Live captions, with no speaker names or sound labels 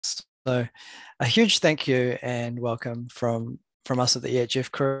So a huge thank you and welcome from us at the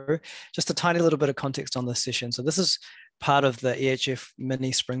EHF crew. Just a tiny little bit of context on this session. So this is part of the EHF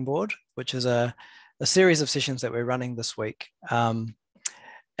Mini Springboard, which is a series of sessions that we're running this week in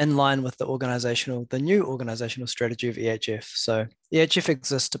line with the new organizational strategy of EHF. So EHF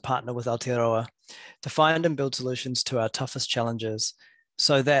exists to partner with Aotearoa to find and build solutions to our toughest challenges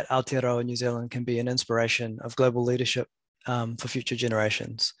so that Aotearoa New Zealand can be an inspiration of global leadership for future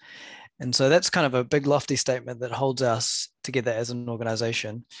generations. And so that's kind of a big lofty statement that holds us together as an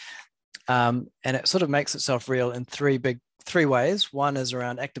organization. And it sort of makes itself real in three ways. One is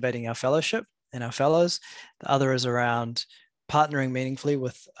around activating our fellowship and our fellows. The other is around partnering meaningfully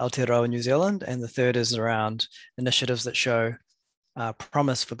with Aotearoa New Zealand. And the third is around initiatives that show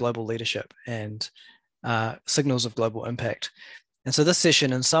promise for global leadership and signals of global impact. And so this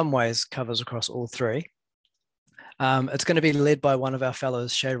session in some ways covers across all three. It's going to be led by one of our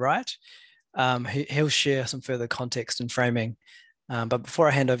fellows, Shay Wright. He'll share some further context and framing. But before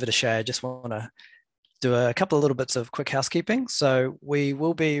I hand over to Shay, I just want to do a couple of little bits of quick housekeeping. So we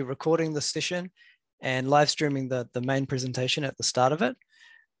will be recording this session and live streaming the main presentation at the start of it.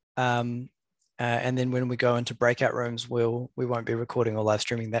 And then when we go into breakout rooms, we won't be recording or live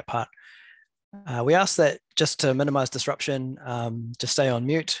streaming that part. We ask that just to minimize disruption, just stay on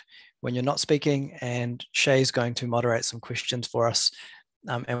mute when you're not speaking, and Shay's going to moderate some questions for us,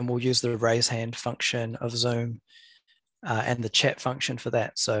 and we'll use the raise hand function of Zoom and the chat function for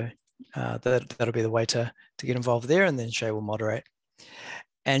that. So that'll be the way to get involved there, and then Shay will moderate.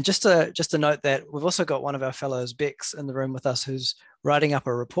 And just to note that we've also got one of our fellows, Bex, in the room with us, who's writing up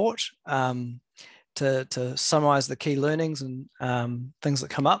a report to summarize the key learnings and things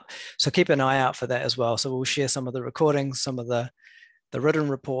that come up. So keep an eye out for that as well. So we'll share some of the recordings, some of the written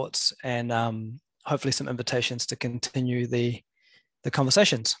reports, and hopefully some invitations to continue the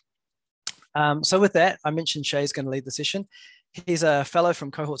conversations. So with that, I mentioned Shay's going to lead the session. He's a fellow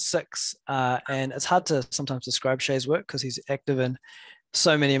from cohort 6, and it's hard to sometimes describe Shay's work because he's active in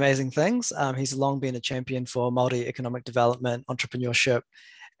so many amazing things. He's long been a champion for Māori economic development, entrepreneurship,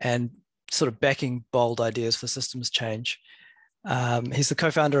 and sort of backing bold ideas for systems change. He's the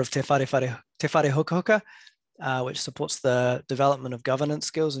co-founder of Te Whare Hukahuka, which supports the development of governance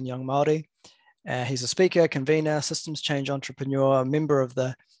skills in young Māori. He's a speaker, convener, systems change entrepreneur, member of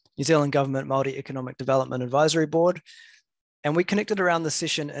the New Zealand Government Māori Economic Development Advisory Board. And we connected around the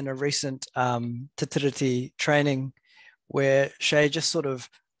session in a recent Te Tiriti training where Shay just sort of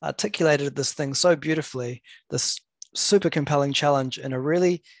articulated this thing so beautifully, this super compelling challenge in a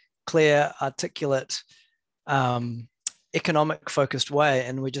really clear, articulate, economic focused way,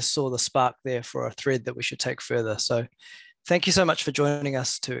 and we just saw the spark there for a thread that we should take further. So thank you so much for joining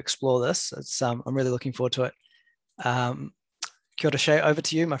us to explore this. It's I'm really looking forward to it. Kia ora, Shay, over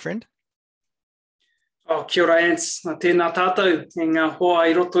to you, my friend. Oh, kia ora, Ants. Nā tēnā tātou. E ngā hoa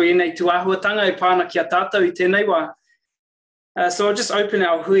I roto I nei tuahuatanga e pāna ki a tātou I tēnei wā. So I'll just open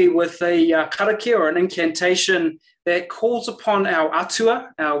our hui with a karakia, or an incantation that calls upon our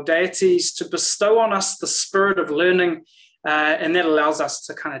atua, our deities, to bestow on us the spirit of learning, and that allows us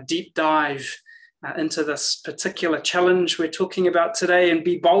to kind of deep dive into this particular challenge we're talking about today and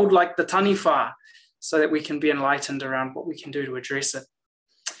be bold like the taniwha so that we can be enlightened around what we can do to address it.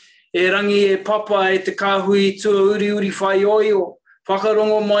 E rangi e papa e te kāhui tua uri uri whai oio,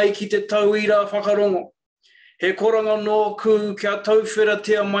 whakarongo mai ki te tauira whakarongo. He koranga nō ku kia tauwhera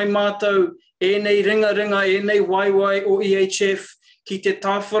tea mai mātou, e nei ringa ringa, e nei waiwai o EHF, ki te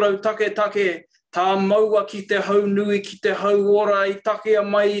tāwharau take take, tā maua ki te hau nui, ki te hau ora I take a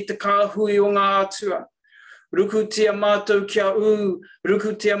mai I te kāhui o ngā atua. Ruku tia mātou kia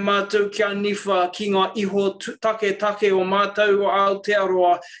ruku tia mātou kia niwha, ki ngā iho take take o mātou o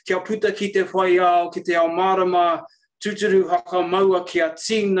Aotearoa, kia puta ki te whai ao, ki te ao marama, tuturu haka maua kia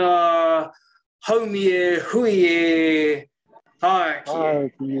tina, haumi e hui e hai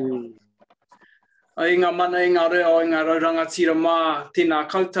ki. I ngā mana, I ngā reo, I ngā rauranga tira mā, tēnā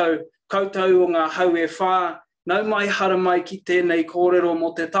koutou o ngā hau e whā, nau mai hara mai ki tēnei kōrero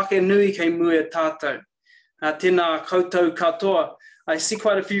mō te take nui kei mua e tātou. Tēnā koutou katoa. I see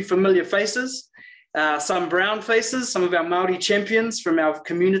quite a few familiar faces, some brown faces, some of our Māori champions from our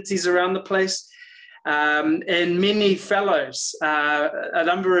communities around the place, and many fellows, a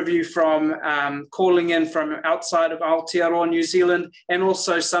number of you from calling in from outside of Aotearoa, New Zealand, and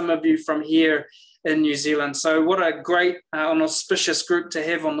also some of you from here in New Zealand. So what a great and auspicious group to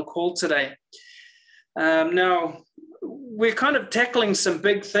have on the call today. Now, we're kind of tackling some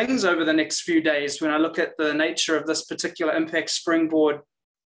big things over the next few days when I look at the nature of this particular Impact Springboard.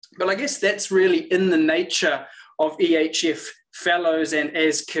 But I guess that's really in the nature of EHF fellows and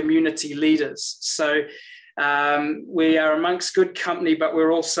as community leaders. So we are amongst good company, but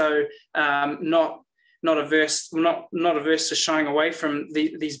we're also not averse to shying away from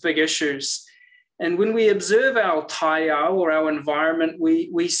these big issues. And when we observe our taiao or our environment,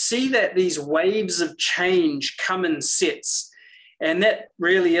 we see that these waves of change come in sets. And that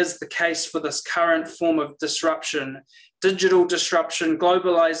really is the case for this current form of disruption. Digital disruption,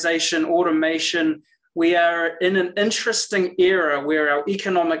 globalization, automation. We are in an interesting era where our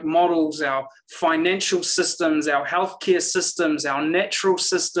economic models, our financial systems, our healthcare systems, our natural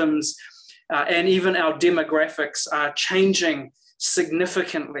systems, and even our demographics are changing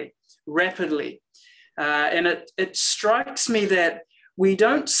significantly, rapidly. And it strikes me that we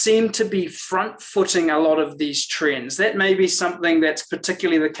don't seem to be front-footing a lot of these trends. That may be something that's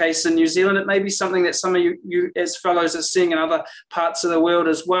particularly the case in New Zealand. It may be something that some of you as fellows are seeing in other parts of the world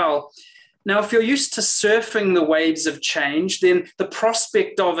as well. Now, if you're used to surfing the waves of change, then the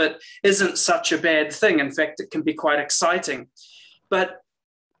prospect of it isn't such a bad thing. In fact, it can be quite exciting. But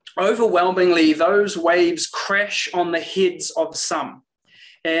overwhelmingly, those waves crash on the heads of some.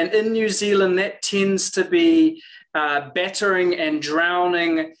 And in New Zealand, that tends to be battering and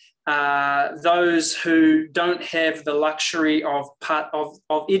drowning those who don't have the luxury of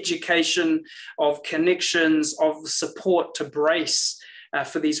education, of connections, of support to brace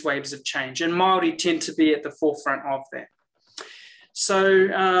for these waves of change. And Māori tend to be at the forefront of that.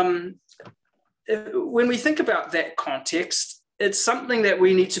 So when we think about that context, it's something that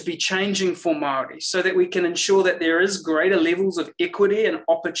we need to be changing for Māori so that we can ensure that there is greater levels of equity and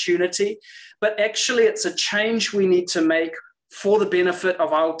opportunity. But actually, it's a change we need to make for the benefit of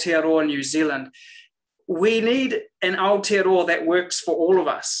Aotearoa New Zealand. We need an Aotearoa that works for all of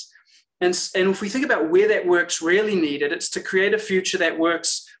us. And if we think about where that work's really needed, it's to create a future that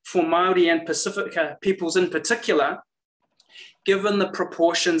works for Māori and Pacific peoples in particular, given the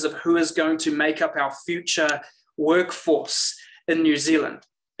proportions of who is going to make up our future workforce in New Zealand.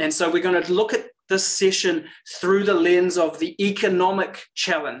 And so we're going to look at this session through the lens of the economic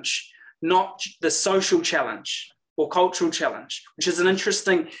challenge, not the social challenge or cultural challenge, which is an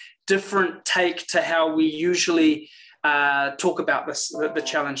interesting, different take to how we usually talk about the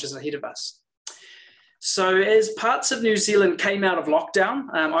challenges ahead of us. So as parts of New Zealand came out of lockdown,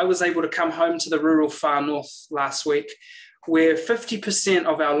 I was able to come home to the rural far north last week, where 50%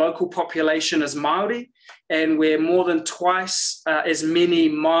 of our local population is Māori, and where more than twice as many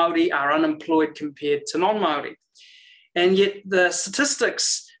Māori are unemployed compared to non-Māori. And yet the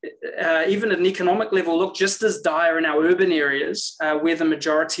statistics, even at an economic level, look just as dire in our urban areas where the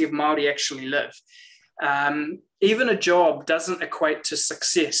majority of Māori actually live. Even a job doesn't equate to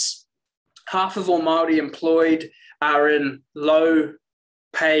success. Half of all Māori employed are in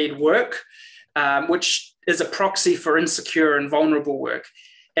low-paid work, which is a proxy for insecure and vulnerable work.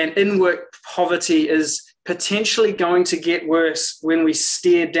 And in-work poverty is potentially going to get worse when we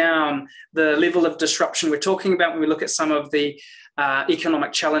stare down the level of disruption we're talking about when we look at some of the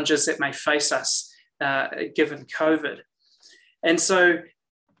economic challenges that may face us given COVID. And so,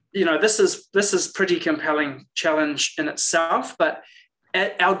 you know, this is pretty compelling challenge in itself, but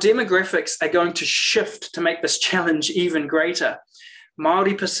our demographics are going to shift to make this challenge even greater.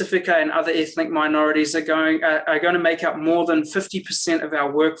 Māori, Pacifica, and other ethnic minorities are going to make up more than 50% of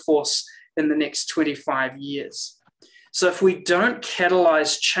our workforce in the next 25 years. So if we don't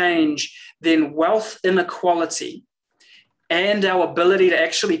catalyze change, then wealth inequality and our ability to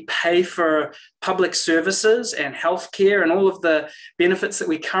actually pay for public services and healthcare and all of the benefits that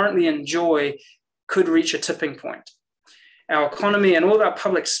we currently enjoy could reach a tipping point. Our economy and all of our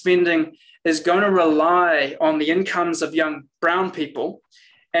public spending is going to rely on the incomes of young brown people.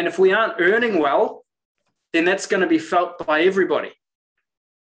 And if we aren't earning well, then that's going to be felt by everybody.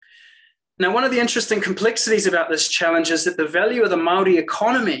 Now, one of the interesting complexities about this challenge is that the value of the Māori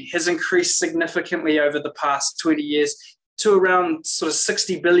economy has increased significantly over the past 20 years to around sort of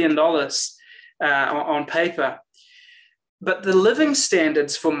 $60 billion on paper. But the living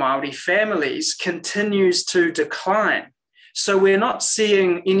standards for Māori families continues to decline. So we're not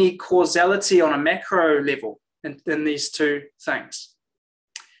seeing any causality on a macro level in these two things.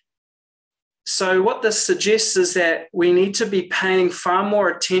 So what this suggests is that we need to be paying far more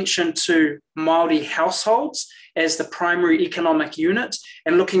attention to Māori households as the primary economic unit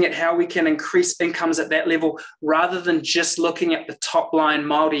and looking at how we can increase incomes at that level rather than just looking at the top line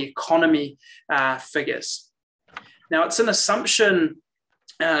Māori economy figures. Now, it's an assumption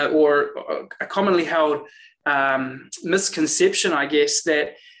or a commonly held misconception, I guess,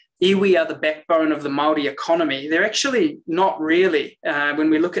 that iwi are the backbone of the Māori economy. They're actually not really when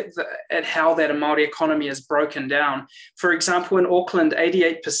we look at how that Māori economy is broken down. For example, in Auckland,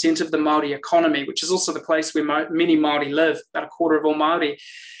 88% of the Māori economy, which is also the place where many Māori live, about a quarter of all Māori,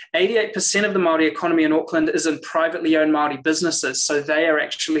 88% of the Māori economy in Auckland is in privately owned Māori businesses. So they are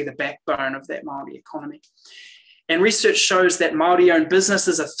actually the backbone of that Māori economy. And research shows that Māori-owned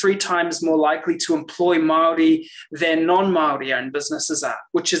businesses are 3 times more likely to employ Māori than non-Māori-owned businesses are,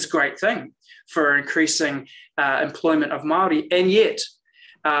 which is a great thing for increasing employment of Māori. And yet,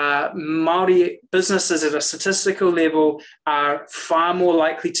 Māori businesses at a statistical level are far more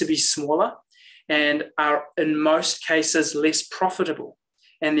likely to be smaller and are, in most cases, less profitable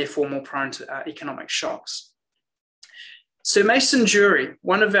and therefore more prone to economic shocks. Sir Mason Jury,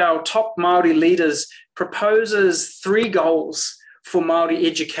 one of our top Māori leaders, proposes 3 goals for Māori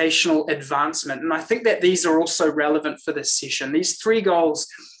educational advancement. And I think that these are also relevant for this session. These 3 goals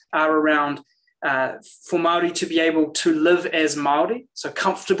are around for Māori to be able to live as Māori, so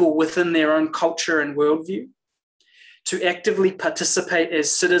comfortable within their own culture and worldview, to actively participate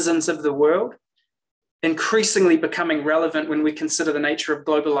as citizens of the world, increasingly becoming relevant when we consider the nature of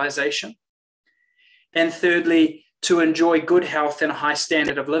globalization, and thirdly, to enjoy good health and a high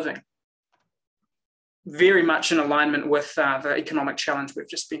standard of living. Very much in alignment with the economic challenge we've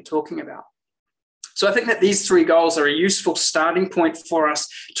just been talking about. So I think that these 3 goals are a useful starting point for us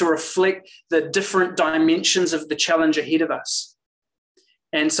to reflect the different dimensions of the challenge ahead of us.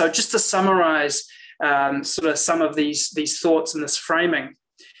 And so just to summarize sort of some of these thoughts and this framing,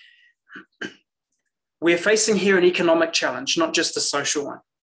 we're facing here an economic challenge, not just a social one.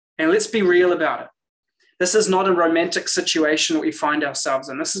 And let's be real about it. This is not a romantic situation that we find ourselves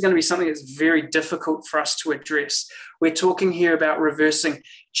in. This is going to be something that's very difficult for us to address. We're talking here about reversing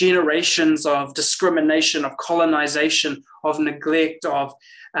generations of discrimination, of colonization, of neglect, of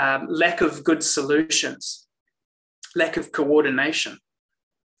lack of good solutions, lack of coordination.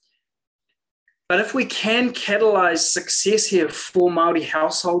 But if we can catalyze success here for Māori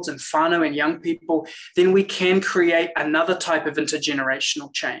households and whānau and young people, then we can create another type of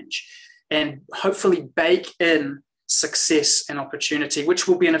intergenerational change and hopefully bake in success and opportunity, which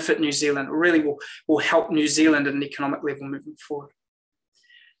will benefit New Zealand, really will help New Zealand at an economic level moving forward.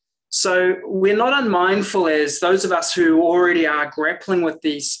 So we're not unmindful as those of us who already are grappling with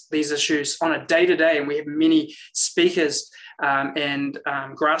these issues on a day-to-day, and we have many speakers and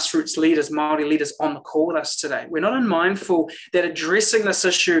grassroots leaders, Māori leaders on the call with us today. We're not unmindful that addressing this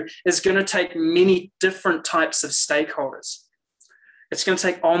issue is going to take many different types of stakeholders. It's going to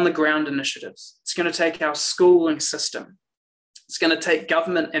take on-the-ground initiatives. It's going to take our schooling system. It's going to take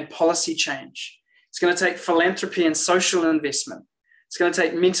government and policy change. It's going to take philanthropy and social investment. It's going to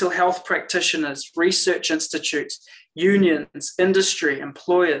take mental health practitioners, research institutes, unions, industry,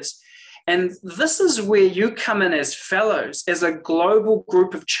 employers. And this is where you come in as fellows, as a global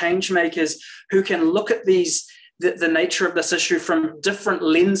group of change makers who can look at the nature of this issue from different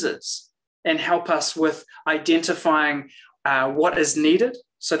lenses and help us with identifying what is needed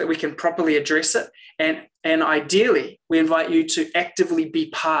so that we can properly address it. And ideally, we invite you to actively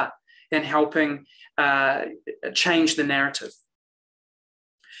be part in helping change the narrative.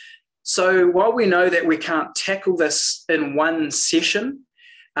 So while we know that we can't tackle this in one session,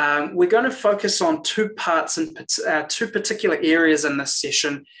 we're going to focus on 2 parts and 2 particular areas in this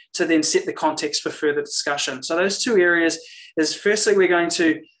session to then set the context for further discussion. So those 2 areas is, firstly, we're going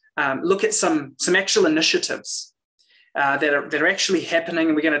to look at some actual initiatives that are actually happening,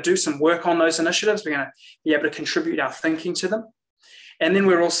 and we're going to do some work on those initiatives. We're going to be able to contribute our thinking to them. And then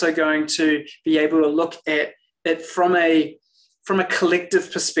we're also going to be able to look at it from a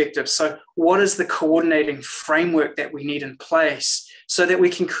collective perspective. So what is the coordinating framework that we need in place so that we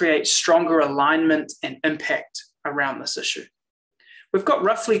can create stronger alignment and impact around this issue? We've got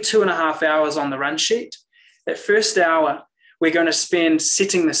roughly 2.5 hours on the run sheet. That first hour, we're going to spend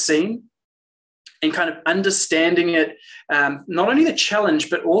setting the scene and kind of understanding it, not only the challenge,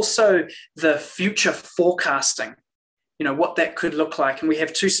 but also the future forecasting, what that could look like. And we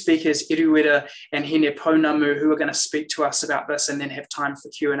have 2 speakers, Eruera and Hinepounamu, who are going to speak to us about this and then have time for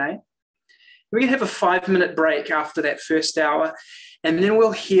Q&A. We're going to have a 5-minute break after that first hour, and then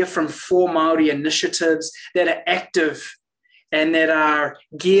we'll hear from 4 Māori initiatives that are active and that are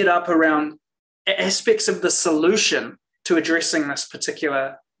geared up around aspects of the solution to addressing this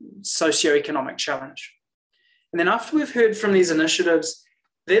particular socioeconomic challenge. And then after we've heard from these initiatives,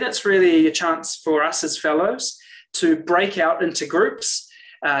 then it's really a chance for us as fellows to break out into groups,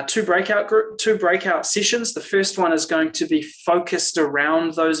 2 breakout sessions. The first one is going to be focused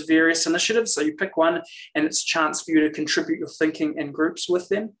around those various initiatives. So you pick one and it's a chance for you to contribute your thinking in groups with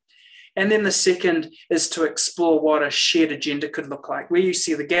them. And then the second is to explore what a shared agenda could look like, where you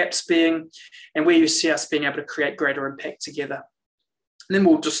see the gaps being and where you see us being able to create greater impact together. And then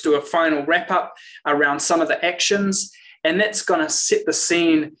we'll just do a final wrap up around some of the actions, and that's going to set the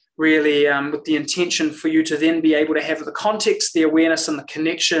scene really with the intention for you to then be able to have the context, the awareness and the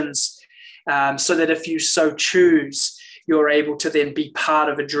connections so that if you so choose, you're able to then be part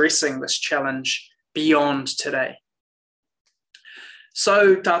of addressing this challenge beyond today.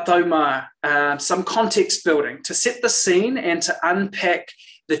 So, tātou mā, some context building to set the scene and to unpack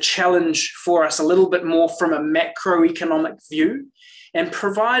the challenge for us a little bit more from a macroeconomic view and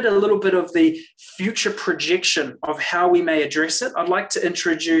provide a little bit of the future projection of how we may address it. I'd like to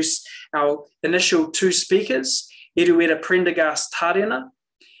introduce our initial two speakers, Eruera Tarena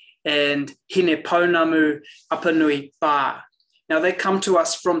and Hinepounamu Apanui-Barr. Now, they come to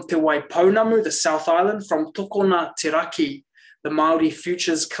us from Te Waipounamu, the South Island, from Tokona Teraki, the Māori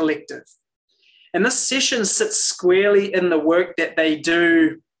Futures Collective. And this session sits squarely in the work that they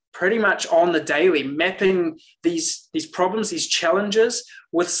do pretty much on the daily, mapping these problems, these challenges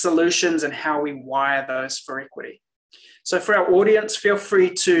with solutions and how we wire those for equity. So for our audience, feel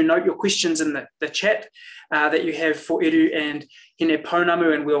free to note your questions in the chat that you have for Eru and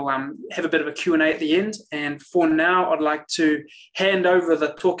Hinepounamu, and we'll have a bit of a Q&A at the end. And for now, I'd like to hand over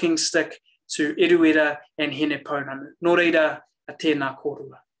the talking stick to Eruera and Hinepounamu. Nō reira, a tēnā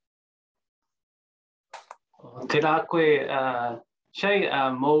kōrua. Tērā koe, Shay,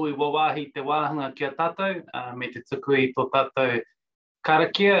 mō I wawahi te wāhanga kia tātou, me te tuku I tō tātou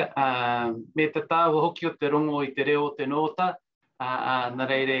karakia, me te tāua hoki o te rongo I te reo te nōta, nā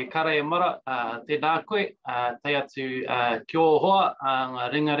reire kara e mara, tērā koe, tei atu kia hoa,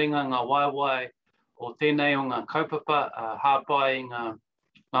 ngā ringa, ngā waiwai o tēnei o ngā kaupapa, hāpai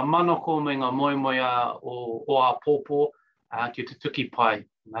ngā manoko me ngā moimoia o a pōpō, ki te tuki pai.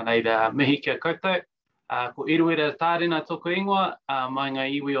 Nā reira, mihi kia koutou. Ko Eruera Tarena tōku ingoa, mai ngā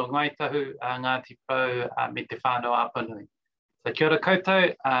iwi o Ngaitahu, Ngāti Pou, me te whānau Apanui. So kia ora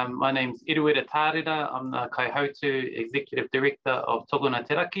koutou, my name's Eruera Tarena. I'm the Kaihautu Executive Director of Tokona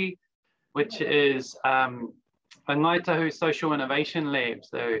Teraki, which is a Ngaitahu Social Innovation Lab.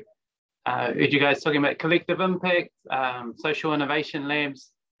 So you guys talking about collective impact, social innovation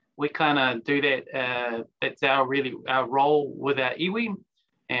labs, we kind of do that. That's our role with our iwi,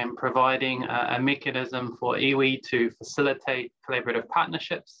 and providing a mechanism for iwi to facilitate collaborative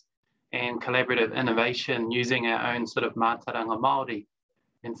partnerships and collaborative innovation using our own sort of mātaranga Māori.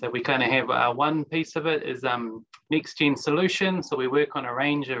 And so we kind of have one piece of it is next gen solutions. So we work on a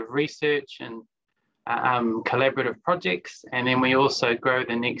range of research and collaborative projects. And then we also grow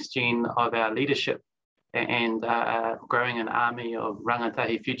the next gen of our leadership and growing an army of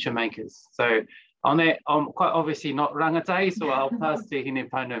Rangatahi future makers. So on that, I'm quite obviously not Rangatahi, so I'll pass to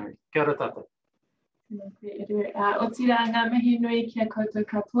Hinepounamu. Kia ora tātou. O tira ngā mihi nui kia koutou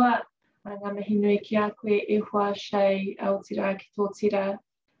katoa, ngā mihi nui ki a koe e hoa Shay o tira ki tō tira,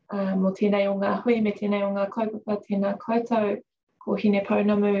 mo tēnei o ngā hui, me tēnei o ngā kaupapa, tēnā koutou, ko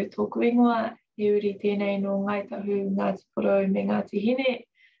Hinepounamu tōku ingoa, e uri tēnei no Ngaitahu, Ngāti Poro me Ngāti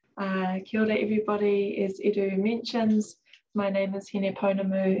Hine. Kia ora everybody, as Edu mentions, my name is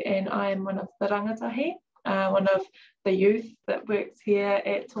Hinepounamu and I am one of the Rangatahi, one of the youth that works here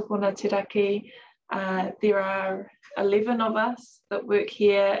at Tokona Teraki. There are 11 of us that work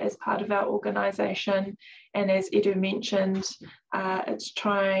here as part of our organisation, and as Edu mentioned, it's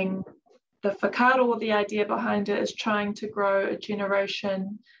trying, the whakaaro or the idea behind it is trying to grow a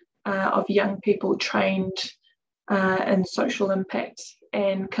generation of young people trained in social impact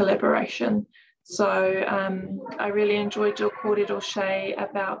and collaboration. So I really enjoyed your kōrero, Shay,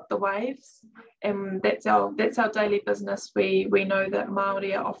 about the waves, and that's our daily business. We know that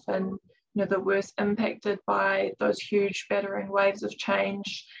Māori are often the worst impacted by those huge battering waves of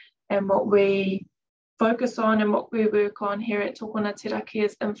change, and what we focus on and what we work on here at Tokona Teraki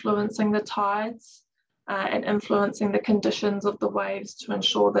is influencing the tides and influencing the conditions of the waves to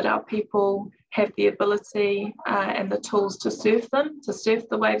ensure that our people have the ability and the tools to surf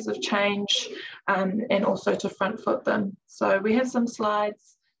the waves of change, and also to front foot them. So we have some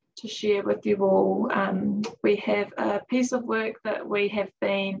slides to share with you all. We have a piece of work that we have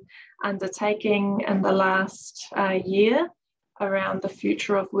been undertaking in the last year around the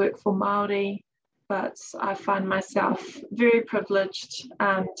future of work for Māori, but I find myself very privileged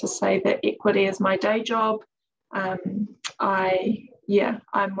to say that equity is my day job. I'm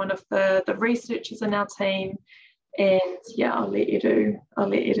one of the researchers in our team, and I'll let Edu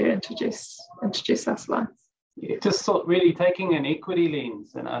introduce our slides. Yeah, just sort of really taking an equity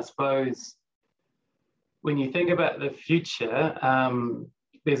lens, and I suppose when you think about the future,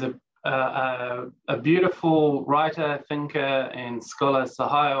 there's a a beautiful writer, thinker, and scholar,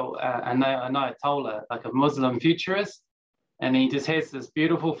 Sahil Anayatollah, like a Muslim futurist. And he just has this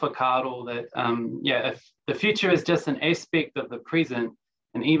beautiful whakaaro that, if the future is just an aspect of the present,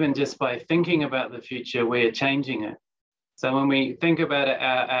 and even just by thinking about the future, we're changing it. So when we think about it,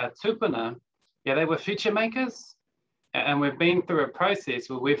 our tupuna, they were future makers. And we've been through a process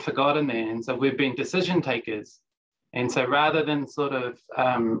where we've forgotten that. And so we've been decision takers. And so rather than sort of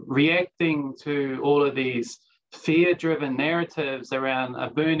reacting to all of these fear-driven narratives around a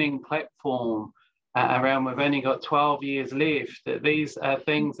burning platform, around we've only got 12 years left, that these are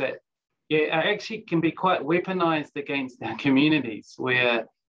things that actually can be quite weaponized against our communities, where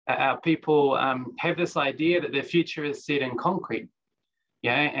our people have this idea that their future is set in concrete.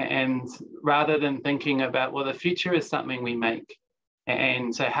 And rather than thinking about, well, the future is something we make.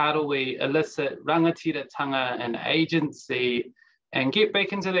 And so how do we elicit rangatiratanga and agency and get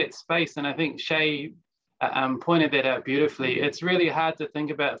back into that space? And I think Shay pointed that out beautifully. It's really hard to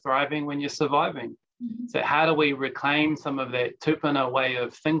think about thriving when you're surviving. Mm-hmm. So how do we reclaim some of that tupuna way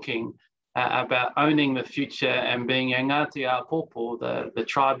of thinking about owning the future and being Ngāti Apopo, the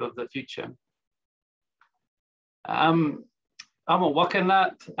tribe of the future? I'm a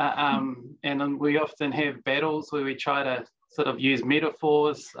wakanut, and we often have battles where we try to sort of use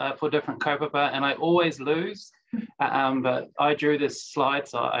metaphors for different kaupapa, and I always lose. But I drew this slide,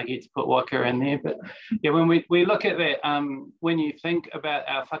 so I get to put waka in there. But when we look at that, when you think about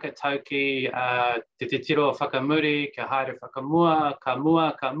our whakatauki, te te tiro whakamuri, ka haere whakamua, ka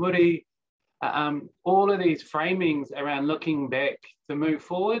mua, ka muri, all of these framings around looking back to move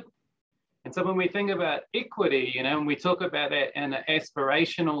forward. And so when we think about equity, and we talk about that in an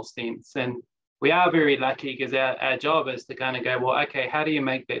aspirational sense, and we are very lucky because our job is to kind of go, well, okay, how do you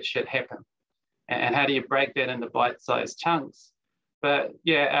make that shit happen? And how do you break that into bite-sized chunks? But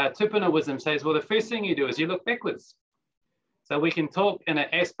tupuna wisdom says, well, the first thing you do is you look backwards. So we can talk in an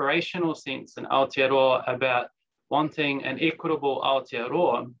aspirational sense in Aotearoa about wanting an equitable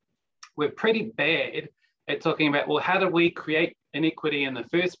Aotearoa. We're pretty bad at talking about, well, how do we create inequity in the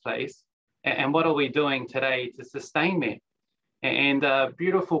first place? And what are we doing today to sustain that? And a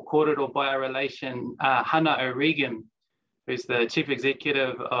beautiful kōrero by our relation, Hannah O'Regan, who's the chief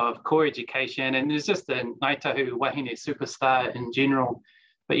executive of Core Education, and is just a Ngaitahu Wahine superstar in general.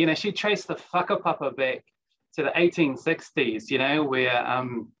 But, she traced the whakapapa back to the 1860s, where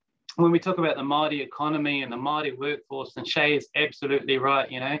when we talk about the Māori economy and the Māori workforce, and Shay is absolutely right,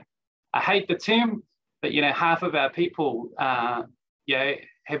 I hate the term, but, half of our people,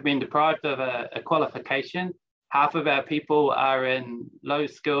 have been deprived of a qualification. Half of our people are in low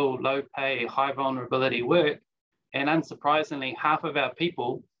skill, low pay, high vulnerability work. And unsurprisingly, half of our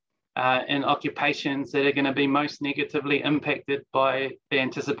people are in occupations that are going to be most negatively impacted by the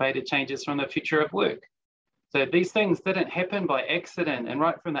anticipated changes from the future of work. So these things didn't happen by accident. And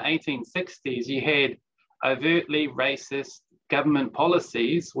right from the 1860s, you had overtly racist government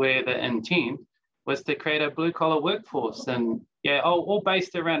policies where the intent was to create a blue-collar workforce, and all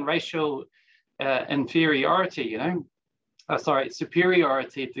based around racial inferiority,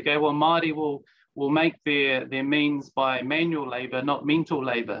 superiority, to go, well, Māori will make their means by manual labour, not mental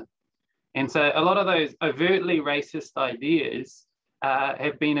labour. And so a lot of those overtly racist ideas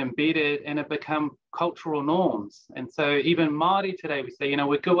have been embedded and have become cultural norms. And so even Māori today, we say,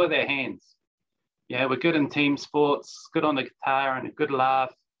 we're good with our hands. We're good in team sports, good on the guitar and a good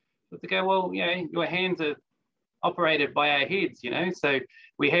laugh. But to go, well, your hands are operated by our heads, So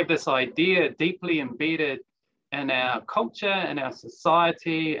we have this idea deeply embedded in our culture and our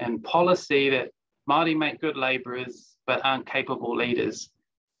society and policy that Māori make good labourers but aren't capable leaders.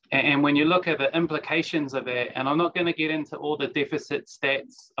 And when you look at the implications of that, and I'm not going to get into all the deficit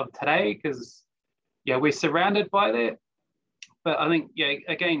stats of today because, we're surrounded by that. But I think,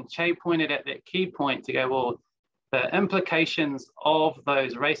 again, Shay pointed at that key point to go, well, the implications of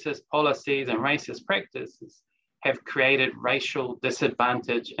those racist policies and racist practices have created racial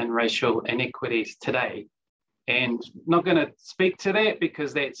disadvantage and racial inequities today. And I'm not going to speak to that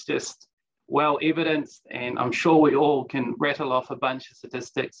because that's just well evidenced, and I'm sure we all can rattle off a bunch of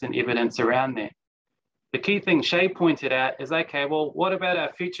statistics and evidence around that. The key thing Shay pointed out is, okay, well, what about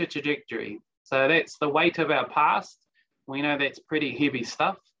our future trajectory? So that's the weight of our past. We know that's pretty heavy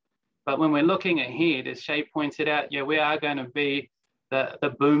stuff. But when we're looking ahead, as Shay pointed out, we are going to be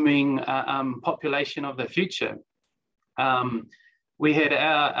the booming population of the future. We had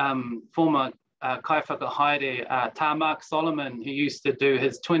our former kai whakahaere, Tā Mark Solomon, who used to do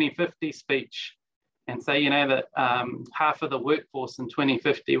his 2050 speech and say, that half of the workforce in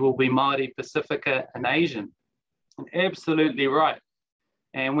 2050 will be Māori, Pacifica and Asian. And absolutely right.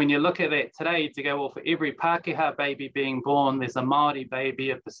 And when you look at that today, to go, well, for every Pākehā baby being born, there's a Māori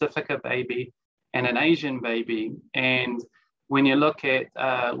baby, a Pacifica baby, and an Asian baby. And when you look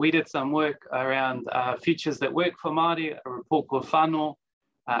at, we did some work around futures that work for Māori, a report called Whānau.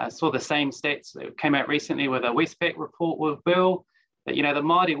 Saw the same stats that came out recently with a Westpac report with Bill, that, you know, the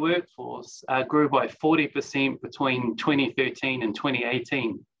Māori workforce grew by 40% between 2013 and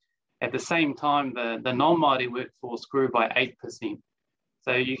 2018. At the same time, the non-Māori workforce grew by 8%.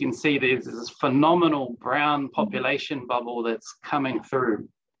 So you can see there's this phenomenal brown population bubble that's coming through.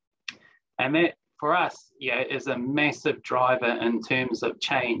 And that, for us, yeah, is a massive driver in terms of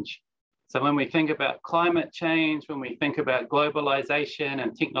change. So when we think about climate change, when we think about globalization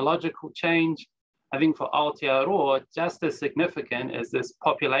and technological change, I think for Aotearoa, just as significant is this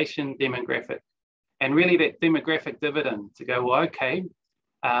population demographic. And really that demographic dividend to go, well, okay,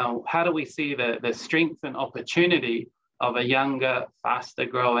 how do we see the strength and opportunity of a younger, faster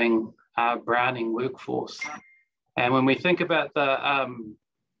growing browning workforce? And when we think about the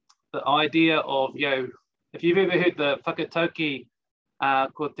idea of, you know, if you've ever heard the whakatauki,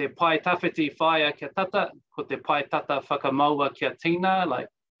 ko te pai tawhiti whaia kia tata, ko te pai tata whakamaua kia tina, like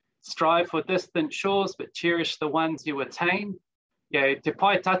strive for distant shores, but cherish the ones you attain. You know, te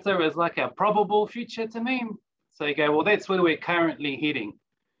pai tata is like a probable future to me. So you go, well, that's where we're currently heading.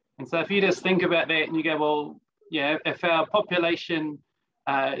 And so if you just think about that and you go, well, yeah, if our population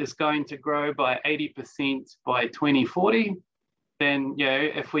is going to grow by 80% by 2040, then, you know,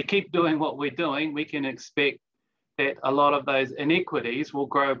 if we keep doing what we're doing, we can expect that a lot of those inequities will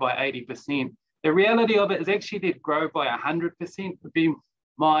grow by 80%. The reality of it is actually they'd grow by 100% would be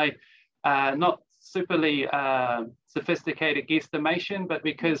my not superly sophisticated guesstimation, but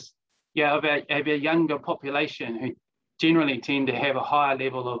because, yeah, of our younger population who generally tend to have a higher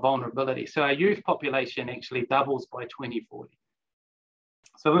level of vulnerability. So our youth population actually doubles by 2040.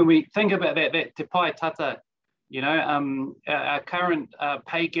 So when we think about that te pai tata, you know, our current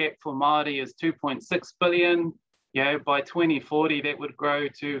pay gap for Māori is 2.6 billion. You know, by 2040, that would grow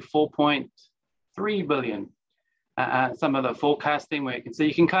to 4.3 billion. Some of the forecasting work. And so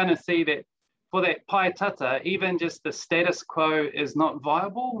you can kind of see that for that pai tata, even just the status quo is not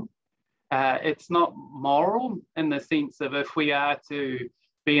viable. It's not moral in the sense of if we are to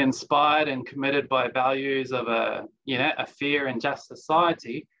be inspired and committed by values of a fair and just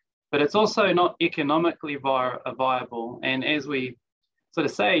society, but it's also not economically viable. And as we sort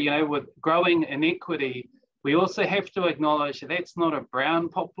of say, you know, with growing inequity, we also have to acknowledge that that's not a brown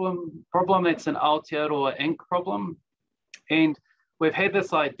problem, that's an Aotearoa Inc. problem. And we've had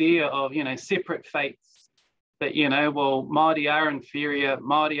this idea of, you know, separate fates, that, you know, well, Māori are inferior,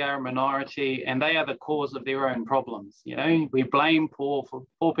 Māori are a minority, and they are the cause of their own problems. You know, we blame poor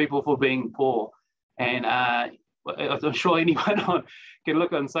people for being poor. And I'm sure anyone can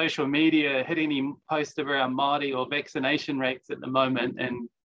look on social media, hit any post around Māori or vaccination rates at the moment, and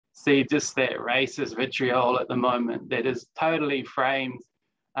see just that racist vitriol at the moment that is totally framed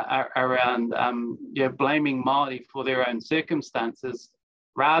around blaming Māori for their own circumstances,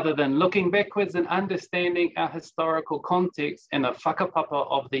 rather than looking backwards and understanding our historical context and the whakapapa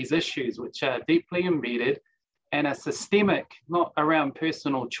of these issues, which are deeply embedded and are systemic, not around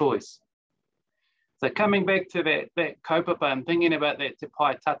personal choice. So coming back to that kaupapa and thinking about that te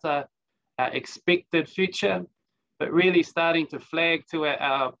pai tata expected future, but really starting to flag to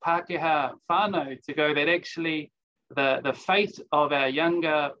our Pākehā whānau to go that actually the fate of our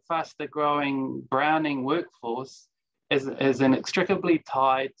younger, faster growing browning workforce is inextricably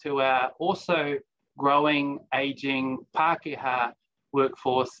tied to our also growing, aging Pākehā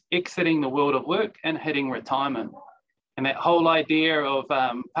workforce exiting the world of work and hitting retirement. And that whole idea of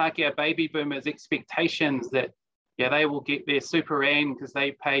Pākehā baby boomers' expectations that, yeah, they will get their super ann because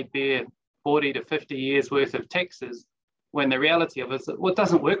they paid their 40 to 50 years worth of taxes, when the reality of it is, well, it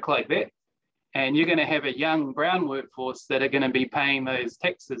doesn't work like that. And you're going to have a young brown workforce that are going to be paying those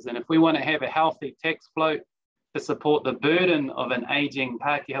taxes. And if we want to have a healthy tax float to support the burden of an aging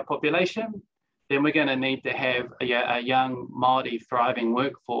Pākehā population, then we're going to need to have a young Māori thriving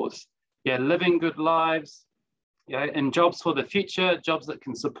workforce, living good lives, in jobs for the future, jobs that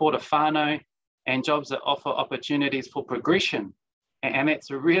can support a whānau, and jobs that offer opportunities for progression. And that's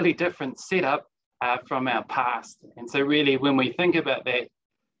a really different setup from our past. And so really, when we think about that,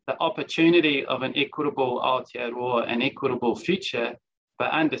 the opportunity of an equitable Aotearoa, an equitable future,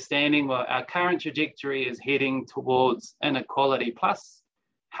 but understanding what our current trajectory is heading towards inequality plus,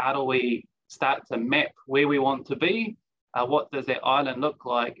 how do we start to map where we want to be? What does that island look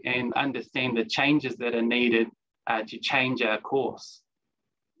like? And understand the changes that are needed to change our course.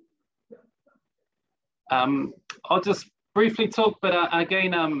 I'll just briefly talk, but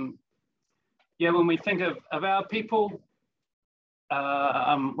again, yeah, when we think of our people,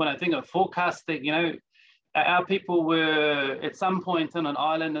 when I think of forecasting, you know, our people were at some point in an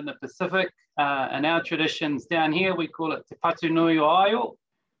island in the Pacific, and our traditions down here, we call it Te Patu Nui o Aio,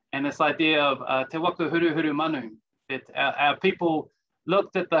 and this idea of Te Waka Huru Huru Manu, that our people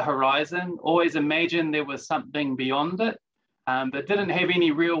looked at the horizon, always imagined there was something beyond it, but didn't have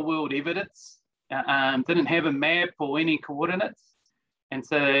any real world evidence, didn't have a map or any coordinates. And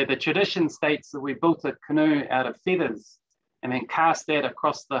so the tradition states that we built a canoe out of feathers and then cast that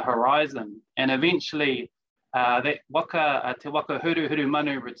across the horizon. And eventually that Te Waka Huru Huru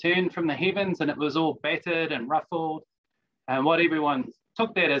Manu returned from the heavens, and it was all battered and ruffled. And what everyone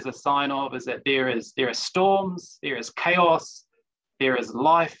took that as a sign of is that there are storms, there is chaos, there is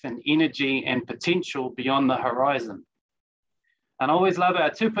life and energy and potential beyond the horizon. And I always love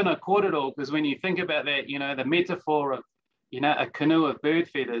our tupuna kōrero, because when you think about that, you know, the metaphor of, you know, a canoe of bird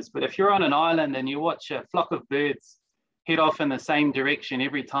feathers. But if you're on an island and you watch a flock of birds head off in the same direction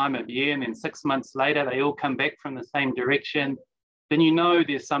every time of year, and then 6 months later, they all come back from the same direction, then you know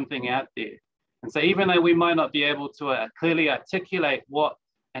there's something out there. And so even though we might not be able to clearly articulate what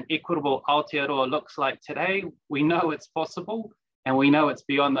an equitable Aotearoa looks like today, we know it's possible, and we know it's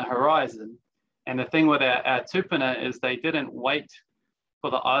beyond the horizon. And the thing with our tupuna is they didn't wait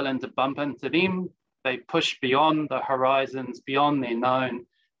for the island to bump into them. They push beyond the horizons, beyond their known,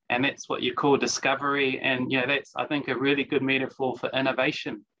 and that's what you call discovery. And, you know, that's, I think, a really good metaphor for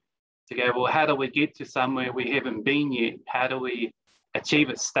innovation, to go, well, how do we get to somewhere we haven't been yet? How do we achieve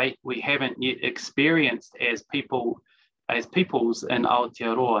a state we haven't yet experienced as peoples in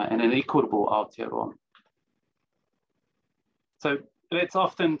Aotearoa, and an equitable Aotearoa? So that's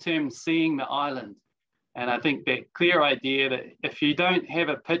often termed seeing the island. And I think that clear idea that if you don't have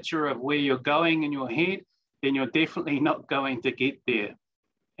a picture of where you're going in your head, then you're definitely not going to get there.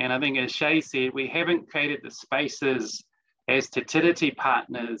 And I think, as Shay said, we haven't created the spaces as Te Tiriti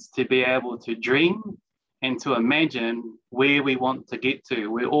partners to be able to dream and to imagine where we want to get to.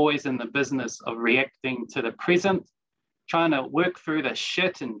 We're always in the business of reacting to the present, trying to work through the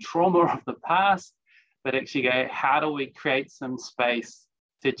shit and trauma of the past, but actually go, how do we create some space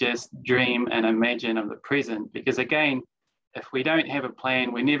to just dream and imagine of the present? Because again, if we don't have a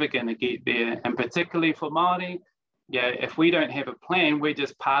plan, we're never going to get there. And particularly for Māori, yeah, if we don't have a plan, we're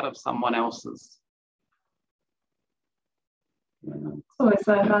just part of someone else's. It's always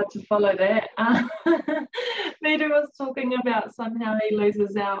so hard to follow that. Peter was talking about somehow he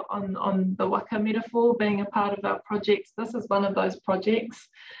loses out on the waka metaphor being a part of our projects. This is one of those projects.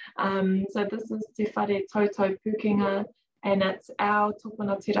 So this is Te Whare Tautau Pukenga, and it's our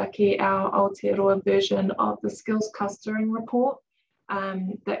tōpuna tiraki, our Aotearoa version of the skills clustering report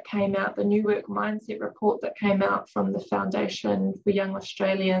that came out, the New Work Mindset report that came out from the Foundation for Young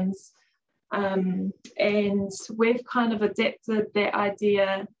Australians. And we've kind of adapted that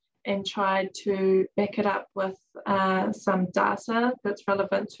idea and tried to back it up with some data that's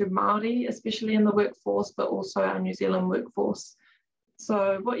relevant to Māori, especially in the workforce, but also our New Zealand workforce.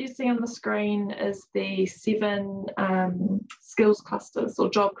 So what you see on the screen is the 7 skills clusters or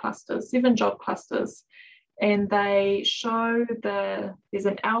job clusters, 7 job clusters. And they show there's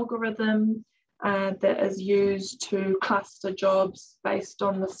an algorithm that is used to cluster jobs based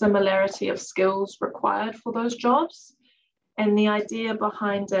on the similarity of skills required for those jobs. And the idea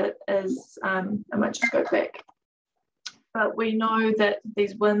behind it is, I might just go back, but we know that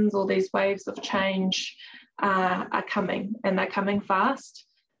these winds or these waves of change are coming, and they're coming fast.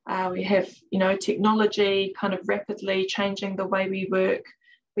 We have, you know, technology kind of rapidly changing the way we work.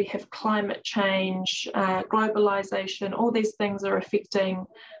 We have climate change, globalization. All these things are affecting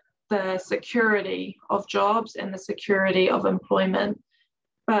the security of jobs and the security of employment.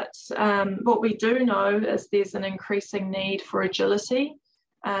 But what we do know is there's an increasing need for agility.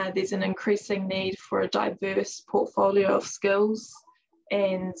 There's an increasing need for a diverse portfolio of skills.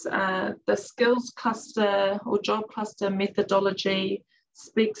 And the skills cluster or job cluster methodology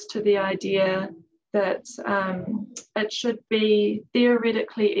speaks to the idea that it should be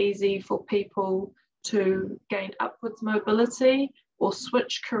theoretically easy for people to gain upwards mobility or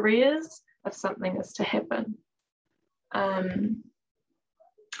switch careers if something is to happen.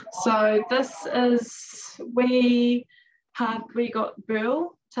 So this is, we got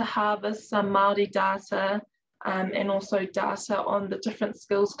Burl to harvest some Māori data and also data on the different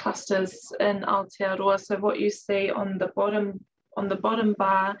skills clusters in Aotearoa. So what you see on the bottom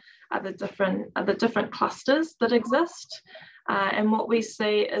bar are the different clusters that exist. And what we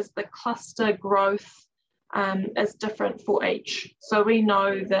see is the cluster growth is different for each. So we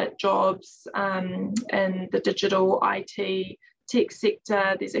know that jobs in the digital IT tech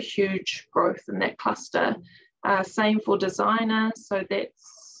sector, there's a huge growth in that cluster. Same for designer, so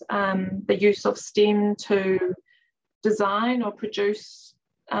that's the use of STEM to design or produce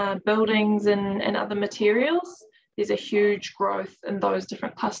buildings and other materials. There's a huge growth in those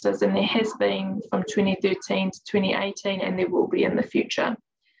different clusters, and there has been from 2013 to 2018, and there will be in the future.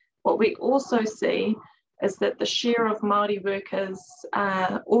 What we also see is that the share of Māori workers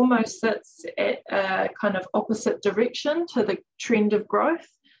almost sits at a kind of opposite direction to the trend of growth.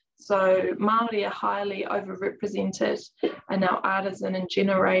 So Māori are highly overrepresented in our artisan and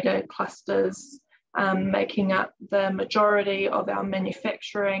generator clusters, making up the majority of our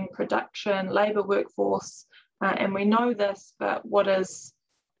manufacturing, production, labour workforce. And we know this, but what is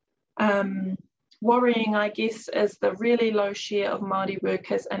worrying, I guess, is the really low share of Māori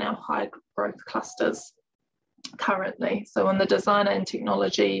workers in our high growth clusters currently. So in the designer and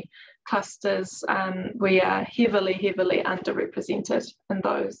technology clusters, we are heavily underrepresented in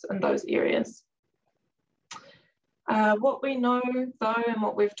those areas. What we know though, and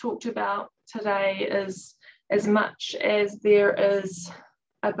what we've talked about today, is as much as there is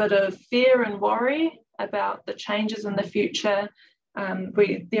a bit of fear and worry about the changes in the future,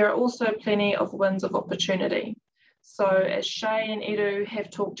 there are also plenty of winds of opportunity. So as Shay and Edu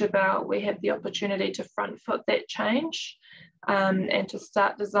have talked about, we have the opportunity to front foot that change and to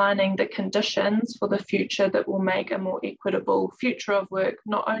start designing the conditions for the future that will make a more equitable future of work,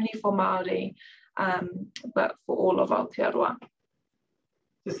 not only for Māori, but for all of Aotearoa.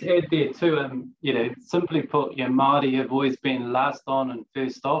 Just add there too, you know, simply put, Māori have always been last on and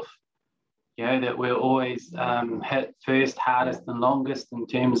first off. That we're always hit first, hardest and longest in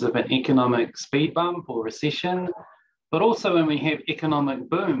terms of an economic speed bump or recession. But also when we have economic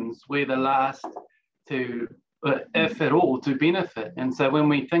booms, we're the last to, if at all, to benefit. And so when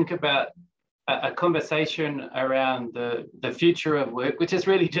we think about a conversation around the future of work, which is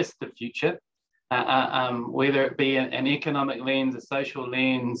really just the future, whether it be an economic lens, a social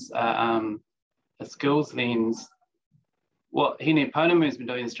lens, a skills lens, what Hinepounamu has been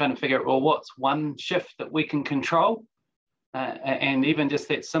doing is trying to figure out, well, what's one shift that we can control? And even just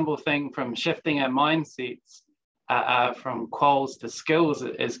that simple thing from shifting our mindsets from quals to skills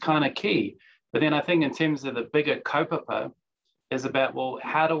is kind of key. But then I think in terms of the bigger kaupapa is about, well,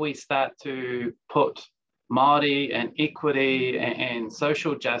 how do we start to put Māori and equity and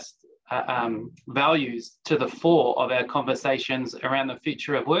social just values to the fore of our conversations around the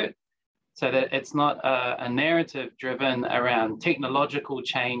future of work? So that it's not a narrative driven around technological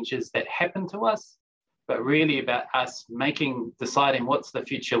changes that happen to us, but really about us deciding what's the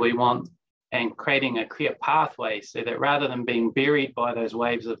future we want and creating a clear pathway, so that rather than being buried by those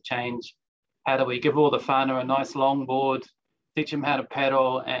waves of change, how do we give all the whānau a nice longboard, teach them how to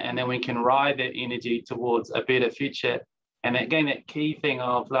paddle, and then we can ride that energy towards a better future. And again, that key thing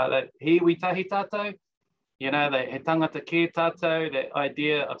of like that, hiwi tahi tātou, he tangata ki tātou, that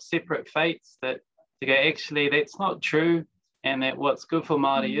idea of separate fates, that to go, actually, that's not true, and that what's good for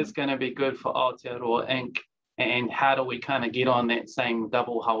Māori is going to be good for Aotearoa Inc. And how do we kind of get on that same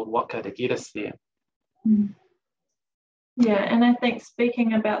double-hulled waka to get us there? Yeah, and I think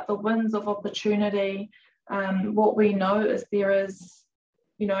speaking about the winds of opportunity, what we know is there is,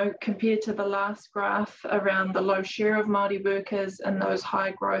 compared to the last graph around the low share of Māori workers in those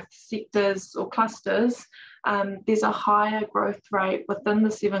high growth sectors or clusters, there's a higher growth rate within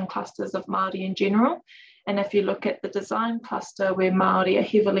the 7 clusters of Māori in general. And if you look at the design cluster where Māori are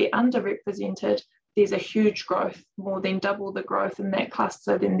heavily underrepresented, there's a huge growth, more than double the growth in that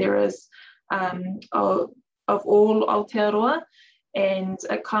cluster than there is of all Aotearoa. And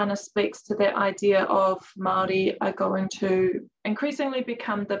it kind of speaks to that idea of Māori are going to increasingly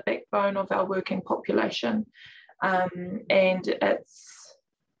become the backbone of our working population. And it's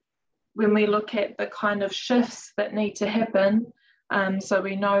when we look at the kind of shifts that need to happen, so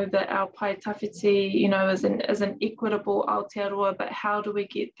we know that our pai tawhiti, is an equitable Aotearoa, but how do we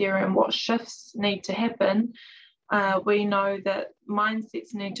get there and what shifts need to happen? We know that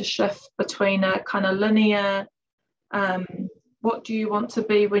mindsets need to shift between a kind of linear, what do you want to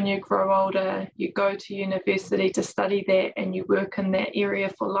be when you grow older? You go to university to study that and you work in that area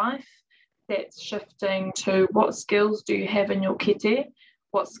for life. That's shifting to what skills do you have in your kete?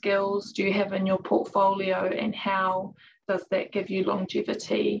 What skills do you have in your portfolio, and how does that give you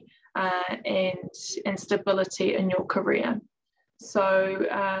longevity and stability in your career? So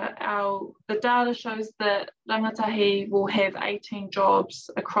the data shows that Rangatahi will have 18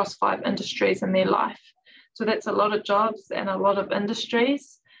 jobs across 5 industries in their life. So that's a lot of jobs and a lot of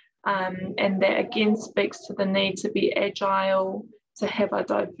industries. and that again speaks to the need to be agile, to have a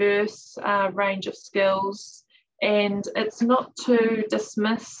diverse range of skills. And it's not to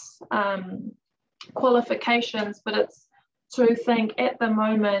dismiss qualifications, but it's to think at the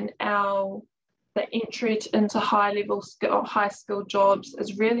moment the entry into high skill jobs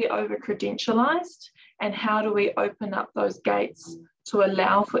is really over credentialized, and how do we open up those gates to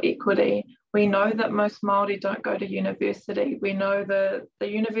allow for equity? We know that most Māori don't go to university. We know the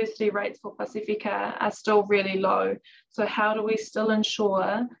university rates for Pacifica are still really low. So how do we still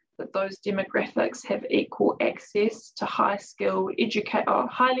ensure that those demographics have equal access to high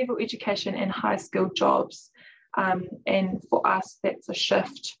level education and high skilled jobs? And for us, that's a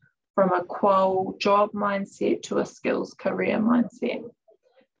shift from a qual job mindset to a skills career mindset.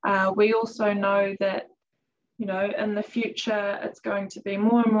 We also know that, you know, in the future, it's going to be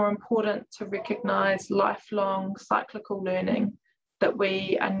more and more important to recognise lifelong cyclical learning, that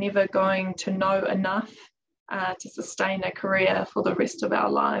we are never going to know enough to sustain a career for the rest of our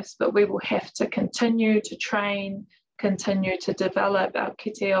lives, but we will have to continue to train, continue to develop our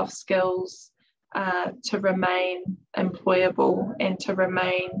kite off skills to remain employable and to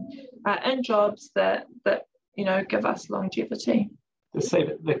remain in jobs that you know, give us longevity. To say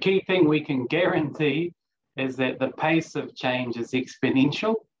that the key thing we can guarantee is that the pace of change is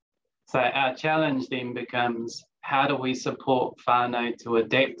exponential. So our challenge then becomes, how do we support whānau to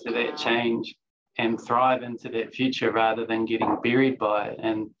adapt to that change and thrive into that future rather than getting buried by it?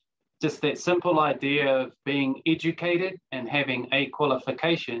 And just that simple idea of being educated and having a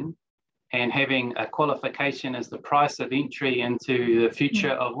qualification, and having a qualification as the price of entry into the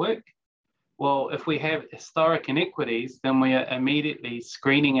future of work. Well, if we have historic inequities, then we are immediately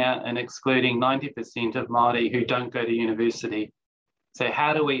screening out and excluding 90% of Māori who don't go to university. So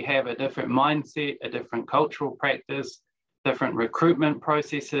how do we have a different mindset, a different cultural practice, different recruitment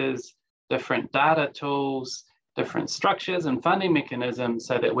processes, different data tools, different structures and funding mechanisms,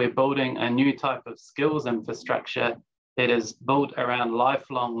 so that we're building a new type of skills infrastructure that is built around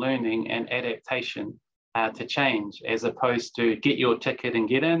lifelong learning and adaptation to change, as opposed to get your ticket and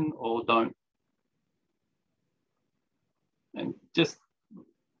get in, or don't. And just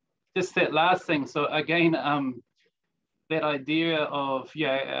that last thing. So again, that idea of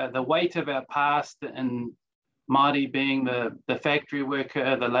the weight of our past and Māori being the factory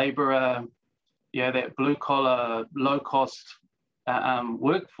worker, the labourer, that blue collar, low cost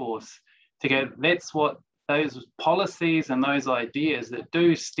workforce. Together, that's what those policies and those ideas that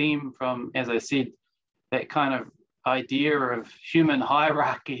do stem from, as I said, that kind of idea of human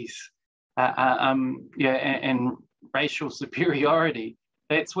hierarchies, and racial superiority.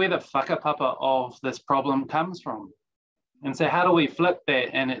 That's where the whakapapa of this problem comes from. And so how do we flip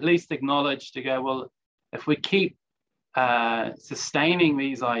that and at least acknowledge to go, well, if we keep sustaining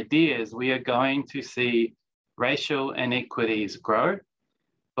these ideas, we are going to see racial inequities grow,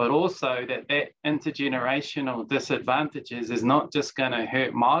 but also that intergenerational disadvantages is not just going to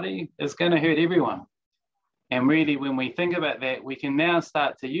hurt Māori, it's going to hurt everyone. And really, when we think about that, we can now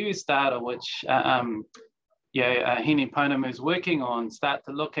start to use data, which Hinepounamu is working on, start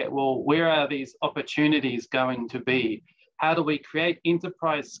to look at, well, where are these opportunities going to be? How do we create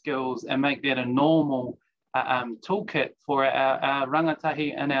enterprise skills and make that a normal toolkit for our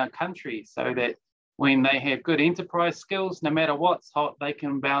rangatahi in our country, so that when they have good enterprise skills, no matter what's hot, they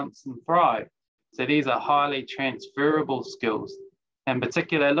can bounce and thrive. So these are highly transferable skills. In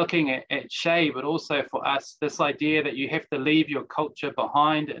particular, looking at Shay, but also for us, this idea that you have to leave your culture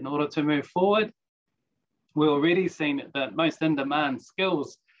behind in order to move forward. We're already seeing that the most in-demand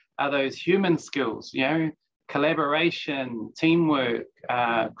skills are those human skills, collaboration, teamwork,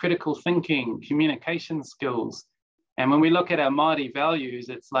 critical thinking, communication skills. And when we look at our Māori values,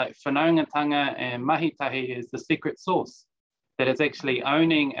 it's like whanaungatanga and mahitahi is the secret sauce, that it's actually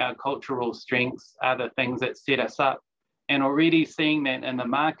owning our cultural strengths are the things that set us up. And already seeing that in the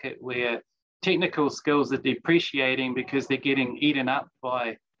market where technical skills are depreciating because they're getting eaten up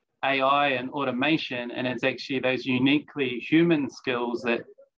by AI and automation, and it's actually those uniquely human skills that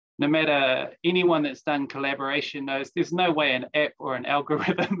no matter anyone that's done collaboration knows there's no way an app or an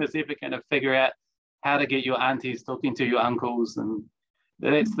algorithm is ever going to figure out how to get your aunties talking to your uncles. And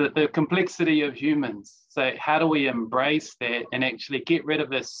that's the complexity of humans. So how do we embrace that and actually get rid of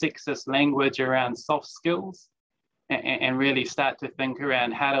this sexist language around soft skills and really start to think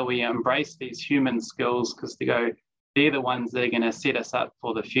around how do we embrace these human skills, because they're the ones that are going to set us up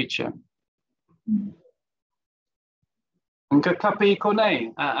for the future. And ka kapi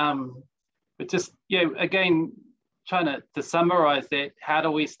konei. But just, again, trying to summarize that, how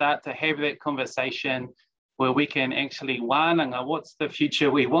do we start to have that conversation where we can actually wānanga what's the future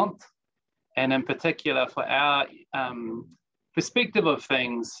we want. And in particular, for our perspective of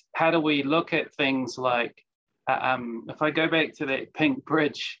things, how do we look at things like, if I go back to that pink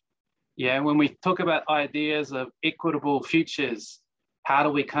bridge, yeah, when we talk about ideas of equitable futures, how do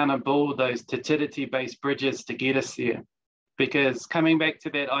we kind of build those te-tiriti-based bridges to get us there? Because coming back to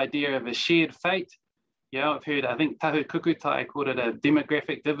that idea of a shared fate, yeah, I've heard, I think Tahu Kukutai called it a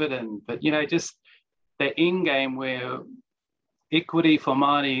demographic dividend, but, you know, just the end game where equity for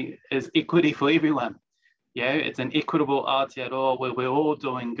Māori is equity for everyone. Yeah, it's an equitable Aotearoa where we're all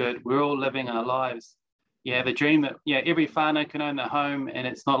doing good, we're all living our lives. Yeah, the dream that, yeah, every whānau can own a home, and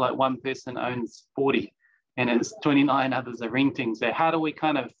it's not like one person owns 40 and it's 29 others are renting. So how do we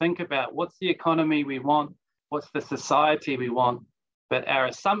kind of think about what's the economy we want, what's the society we want? But our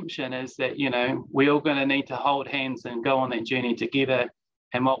assumption is that, you know, we're all going to need to hold hands and go on that journey together.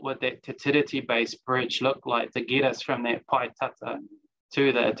 And what would that te tiriti-based bridge look like to get us from that pai tata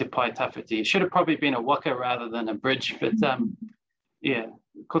to the te pai tawhiti? It should have probably been a waka rather than a bridge, but yeah,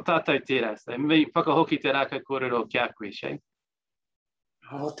 ko tātou tērā. So me whakahoki te raka kōrero ki a koe, Shay.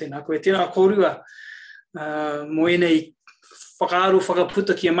 Oh, tēnā koe, tēnā kōrua. Moenei whakaaro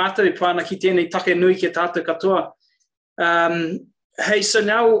whakaputa ki a mātou I pāna ki tēnei take nui ki a tātou katoa. Hey, so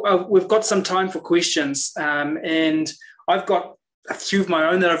now we've got some time for questions, and I've got a few of my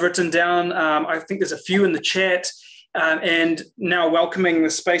own that I've written down. I think there's a few in the chat, and now welcoming the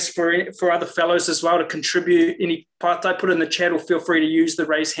space for other fellows as well to contribute any part I put in the chat, or feel free to use the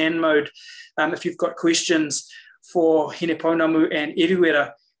raise hand mode if you've got questions for Hinepounamu and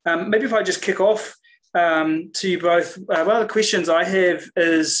Eruera. Maybe if I just kick off to you both. One of the questions I have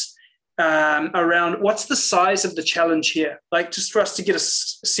is around what's the size of the challenge here? Like, just for us to get a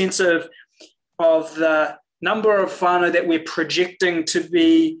sense of the number of whānau that we're projecting to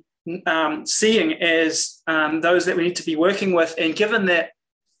be seeing as those that we need to be working with. And given that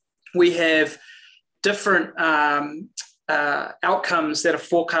we have different outcomes that are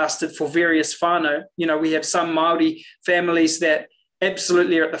forecasted for various whānau, you know, we have some Māori families that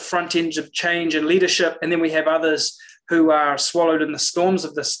absolutely are at the front end of change and leadership, and then we have others who are swallowed in the storms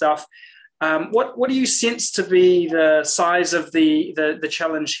of this stuff. What do you sense to be the size of the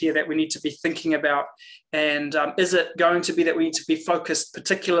challenge here that we need to be thinking about? And is it going to be that we need to be focused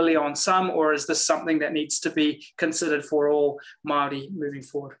particularly on some, or is this something that needs to be considered for all Māori moving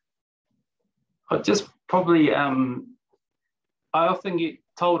forward? I'll just probably, I often get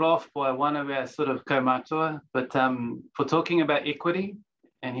told off by one of our sort of kaumātua, but for talking about equity,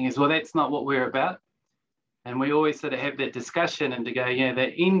 and he goes, well, that's not what we're about. And we always sort of have that discussion and to go, yeah, the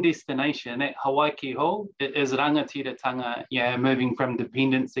end destination, that Hawaii ki ho, it is rangatiratanga, yeah, moving from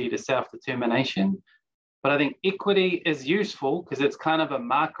dependency to self-determination. But I think equity is useful because it's kind of a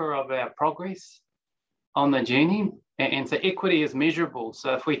marker of our progress on the journey. And so equity is measurable.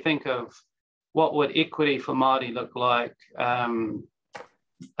 So if we think of what would equity for Māori look like,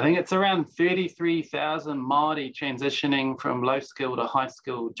 I think it's around 33,000 Māori transitioning from low-skilled to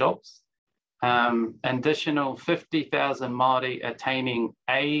high-skilled jobs. Additional 50,000 Māori attaining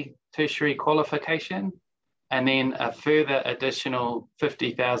a tertiary qualification, and then a further additional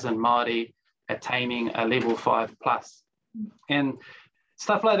 50,000 Māori attaining a level 5 plus. And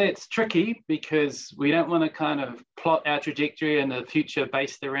stuff like that's tricky because we don't want to kind of plot our trajectory in the future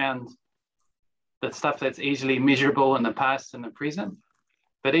based around the stuff that's easily measurable in the past and the present.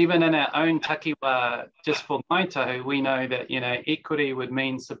 But even in our own takiwa, just for Ngāi Tahu, we know that, you know, equity would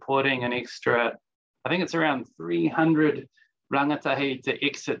mean supporting an extra, I think it's around 300 rangatahi to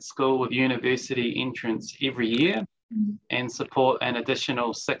exit school with university entrance every year, and support an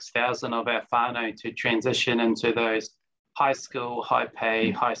additional 6,000 of our whānau to transition into those high skill, high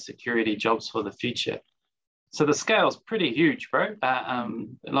pay, high security jobs for the future. So the scale's pretty huge, bro.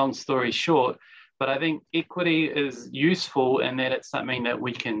 Long story short. But I think equity is useful in that it's something that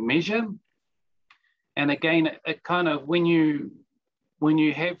we can measure. And again, it kind of, when you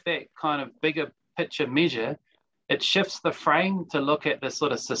have that kind of bigger picture measure, it shifts the frame to look at the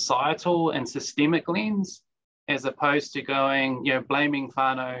sort of societal and systemic lens, as opposed to going, you know, blaming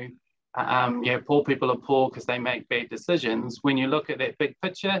whānau, you know, poor people are poor because they make bad decisions. When you look at that big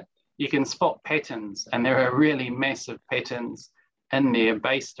picture, you can spot patterns, and there are really massive patterns in there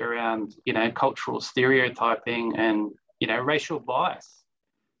based around, you know, cultural stereotyping and, you know, racial bias.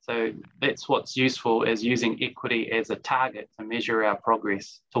 So that's what's useful, is using equity as a target to measure our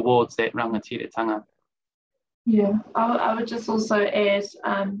progress towards that rangatiratanga. Yeah, I would just also add,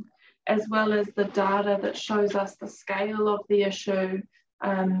 as well as the data that shows us the scale of the issue,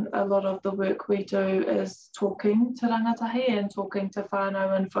 a lot of the work we do is talking to rangatahi and talking to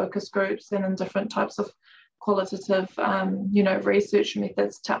whānau in focus groups and in different types of qualitative, research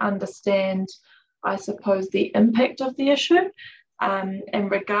methods to understand, I suppose, the impact of the issue. And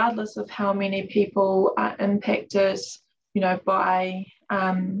regardless of how many people are impacted,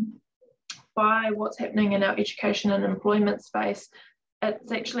 by what's happening in our education and employment space,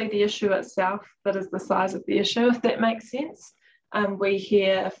 it's actually the issue itself that is the size of the issue, if that makes sense. We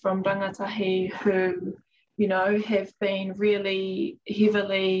hear from rangatahi who, have been really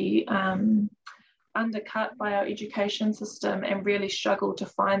heavily undercut by our education system and really struggle to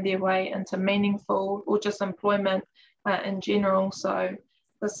find their way into meaningful or just employment in general. So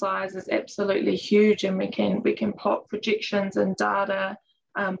the size is absolutely huge, and we can plot projections and data,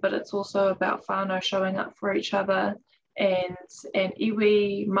 but it's also about whānau showing up for each other, and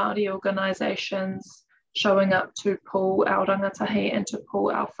iwi Māori organisations showing up to pull our rangatahi and to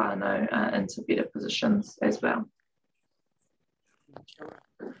pull our whānau into better positions as well.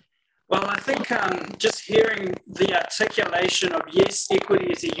 Well, I think just hearing the articulation of, yes, equity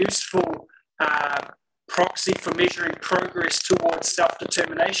is a useful proxy for measuring progress towards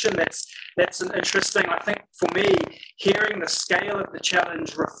self-determination, that's an interesting. I think for me, hearing the scale of the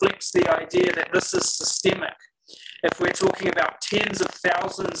challenge reflects the idea that this is systemic. If we're talking about tens of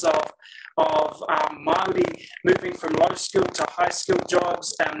thousands of Māori moving from low skilled to high skilled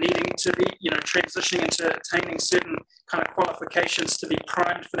jobs, needing to be, transitioning into attaining certain kind of qualifications to be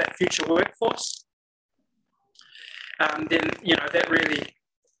primed for that future workforce, then, that really,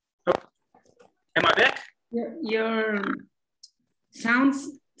 am I back? Your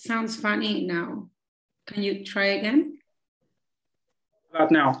sounds funny now. Can you try again?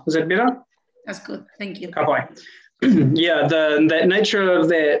 About now, is that better? That's good, thank you. Bye-bye. Yeah, the nature of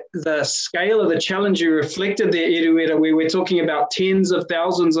the scale of the challenge you reflected there, Eruera, where we're talking about tens of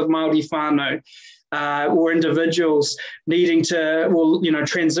thousands of Māori whānau or individuals needing to,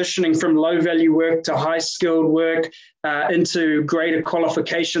 transitioning from low-value work to high-skilled work into greater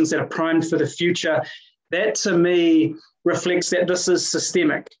qualifications that are primed for the future. That, to me, reflects that this is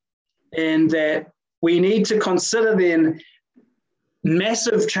systemic, and that we need to consider then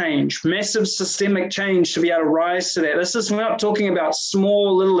massive change, massive systemic change to be able to rise to that. We're not talking about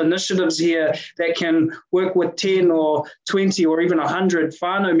small little initiatives here that can work with 10 or 20 or even 100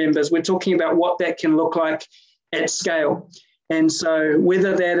 whānau members. We're talking about what that can look like at scale. And so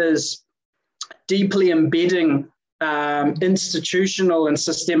whether that is deeply embedding institutional and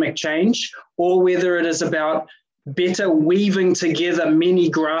systemic change, or whether it is about better weaving together many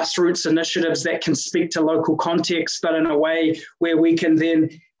grassroots initiatives that can speak to local context, but in a way where we can then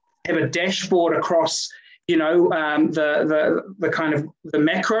have a dashboard across, the kind of the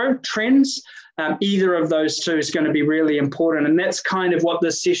macro trends. Either of those two is going to be really important. And that's kind of what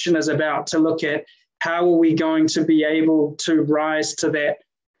this session is about, to look at how are we going to be able to rise to that,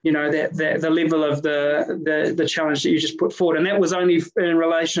 the level of the challenge that you just put forward. And that was only in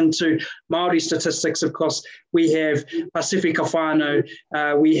relation to Māori statistics. Of course, we have Pasifika whānau,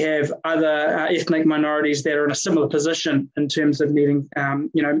 we have other ethnic minorities that are in a similar position in terms of needing,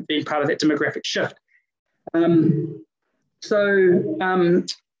 being part of that demographic shift. Are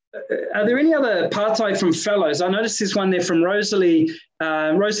there any other partai from fellows? I noticed there's one there from Rosalie.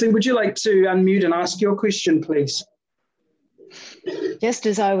 Rosalie, would you like to unmute and ask your question, please? Just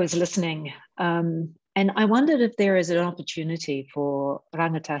as I was listening, and I wondered if there is an opportunity for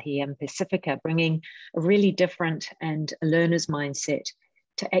Rangatahi and Pacifica bringing a really different and a learner's mindset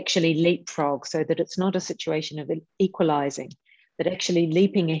to actually leapfrog, so that it's not a situation of equalizing, but actually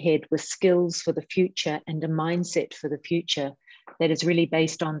leaping ahead with skills for the future and a mindset for the future that is really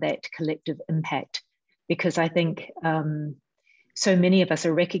based on that collective impact. Because I think so many of us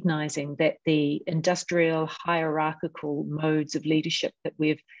are recognizing that the industrial hierarchical modes of leadership that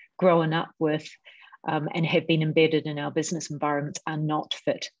we've grown up with and have been embedded in our business environments are not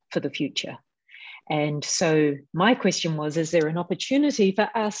fit for the future. And so my question was, is there an opportunity for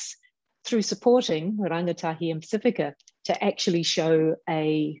us, through supporting Rangatahi and Pacifica, to actually show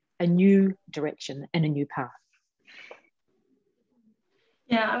a new direction and a new path?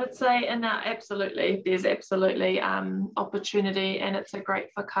 Yeah, I would say, and absolutely, there's absolutely opportunity, and it's a great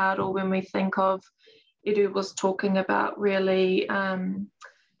whakaaro when we think of, Edu was talking about really,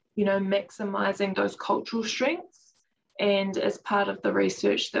 maximising those cultural strengths. And as part of the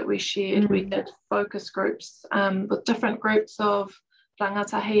research that we shared, we did focus groups with different groups of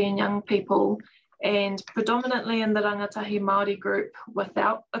rangatahi and young people, and predominantly in the rangatahi Māori group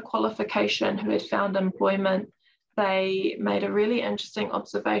without a qualification who had found employment. They made a really interesting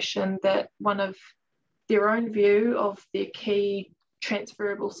observation that one of their own view of their key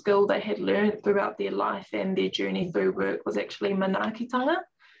transferable skill they had learned throughout their life and their journey through work was actually manaakitanga.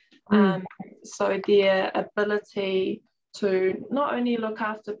 So their ability to not only look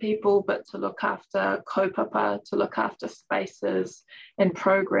after people, but to look after kaupapa, to look after spaces and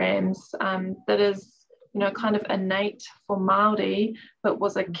programs, that is, kind of innate for Māori, but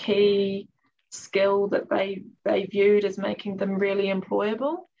was a key skill that they viewed as making them really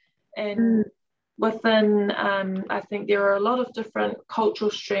employable. And within, I think there are a lot of different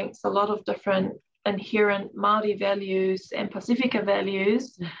cultural strengths, a lot of different inherent Māori values and Pasifika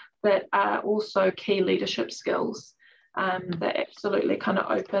values that are also key leadership skills that absolutely kind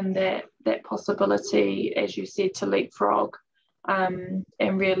of open that possibility, as you said, to leapfrog and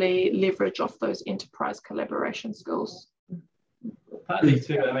really leverage off those enterprise collaboration skills. Partly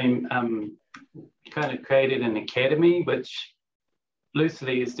too, I mean, kind of created an academy, which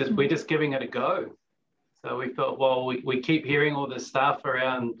loosely is just, we're just giving it a go. So we thought, well, we keep hearing all this stuff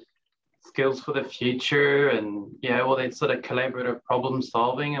around skills for the future and, all that sort of collaborative problem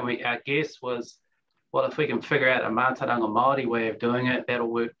solving. And our guess was, well, if we can figure out a mātauranga Māori way of doing it, that'll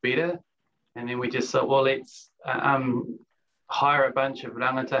work better. And then we just thought, well, let's hire a bunch of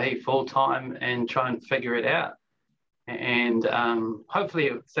rangatahi full-time and try and figure it out. And hopefully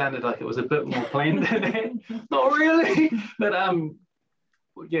it sounded like it was a bit more planned than that. Not really, but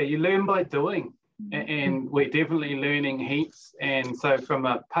you learn by doing. And we're definitely learning heaps. And so from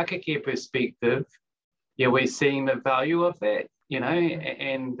a Pakeke perspective, we're seeing the value of that,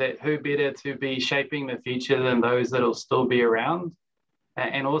 and that who better to be shaping the future than those that'll still be around.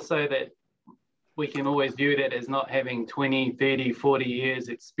 And also that we can always view that as not having 20, 30, 40 years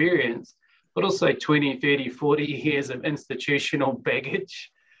experience, but also 20, 30, 40 years of institutional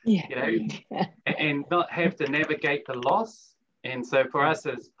baggage, and not have to navigate the loss. And so for us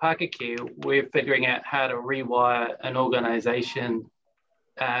as Pakeke, we're figuring out how to rewire an organisation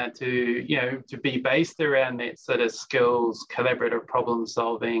to be based around that sort of skills, collaborative problem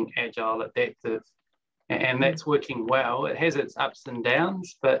solving, agile, adaptive, and that's working well. It has its ups and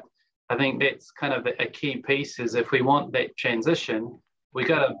downs, but I think that's kind of a key piece is if we want that transition, we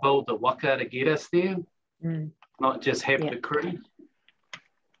got to build the waka to get us there, not just have the crew.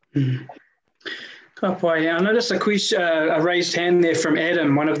 I noticed a raised hand there from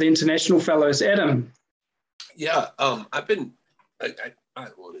Adam, one of the international fellows. Adam. Yeah, I've been, I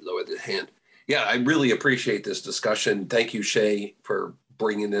want to lower the hand. Yeah, I really appreciate this discussion. Thank you, Shay, for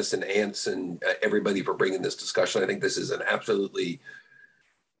bringing this, and Ants and everybody for bringing this discussion. I think this is an absolutely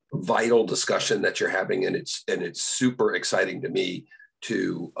vital discussion that you're having, and it's super exciting to me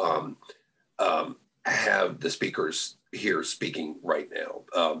to have the speakers here speaking right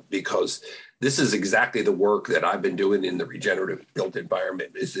now, because this is exactly the work that I've been doing in the regenerative built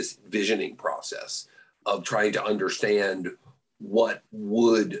environment, is this visioning process of trying to understand what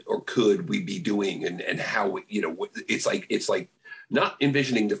would or could we be doing, and how, it's like not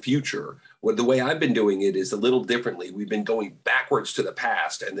envisioning the future. Well, the way I've been doing it is a little differently. We've been going backwards to the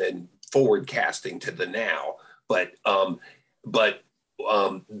past and then forward casting to the now. But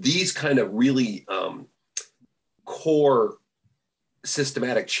these kind of really core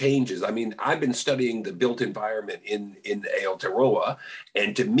systematic changes. I mean, I've been studying the built environment in Aotearoa,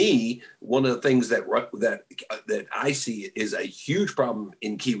 and to me, one of the things that I see is a huge problem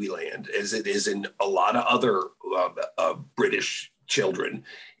in Kiwi land, as it is in a lot of other British children,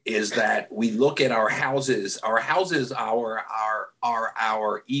 is that we look at our houses. Our houses are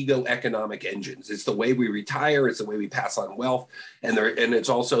our ego economic engines. It's the way we retire. It's the way we pass on wealth, and it's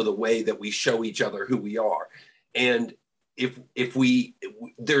also the way that we show each other who we are. And if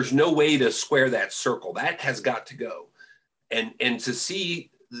there's no way to square that circle. That has got to go. And to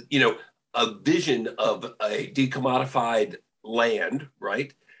see, a vision of a decommodified land,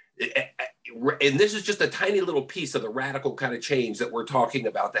 right? And this is just a tiny little piece of the radical kind of change that we're talking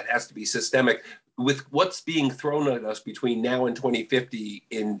about that has to be systemic with what's being thrown at us between now and 2050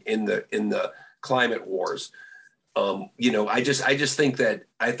 in the climate wars. I just think that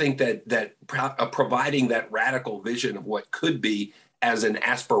providing that radical vision of what could be as an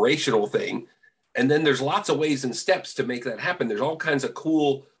aspirational thing, and then there's lots of ways and steps to make that happen. There's all kinds of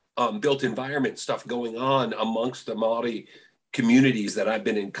cool built environment stuff going on amongst the Māori communities that I've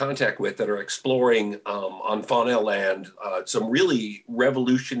been in contact with that are exploring on Whānau land some really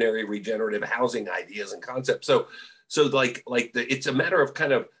revolutionary regenerative housing ideas and concepts. So it's a matter of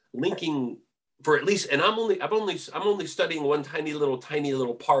kind of linking. For at least, and I'm only studying one tiny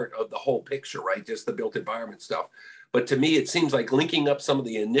little part of the whole picture, right? Just the built environment stuff. But to me, it seems like linking up some of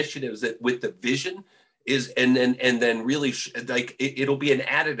the initiatives that with the vision is, and then really it'll be an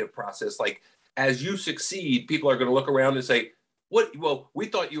additive process. Like as you succeed, people are going to look around and say, well, we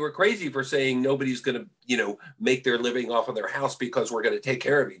thought you were crazy for saying nobody's going to, you know, make their living off of their house because we're going to take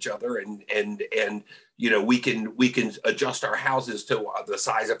care of each other, and you know, we can adjust our houses to the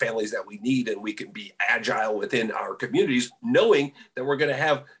size of families that we need, and we can be agile within our communities, knowing that we're going to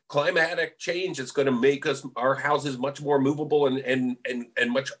have climatic change that's going to make our houses much more movable and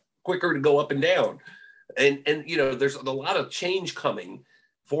much quicker to go up and down, and you know, there's a lot of change coming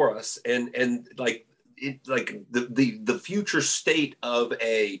for us, and like the future state of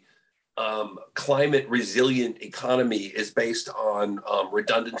a climate resilient economy is based on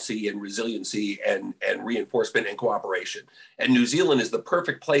redundancy and resiliency and reinforcement and cooperation. And New Zealand is the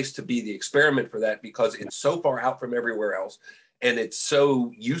perfect place to be the experiment for that, because it's so far out from everywhere else, and it's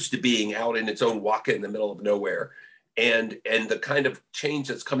so used to being out in its own waka in the middle of nowhere. And the kind of change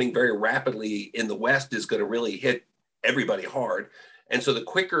that's coming very rapidly in the West is going to really hit everybody hard. And so the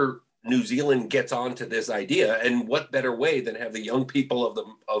quicker New Zealand gets onto this idea, and what better way than have the young people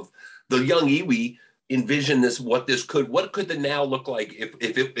of the young iwi envision this, what could the now look like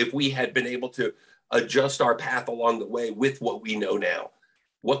if we had been able to adjust our path along the way with what we know now?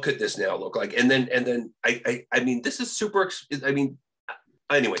 What could this now look like? And then I mean, this is super. I mean,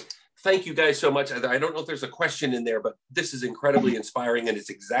 anyway, thank you guys so much. I don't know if there's a question in there, but this is incredibly inspiring, and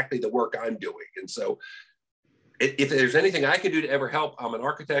it's exactly the work I'm doing. And so, if there's anything I can do to ever help, I'm an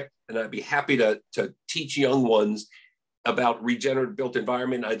architect, and I'd be happy to teach young ones about regenerative built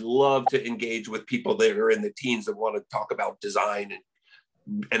environment. I'd love to engage with people that are in the teens that want to talk about design,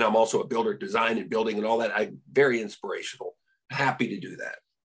 and I'm also a builder, design and building and all that. I'm very inspirational. Happy to do that.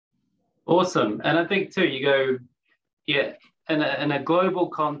 Awesome. And I think too, you go, yeah, in a global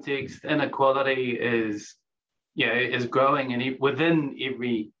context, inequality is growing and within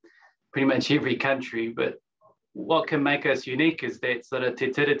pretty much every country, but what can make us unique is that sort of te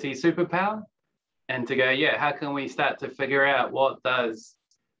tiriti superpower, and to go, yeah, how can we start to figure out what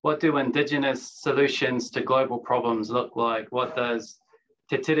do indigenous solutions to global problems look like? What does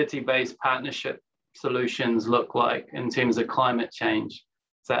te tiriti-based partnership solutions look like in terms of climate change?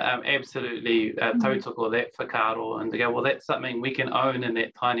 So absolutely tautoko that whakaaro, and to go, well, that's something we can own in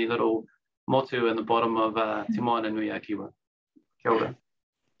that tiny little motu in the bottom of Te Moana Nui a Kiwa. Kia ora.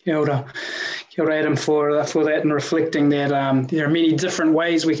 Kia ora. Kia ora, Adam, for that, and reflecting that there are many different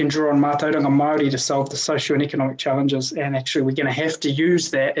ways we can draw on mātauranga Māori to solve the social and economic challenges, and actually we're going to have to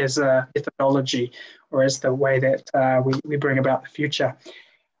use that as a methodology, or as the way that we bring about the future.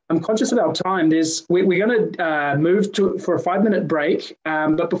 I'm conscious of our time. We're going to move for a 5-minute break,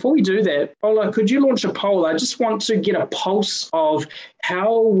 but before we do that, Paula, could you launch a poll? I just want to get a pulse of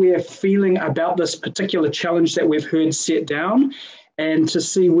how we're feeling about this particular challenge that we've heard set down, and to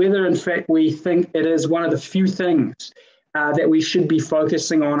see whether, in fact, we think it is one of the few things that we should be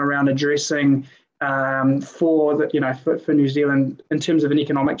focusing on around addressing for New Zealand in terms of an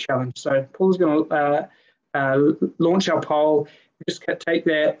economic challenge. So Paul's going to launch our poll. Just take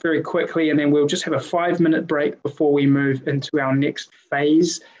that very quickly, and then we'll just have a 5-minute break before we move into our next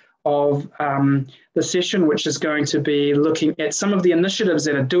phase of the session, which is going to be looking at some of the initiatives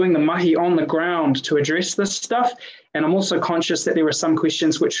that are doing the mahi on the ground to address this stuff. And I'm also conscious that there are some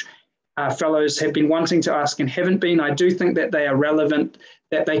questions which fellows have been wanting to ask and haven't been. I do think that they are relevant,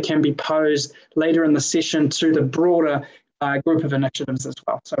 that they can be posed later in the session to the broader group of initiatives as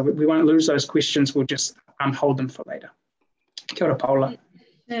well. So we won't lose those questions, we'll just hold them for later. Kia ora, Paula.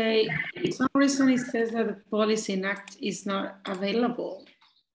 For some reason it says that the policy in Act is not available.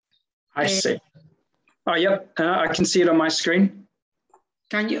 I see. Oh, yep, I can see it on my screen.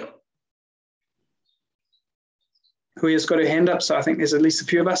 Can you? Huia's got her hand up, so I think there's at least a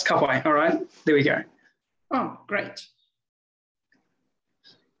few of us. Kapai, all right, there we go. Oh, great.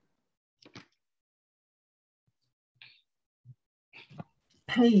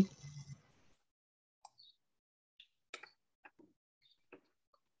 Hey.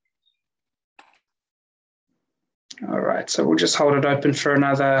 All right, so we'll just hold it open for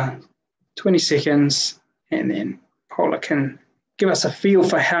another 20 seconds, and then Paula can give us a feel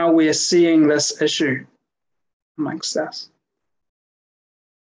for how we're seeing this issue amongst us.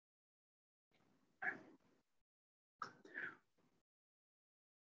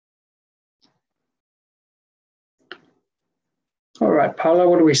 All right, Paula,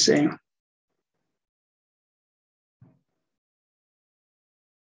 what are we seeing?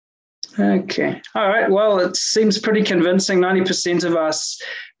 Okay, all right, well, it seems pretty convincing. 90% of us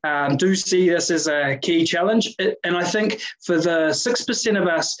do see this as a key challenge. And I think for the 6% of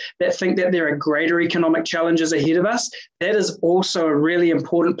us that think that there are greater economic challenges ahead of us, that is also a really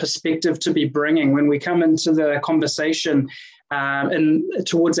important perspective to be bringing when we come into the conversation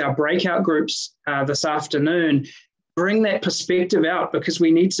towards our breakout groups this afternoon. bring that perspective out, because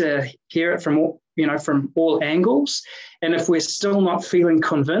we need to hear it from all, from all angles. And if we're still not feeling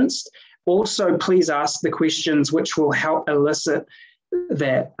convinced, also please ask the questions which will help elicit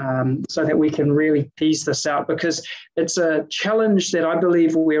that, so that we can really tease this out, because it's a challenge that I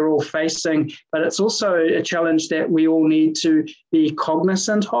believe we're all facing, but it's also a challenge that we all need to be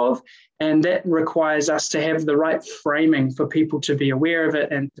cognizant of, and that requires us to have the right framing for people to be aware of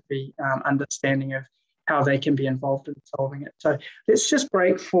it and to be understanding of how they can be involved in solving it. So let's just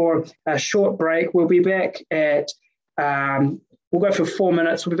break for a short break. We'll be back at, we'll go for 4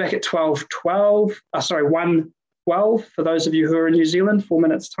 minutes. We'll be back at 1:12 for those of you who are in New Zealand, 4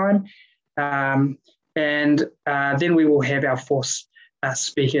 minutes time. And then we will have our four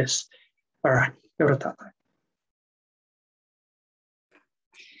speakers. All right, Eruera Tarena.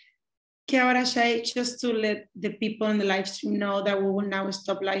 Kia ora, Shay. Just to let the people in the live stream know that we will now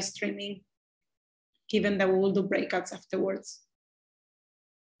stop live streaming, given that we will do breakouts afterwards.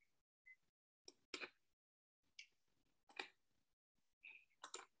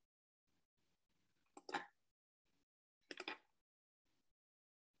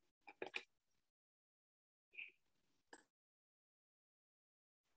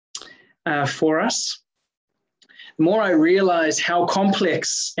 For us, the more I realize how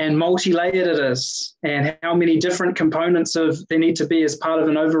complex and multi-layered it is, and how many different components there need to be as part of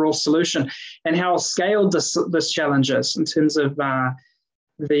an overall solution, and how scaled this challenge is in terms of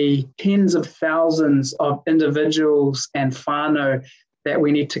the tens of thousands of individuals and whānau that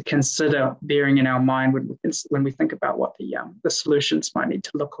we need to consider bearing in our mind when we think about what the solutions might need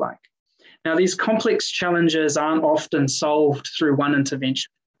to look like. Now, these complex challenges aren't often solved through one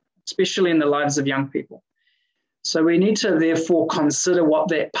intervention, especially in the lives of young people. So we need to therefore consider what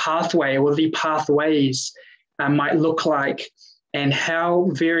that pathway or the pathways might look like, and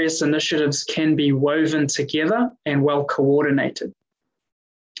how various initiatives can be woven together and well coordinated.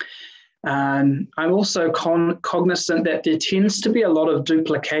 I'm also cognizant that there tends to be a lot of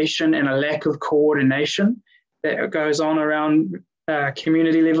duplication and a lack of coordination that goes on around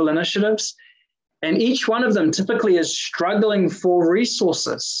community level initiatives. And each one of them typically is struggling for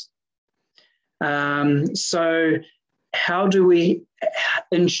resources. So how do we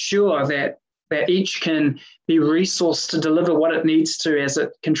ensure that each can be resourced to deliver what it needs to as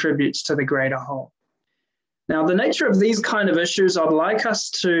it contributes to the greater whole? Now, the nature of these kind of issues, I'd like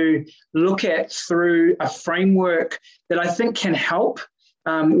us to look at through a framework that I think can help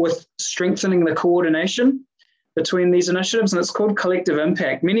with strengthening the coordination between these initiatives, and it's called collective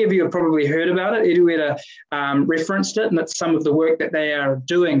impact. Many of you have probably heard about it. Eruera referenced it, and it's some of the work that they are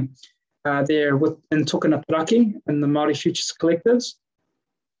doing there in Tokanaparaki and the Māori Futures Collectives.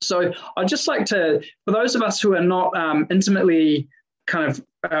 So I'd just like to, for those of us who are not intimately kind of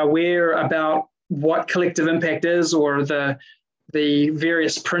aware about what collective impact is, or the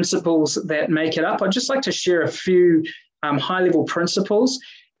various principles that make it up, I'd just like to share a few high-level principles.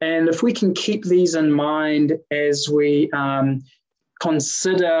 And if we can keep these in mind as we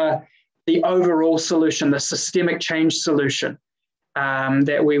consider the overall solution, the systemic change solution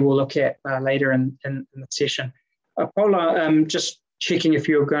that we will look at later in the session. Paula, just checking if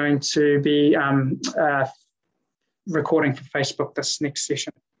you're going to be recording for Facebook this next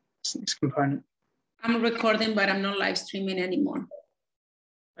session, this next component. I'm recording, but I'm not live streaming anymore.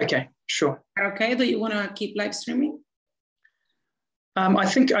 Okay, sure. Okay, do you want to keep live streaming? I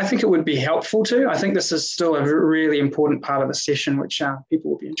think it would be helpful to. I think this is still a really important part of the session, which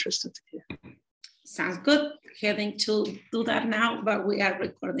people will be interested to hear. Sounds good. Heading to do that now, but we are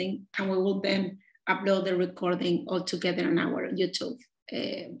recording, and we will then upload the recording all together on our YouTube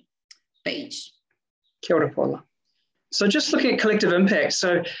page. Kia ora, Paula. So just looking at collective impact.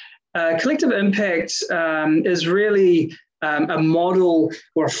 So collective impact is really a model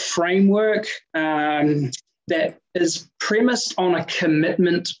or a framework that is premised on a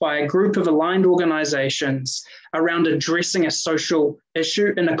commitment by a group of aligned organizations around addressing a social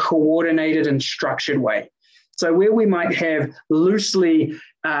issue in a coordinated and structured way. So where we might have loosely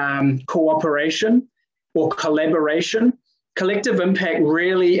cooperation or collaboration, collective impact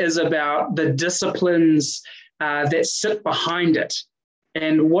really is about the disciplines that sit behind it.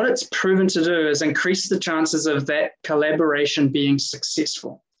 And what it's proven to do is increase the chances of that collaboration being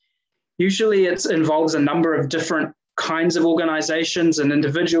successful. Usually it involves a number of different kinds of organizations and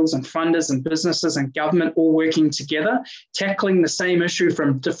individuals and funders and businesses and government all working together, tackling the same issue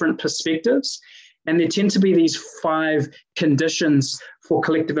from different perspectives. And there tend to be these 5 conditions for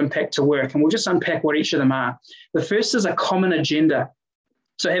collective impact to work. And we'll just unpack what each of them are. The first is a common agenda.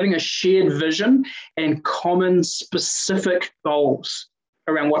 So having a shared vision and common specific goals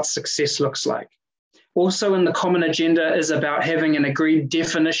around what success looks like. Also in the common agenda is about having an agreed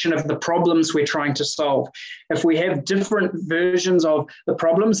definition of the problems we're trying to solve. If we have different versions of the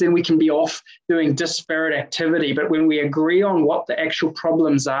problems, then we can be off doing disparate activity. But when we agree on what the actual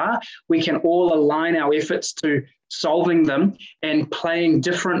problems are, we can all align our efforts to solving them and playing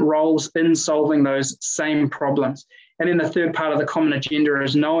different roles in solving those same problems. And then the third part of the common agenda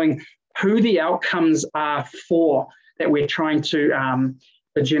is knowing who the outcomes are for that we're trying to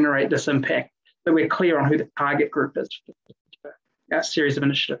generate this impact. So we're clear on who the target group is for our series of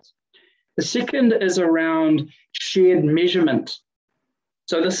initiatives. The second is around shared measurement.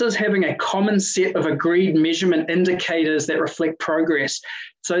 So this is having a common set of agreed measurement indicators that reflect progress,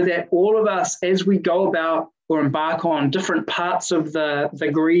 so that all of us, as we go about or embark on different parts of the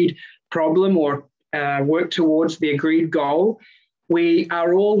agreed problem or work towards the agreed goal, we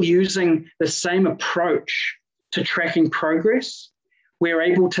are all using the same approach to tracking progress. We're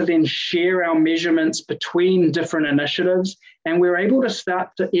able to then share our measurements between different initiatives, and we're able to start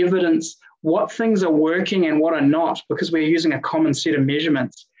to evidence what things are working and what are not, because we're using a common set of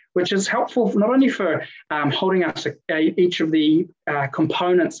measurements, which is helpful not only for holding us each of the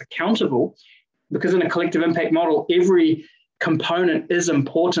components accountable, because in a collective impact model, every component is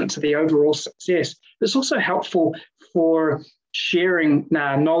important to the overall success. It's also helpful for sharing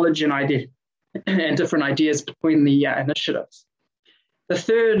knowledge and different ideas between the initiatives. The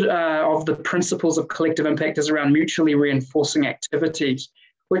third of the principles of collective impact is around mutually reinforcing activities,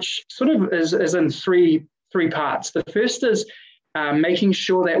 which sort of is in three parts. The first is making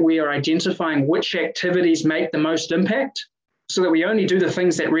sure that we are identifying which activities make the most impact, so that we only do the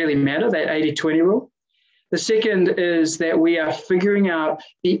things that really matter, that 80-20 rule. The second is that we are figuring out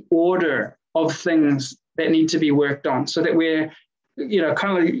the order of things that need to be worked on, so that we're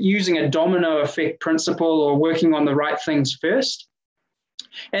kind of using a domino effect principle or working on the right things first.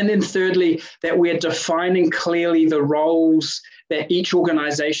 And then thirdly, that we're defining clearly the roles that each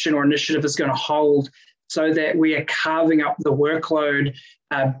organization or initiative is going to hold, so that we are carving up the workload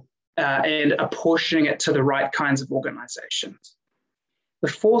and apportioning it to the right kinds of organizations. The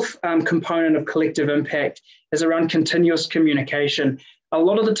fourth component of collective impact is around continuous communication. A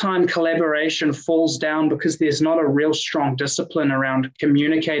lot of the time, collaboration falls down because there's not a real strong discipline around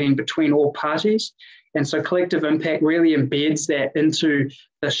communicating between all parties. And so collective impact really embeds that into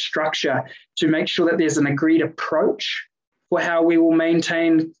the structure to make sure that there's an agreed approach for how we will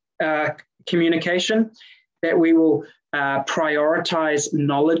maintain communication, that we will prioritize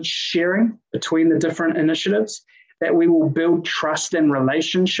knowledge sharing between the different initiatives, that we will build trust and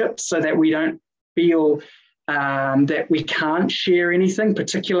relationships so that we don't feel that we can't share anything,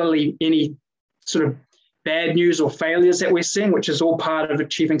 particularly any sort of bad news or failures that we're seeing, which is all part of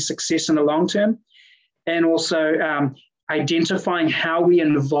achieving success in the long term. And also identifying how we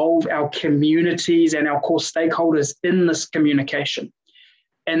involve our communities and our core stakeholders in this communication.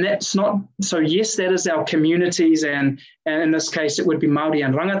 And that's not, so yes, that is our communities, and in this case, it would be Māori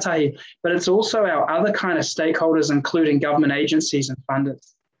and Rangatahi, but it's also our other kind of stakeholders, including government agencies and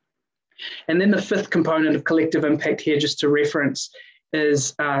funders. And then the fifth component of collective impact here, just to reference,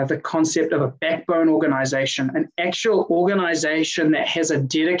 is the concept of a backbone organization, an actual organization that has a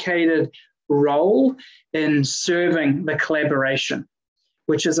dedicated role in serving the collaboration,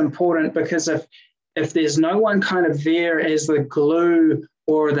 which is important because if there's no one kind of there as the glue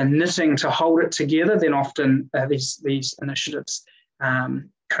or the knitting to hold it together, then often these initiatives kind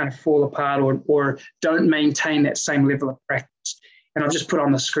of fall apart or don't maintain that same level of practice. And I've just put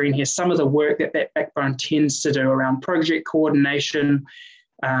on the screen here some of the work that backbone tends to do around project coordination.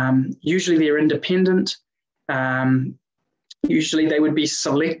 Usually they're independent. Usually they would be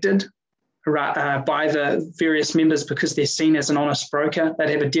selected by the various members because they're seen as an honest broker.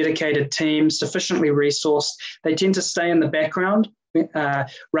 They'd have a dedicated team, sufficiently resourced. They tend to stay in the background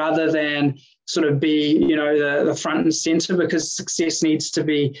rather than sort of be, the front and center, because success needs to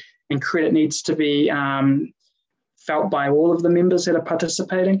be, and credit needs to be felt by all of the members that are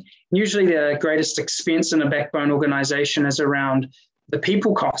participating. Usually the greatest expense in a backbone organization is around the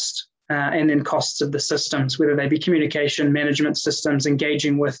people cost and then costs of the systems, whether they be communication, management systems,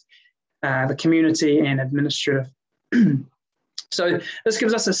 engaging with the community and administrative. So this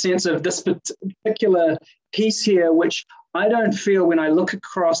gives us a sense of this particular piece here, which I don't feel when I look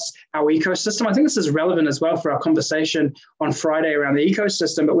across our ecosystem. I think this is relevant as well for our conversation on Friday around the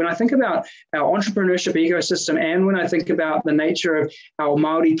ecosystem. But when I think about our entrepreneurship ecosystem and when I think about the nature of our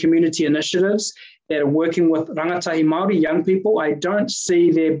Māori community initiatives that are working with Rangatahi Māori young people, I don't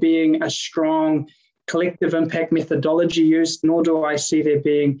see there being a strong collective impact methodology used, nor do I see there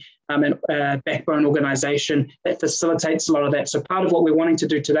being a backbone organisation that facilitates a lot of that. So part of what we're wanting to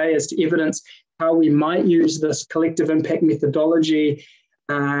do today is to evidence how we might use this collective impact methodology,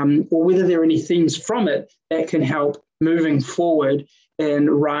 or whether there are any themes from it that can help moving forward and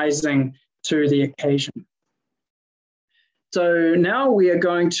rising to the occasion. So now we are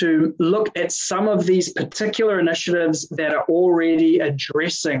going to look at some of these particular initiatives that are already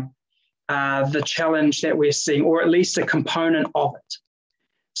addressing the challenge that we're seeing, or at least a component of it.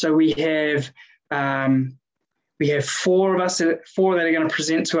 So we have four that are going to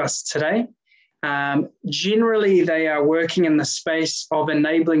present to us today. Generally, they are working in the space of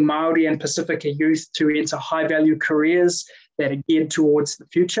enabling Māori and Pacifica youth to enter high-value careers that are geared towards the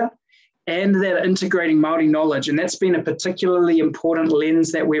future, and that are integrating Māori knowledge. And that's been a particularly important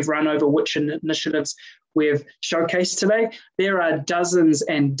lens that we've run over which initiatives we've showcased today. There are dozens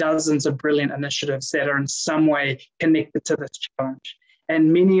and dozens of brilliant initiatives that are in some way connected to this challenge.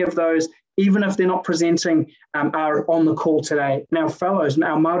 And many of those, even if they're not presenting, are on the call today. And our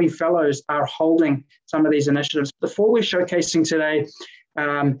Māori fellows are holding some of these initiatives. The four we're showcasing today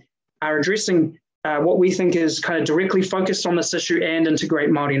are addressing what we think is kind of directly focused on this issue and integrate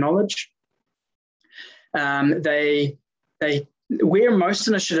Māori knowledge. Where most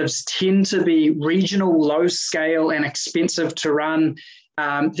initiatives tend to be regional, low scale and expensive to run,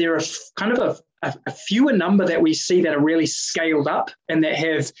 there are kind of a fewer number that we see that are really scaled up and that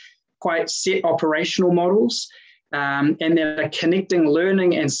have quite set operational models, and that are connecting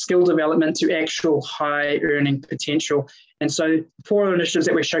learning and skill development to actual high earning potential. And so four initiatives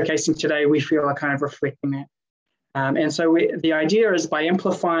that we're showcasing today, we feel are kind of reflecting that. And so the idea is by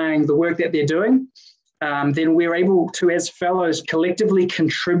amplifying the work that they're doing, then we're able to, as fellows, collectively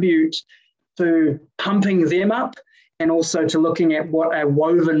contribute to pumping them up and also to looking at what a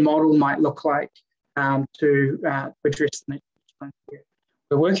woven model might look like to address the next challenge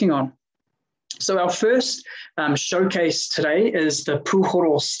we're working on. So our first showcase today is the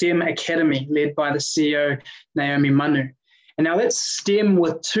Puhoro STEMM Academy, led by the CEO, Naomi Manu. And now that's STEM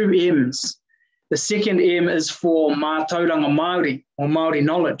with two M's. The second M is for Mātauranga Māori, or Māori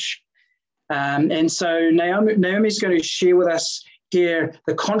knowledge. And so Naomi's going to share with us here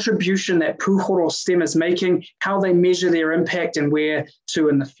the contribution that Puhoro STEM is making, how they measure their impact and where to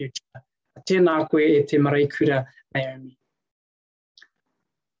in the future. Tēnā koe e te maraikura, Naomi.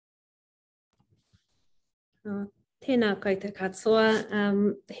 Tēnā koutou katoa,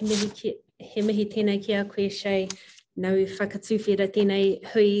 he mihi tēnei ki a koe Shay, nau whakatuwhera tēnei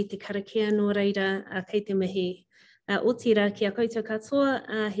hui te karakia nō reira kei te mihi. O tira ki a koutou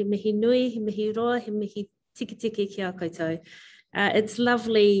katoa, he mihi nui, he mihi roa, he mihi tiki tiki ki a koutou. It's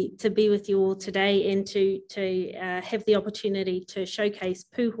lovely to be with you all today and to have the opportunity to showcase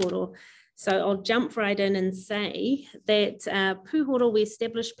Puhoro. So I'll jump right in and say that Puhoro, we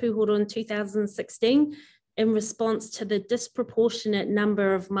established Puhoro in 2016 in response to the disproportionate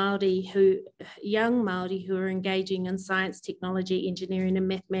number of young Māori who are engaging in science, technology, engineering and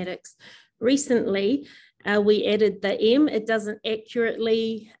mathematics. Recently, we added the M. It doesn't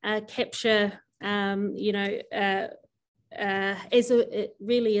accurately capture, it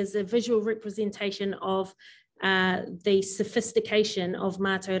really is a visual representation of the sophistication of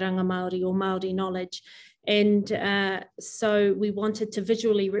Mātauranga Māori or Māori knowledge. And so we wanted to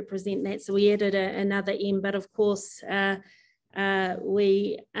visually represent that. So we added another M, but of course,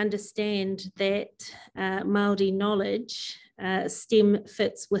 we understand that Māori knowledge, STEM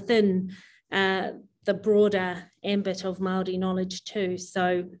fits within the broader ambit of Māori knowledge too.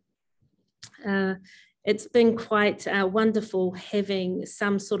 So it's been quite wonderful having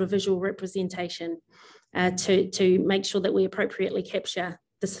some sort of visual representation to make sure that we appropriately capture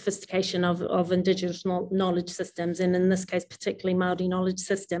the sophistication of indigenous knowledge systems, and in this case, particularly Māori knowledge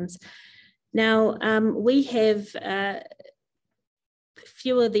systems. Now, we have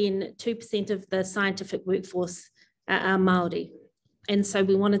fewer than 2% of the scientific workforce are Māori. And so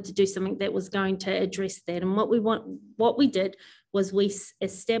we wanted to do something that was going to address that. And what we did was we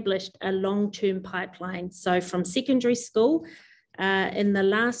established a long-term pipeline. So from secondary school, in the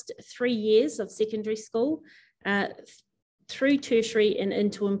last 3 years of secondary school, through tertiary and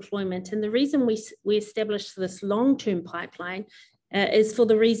into employment. And the reason we established this long-term pipeline is for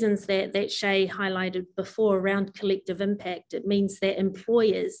the reasons that Shay highlighted before around collective impact. It means that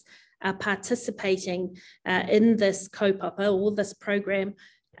employers are participating in this kaupapa or this program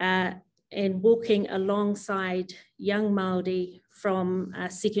and walking alongside young Māori from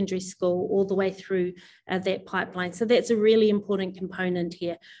secondary school all the way through that pipeline. So that's a really important component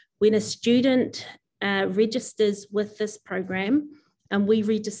here. When a student registers with this program, and we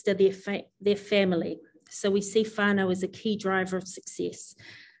register their family. So we see whānau as a key driver of success.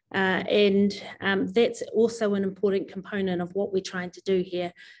 And that's also an important component of what we're trying to do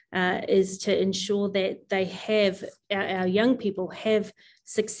here, is to ensure that they have, our young people have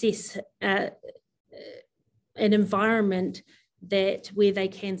success, an environment where they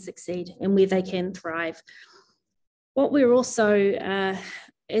can succeed and where they can thrive. What we're also,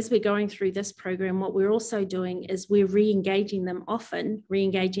 as we're going through this program, what we're also doing is we're re-engaging them often,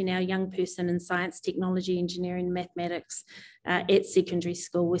 re-engaging our young person in science, technology, engineering, mathematics at secondary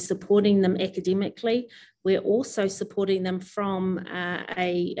school. We're supporting them academically. We're also supporting them from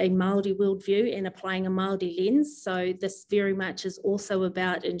a Māori worldview and applying a Māori lens. So this very much is also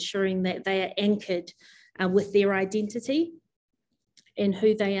about ensuring that they are anchored with their identity and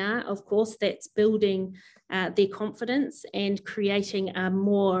who they are. Of course, that's building their confidence and creating a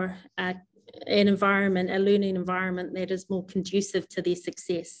more a learning environment that is more conducive to their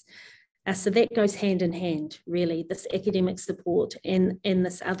success. So that goes hand in hand, really, this academic support and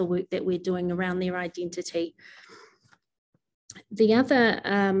this other work that we're doing around their identity. The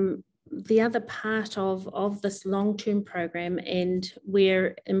other part of this long-term program, and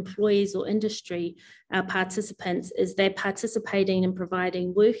where employees or industry are participants, is they're participating in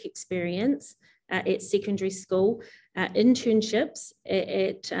providing work experience at secondary school, internships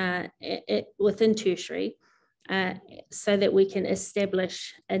within tertiary, so that we can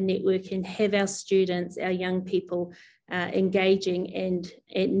establish a network and have our students, our young people, engaging and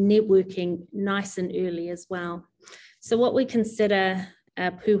networking nice and early as well. So what we consider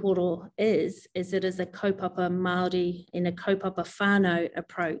Puhoro is it is a kaupapa Māori and a kaupapa whānau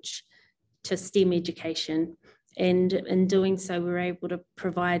approach to STEM education. And in doing so, we're able to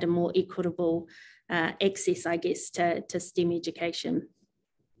provide a more equitable access, I guess, to STEM education.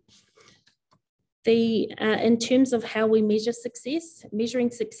 In terms of how we measure success, measuring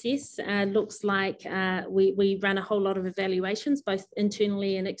success looks like we run a whole lot of evaluations, both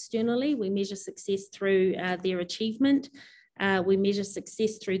internally and externally. We measure success through their achievement. We measure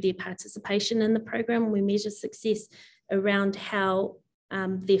success through their participation in the program. We measure success around how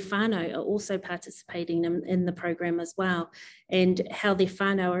their whānau are also participating in the program as well, and how their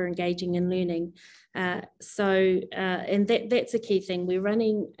whānau are engaging in learning. And that's a key thing. We're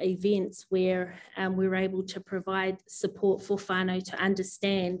running events where we're able to provide support for whānau to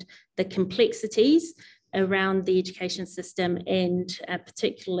understand the complexities around the education system, and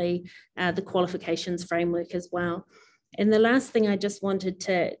particularly the qualifications framework as well. And the last thing I just wanted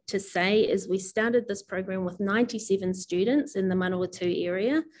to say is we started this program with 97 students in the Manawatu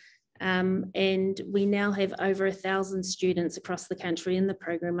area, and we now have over 1,000 students across the country in the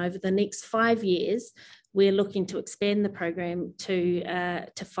program. Over the next 5 years, we're looking to expand the program to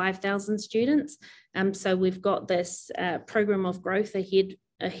 5,000 students. So we've got this program of growth ahead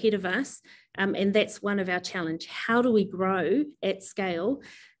of us, and that's one of our challenges. How do we grow at scale?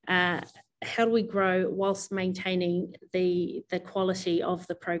 How do we grow whilst maintaining the quality of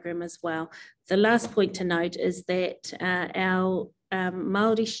the program as well? The last point to note is that our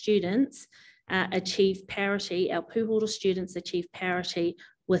Māori students achieve parity, our Puhoro students achieve parity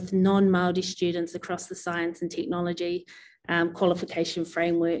with non-Māori students across the science and technology qualification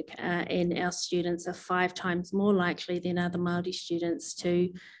framework, and our students are 5 times more likely than other Māori students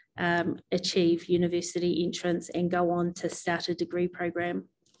to achieve university entrance and go on to start a degree program,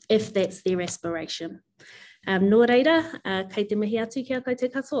 if that's their aspiration. Nō reira, kei te mihi atu kia koutou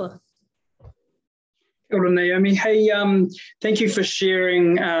katoa. Kia ora, Naomi. Hey, thank you for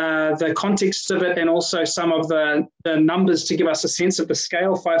sharing the context of it, and also some of the numbers to give us a sense of the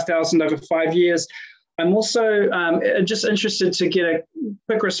scale, 5,000 over 5 years. I'm also just interested to get a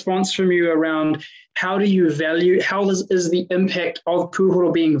quick response from you around how do you value, how is the impact of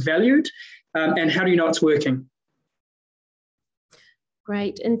Puhoro being valued, and how do you know it's working?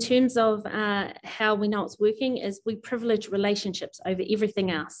 Great. In terms of how we know it's working, is we privilege relationships over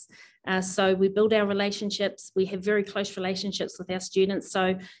everything else. So we build our relationships. We have very close relationships with our students.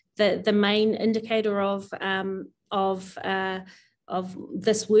 So the main indicator of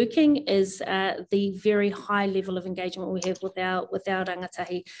this working is the very high level of engagement we have with our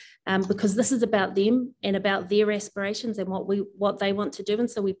rangatahi, because this is about them and about their aspirations and what they want to do. And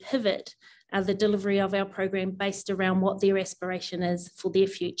so we pivot the delivery of our program based around what their aspiration is for their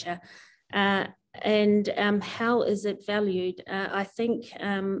future. And how is it valued? I think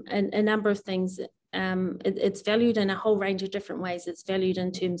a number of things. It's valued in a whole range of different ways. It's valued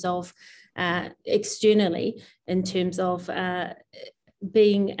in terms of externally, in terms of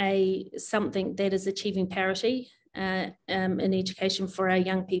being something that is achieving parity in education for our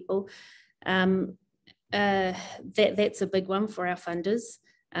young people. that's a big one for our funders,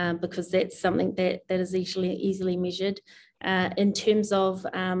 because that's something that is easily measured. In terms of,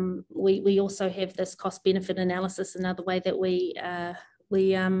 we also have this cost benefit analysis. Another way that we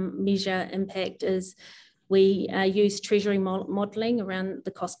measure impact is we use treasury modelling around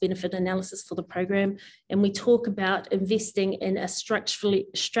the cost benefit analysis for the program, and we talk about investing in a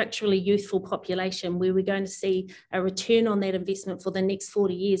structurally youthful population where we're going to see a return on that investment for the next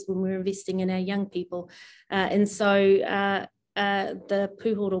 40 years when we're investing in our young people. And so the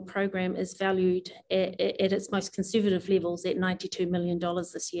Puhoro program is valued at its most conservative levels at $92 million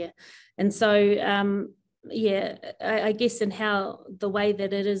this year. And so yeah, I guess in how the way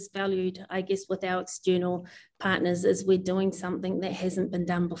that it is valued, I guess with our external partners, is we're doing something that hasn't been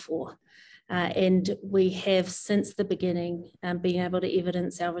done before. And we have since the beginning been able to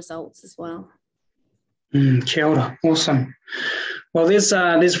evidence our results as well. Kia ora, awesome. Well,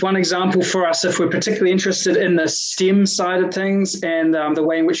 there's one example for us if we're particularly interested in the STEM side of things and the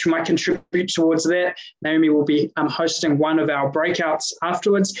way in which we might contribute towards that. Naomi will be hosting one of our breakouts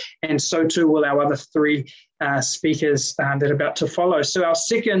afterwards, and so too will our other three speakers that are about to follow. So our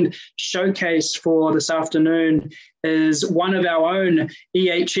second showcase for this afternoon is one of our own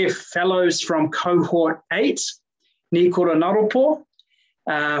EHF fellows from cohort 8, Nikora Ngaropo,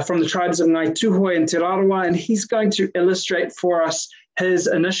 from the tribes of Ngai Tuhoi and Aotearoa, and he's going to illustrate for us his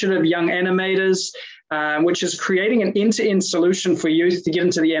initiative, Young Animators, which is creating an end-to-end solution for youth to get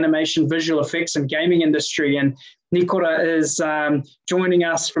into the animation, visual effects, and gaming industry. And Nikora is joining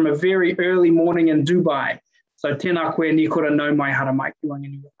us from a very early morning in Dubai. So tēnā koe, Nikora, no mai hara mai ki wangi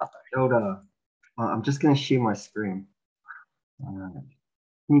ni watato. Kia ora. I'm just going to share my screen. Can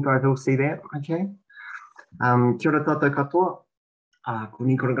you guys all see that? Okay. Kia ora tātou katoa. Ko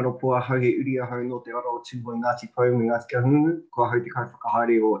Nikora Ngaropo hau he uri ahau no te aro tūhoi Ngāti Pou me Ngāti Kahungu, ko hau te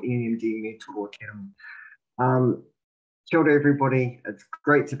kaiwhakahaere o ENMD me Toro Academy. Kia ora everybody, it's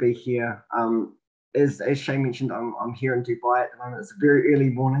great to be here. As Shay mentioned, I'm here in Dubai at the moment. It's a very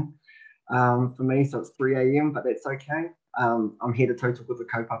early morning for me, so it's 3 a.m, but that's okay. I'm here to talk with the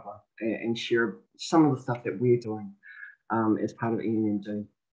kaupapa and share some of the stuff that we're doing as part of ENMD.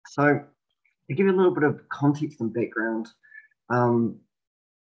 So to give you a little bit of context and background,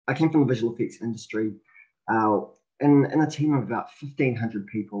 I came from the visual effects industry. In a team of about 1,500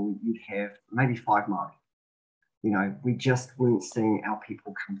 people, you'd have maybe 5 Māori. You know, we just weren't seeing our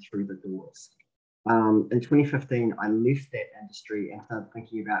people come through the doors. In 2015, I left that industry and started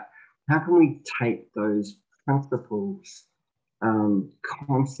thinking about how can we take those principles,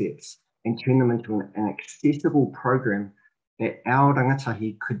 concepts, and turn them into an accessible program that our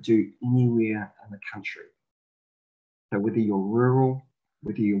rangatahi could do anywhere in the country. So whether you're rural,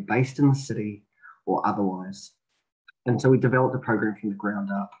 whether you're based in the city or otherwise. And so we developed a program from the ground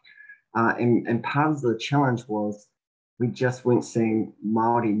up. And part of the challenge was we just weren't seeing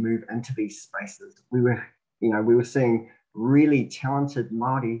Māori move into these spaces. We were seeing really talented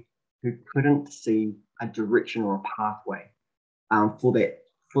Māori who couldn't see a direction or a pathway for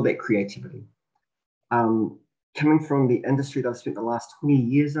that creativity. Coming from the industry that I've spent the last 20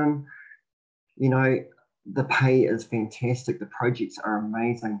 years in, you know, the pay is fantastic, the projects are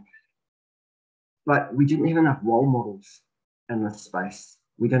amazing, but we didn't have enough role models in this space.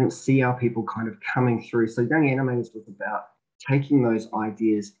 We didn't see our people kind of coming through. So Young Animators was about taking those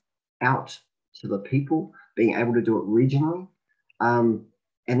ideas out to the people, being able to do it regionally, and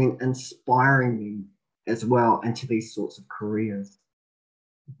then inspiring them as well into these sorts of careers.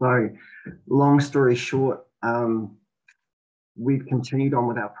 So long story short, we've continued on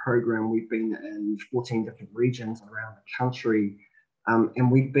with our program. We've been in 14 different regions around the country,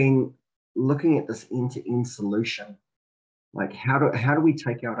 and we've been looking at this end-to-end solution. Like how do we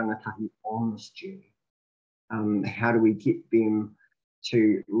take our rangatahi on this journey? How do we get them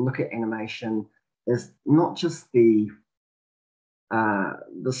to look at animation as not just the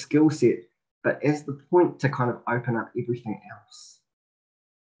skill set, but as the point to kind of open up everything else?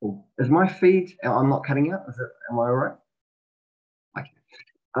 Is my feed, I'm not cutting out, am I all right? Okay.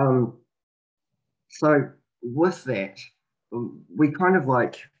 So with that, we kind of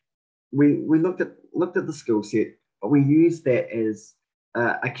like, we looked at the skill set, but we used that as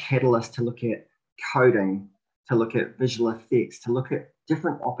a catalyst to look at coding, to look at visual effects, to look at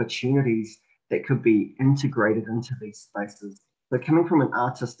different opportunities that could be integrated into these spaces. So coming from an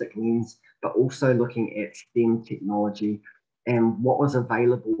artistic lens, but also looking at STEM technology and what was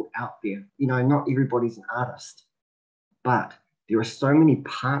available out there. You know, not everybody's an artist, but there are so many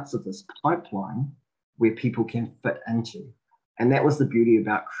parts of this pipeline where people can fit into. And that was the beauty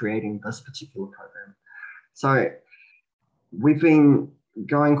about creating this particular program. So we've been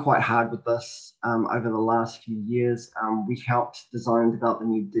going quite hard with this over the last few years. We helped design and develop the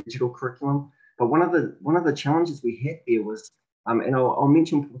new digital curriculum. But one of the challenges we had there was, and I'll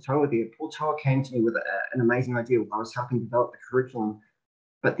mention Potaua there. Potaua came to me with an amazing idea. I was helping develop the curriculum,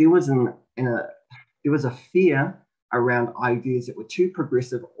 but there was a fear around ideas that were too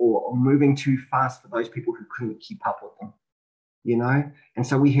progressive or moving too fast for those people who couldn't keep up with them, you know? And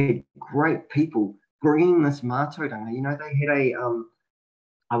so we had great people bringing this mātauranga. You know, they had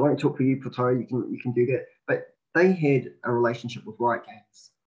I won't talk for you, Potaua, you can do that, but they had a relationship with Riot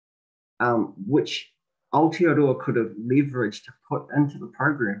Games, which Aotearoa could have leveraged to put into the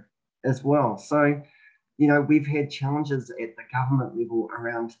program as well. So, you know, we've had challenges at the government level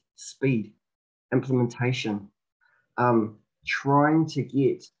around speed, implementation, trying to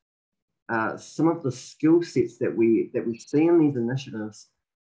get some of the skill sets that we see in these initiatives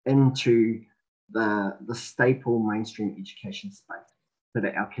into the staple mainstream education space so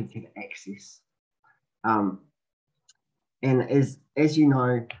that our kids have access. And as you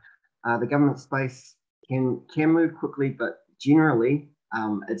know, the government space can move quickly, but generally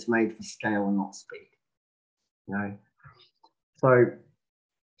it's made for scale and not speed. You know, so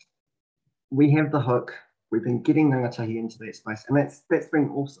we have the hook. We've been getting Rangatahi into that space, and that's been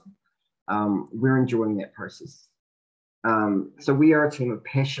awesome. We're enjoying that process. So we are a team of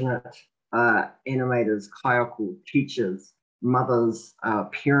passionate animators, kaiako, teachers, mothers,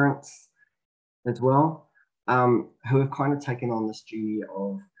 parents as well, who have kind of taken on this journey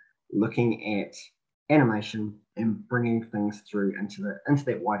of looking at animation and bringing things through into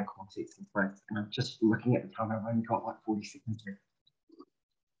that wider context and space. And I'm just looking at the time, I've only got like 40 seconds left.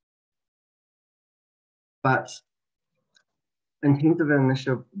 But in terms of an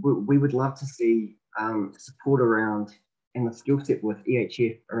initiative, we would love to see support around and the skill set with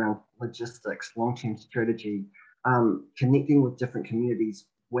EHF around logistics, long-term strategy, connecting with different communities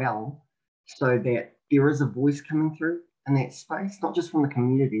well, so that there is a voice coming through in that space, not just from the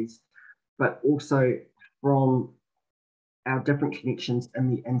communities, but also from our different connections in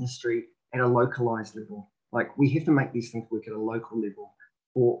the industry at a localized level. Like, we have to make these things work at a local level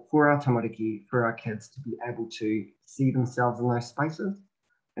for our tamariki, for our kids to be able to see themselves in those spaces.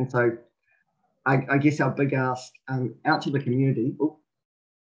 And so I guess our big ask out to the community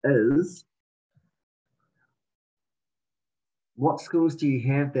is, what skills do you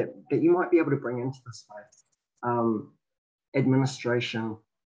have that you might be able to bring into the space? Administration,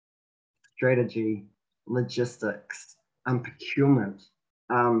 strategy, logistics, procurement,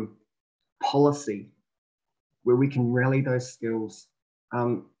 policy, where we can rally those skills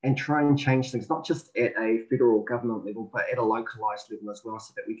and try and change things, not just at a federal government level, but at a localized level as well,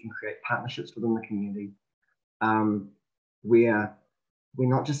 so that we can create partnerships within the community. Where we're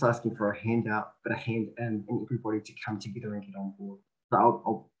not just asking for a handout, but a hand in, and everybody to come together and get on board.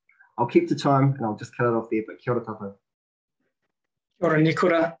 So I'll keep the time and I'll just cut it off there, but kia ora tātou. Kia ora,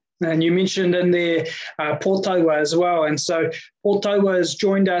 Nikora. And you mentioned in there Potaua as well. And so Potaua has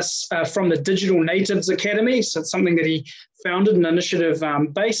joined us from the Digital Natives Academy. So it's something that he founded, an initiative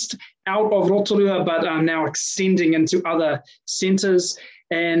based out of Rotorua, but now extending into other centres.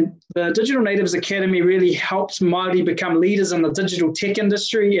 And the Digital Natives Academy really helps Māori become leaders in the digital tech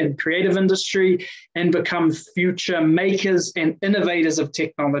industry and creative industry and become future makers and innovators of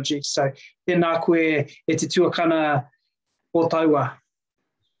technology. So tēnā koe e te tuakana Potaua.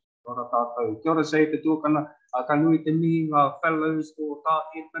 Kia ora tātou. Kia ora sei te tuakana ka nui te mihi ngā fellows o tā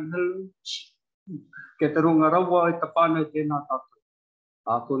e tanhilu. Ke te runga rawa e te whānau tēnā tātou.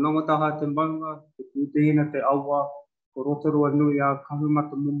 Ko nangataha te maunga, te pūtehina te awa, ko Rotorua nui a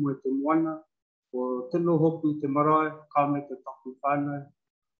kahumata momo e te moana, ko tino hopu te marae, ka me te taku whānau.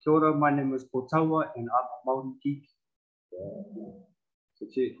 Kia ora, my name is Potaua and I'm a Māori geek.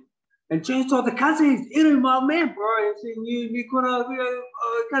 And cheers to the cousins, my man, bro. And seeing you, Nikora,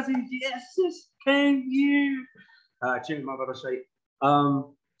 cousins, yes, came you. Cheers, Māori Shay.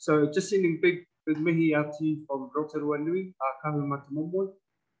 So just sending big mihi out to you from Rotorua nui, kahumata momo.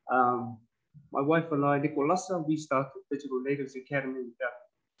 My wife and I, Nicolasa, we started Digital Natives Academy about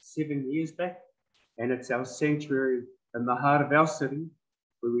 7 years back, and it's our sanctuary in the heart of our city,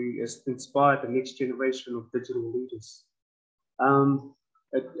 where we inspire the next generation of digital leaders.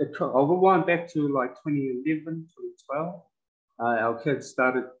 I'll rewind back to like 2011, 2012. Our kids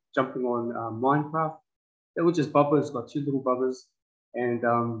started jumping on Minecraft. They were just bubbers, got two little bubbers, and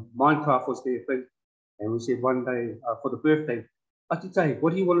Minecraft was their thing. And we said one day for the birthday, Atitai,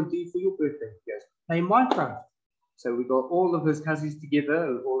 what do you want to do for your birthday? He goes, play Minecraft. So we got all of his cousins together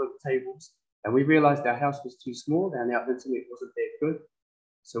and all of the tables, and we realized our house was too small and our internet wasn't that good.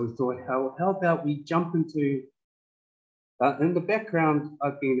 So we thought, how about we jump into In the background,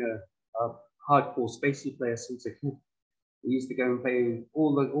 I've been a hardcore spacey player since a kid. We used to go and play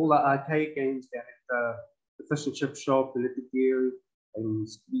all the arcade games down at the fish and chip shop, the Little Dairy, and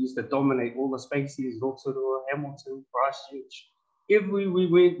we used to dominate all the spaces, Aotearoa, Hamilton, Christchurch. Everywhere we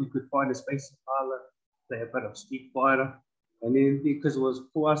went, we could find a spacey parlour, play a bit of Street Fighter, and then because it was,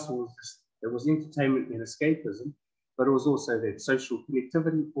 for us, it was entertainment and escapism, but it was also that social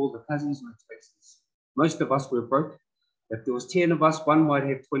connectivity. All the cousins were in spaces. Most of us were broke. If there was 10 of us, one might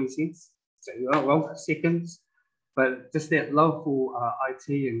have 20 cents. So, oh, well, seconds. But just that love for IT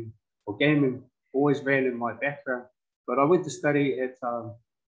and or gaming always ran in my background. But I went to study at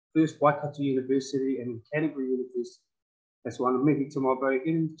first Waikato University and Canterbury University. That's one of many to my boat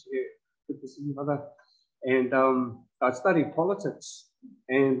in. Good to see you, brother. And I studied politics.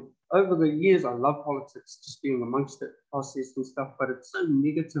 And over the years, I love politics, just being amongst it, process and stuff, but it's so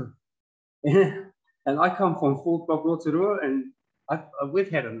negative. And I come from Fort Block, Aotearoa, and we've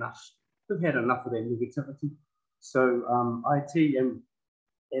had enough. We've had enough of that negativity. So IT, and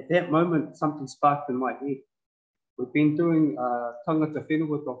at that moment, something sparked in my head. We've been doing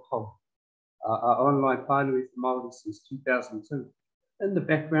tangatawhenua.com, our online pānui for Māori since 2002. In the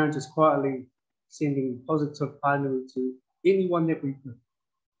background, just quietly sending positive pānui to anyone that we could.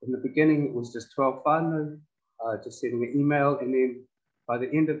 In the beginning, it was just 12 whānau, just sending an email, and then by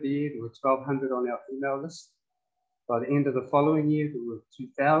the end of the year, there were 1,200 on our email list. By the end of the following year, there were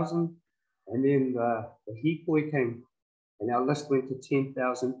 2,000, and then the hikoi came, and our list went to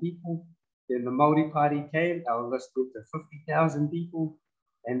 10,000 people. Then the Māori Party came, our list went to 50,000 people,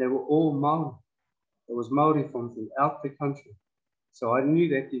 and they were all Māori. It was Māori from throughout the country. So I knew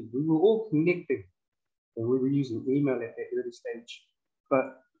that we were all connecting, and we were using email at that early stage.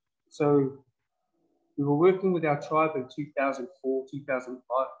 But so we were working with our tribe in 2004,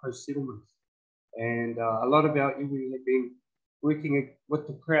 2005, post-settlement. And a lot of our iwi had been working with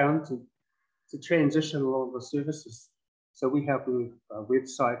the Crown to transition a lot of the services. So we have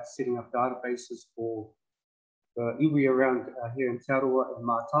websites, setting up databases for the iwi around here in Aotearoa and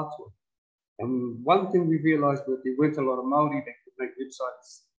Mātatua. And one thing we realized was there weren't a lot of Māori that could make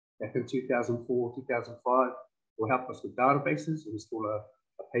websites back in 2004, 2005, or help us with databases. It was still a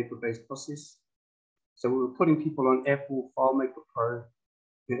paper-based process. So we were putting people on Apple, FileMaker Pro,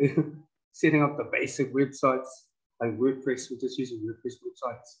 setting up the basic websites, like WordPress, we're just using WordPress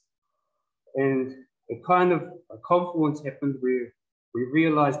websites. And it kind of, a confluence happened where we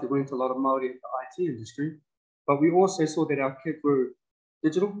realized there weren't a lot of Māori in the IT industry, but we also saw that our kids were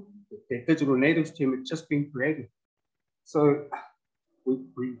digital, their digital natives team had just been created. So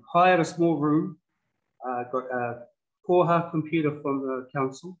we hired a small room, got a koha computer from the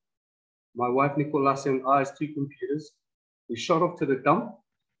council. My wife, Nikora, and I has 2 computers. We shot off to the dump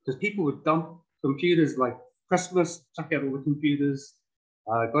because people would dump computers like Christmas, chuck out all the computers,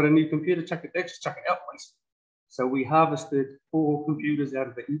 got a new computer, chuck it out, waste. So we harvested 4 computers out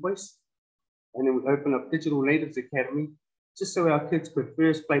of the e-waste. And then we opened up Digital Natives Academy, just so our kids could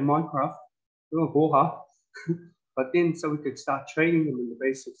first play Minecraft, but then so we could start training them in the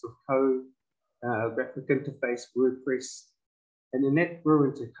basics of code, graphic interface, WordPress. And then that grew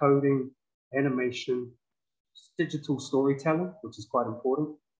into coding, animation, digital storytelling, which is quite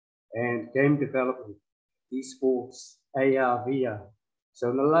important, and game development, esports, AR, VR.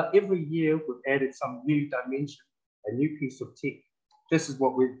 So every year we've added some new dimension, a new piece of tech. This is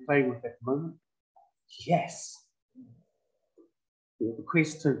what we're playing with at the moment. Yes. The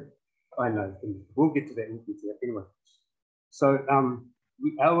question, I know, we'll get to that. Anyway. So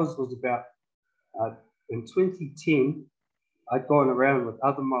ours was about, in 2010, I'd gone around with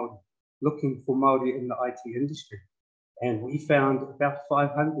other Māori looking for Māori in the IT industry. And we found about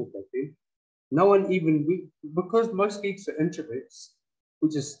 500 back then. No one even, because most geeks are introverts, we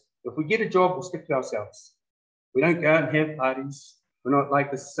just, if we get a job, we'll stick to ourselves. We don't go out and have parties. We're not like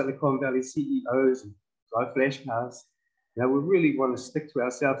the Silicon Valley CEOs and drive flash cars. You know, we really want to stick to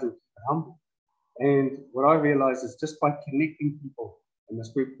ourselves and keep it humble. And what I realized is just by connecting people in this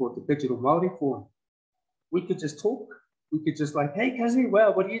group called the Digital Māori Forum, we could just talk. We could just like, hey, Kazi,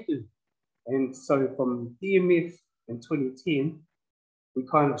 wow, what do you do? And so from DMF in 2010, we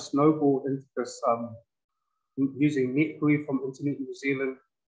kind of snowballed into this using NetGui from Internet New Zealand,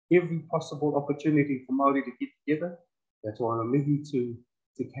 every possible opportunity for Māori to get together. That's why I'm moving to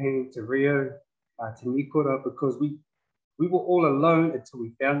Kane, to Rio, to Nikora, because we were all alone until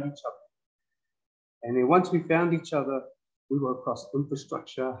we found each other. And then once we found each other, we were across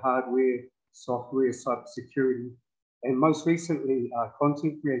infrastructure, hardware, software, cybersecurity, and most recently,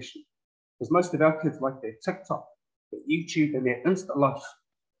 content creation. Because most of our kids like their TikTok, their YouTube, and their Insta life.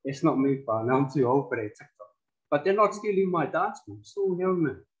 That's not me, but I'm too old for that TikTok. but they're not stealing my dance moves. So,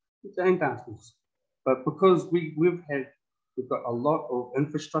 it's their own dance moves. But because we've got a lot of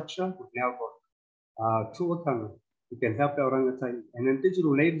infrastructure, we've now got tuatanga, we can help our rangatahi. And in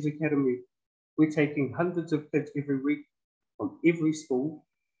Digital Natives Academy, we're taking hundreds of kids every week from every school,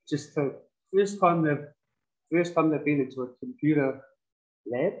 just to first time they've been into a computer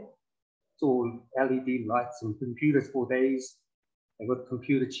lab. It's all LED lights and computers for days. They've got a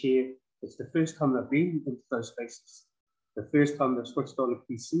computer chair. It's the first time they've been into those spaces. The first time they've switched on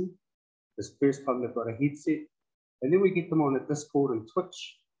a PC. The first time they've got a headset. And then we get them on a Discord and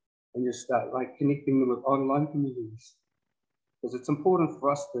Twitch and just start like connecting them with online communities. Because it's important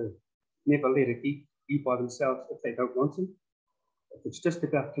for us to never let a geek be by themselves if they don't want to. If it's just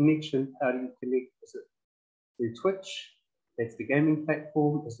about connection, how do you connect? Is it through Twitch? That's the gaming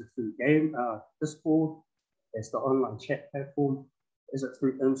platform. Is it through Discord? That's the online chat platform. Is it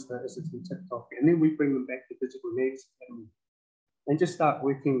through Insta? Is it through TikTok? And then we bring them back to Digital Natives Academy and just start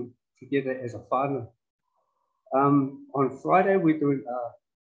working together as a whānau. On Friday, we're doing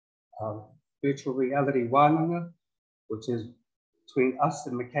a virtual reality wānanga, which is between us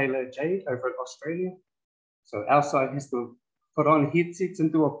and Michaela Jade over in Australia. So our side has to put on headsets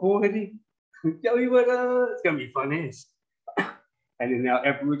and do a pōhiri. It's going to be fun as. And then our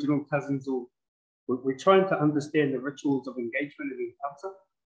Aboriginal cousins, we're trying to understand the rituals of engagement and encounter.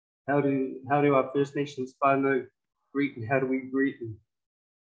 How do our First Nations whānau greet and how do we greet?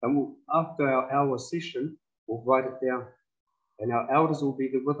 And after our hour session, we'll write it down. And our elders will be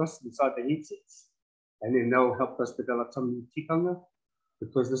there with us inside the headsets. And then they'll help us develop some tikanga,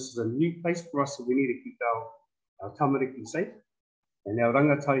 because this is a new place for us, so we need to keep our tamariki safe and our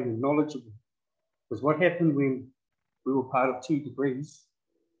rangatahi knowledgeable. Because what happened when we were part of 2 Degrees,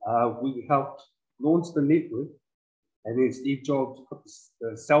 we helped launch the network, and then Steve Jobs put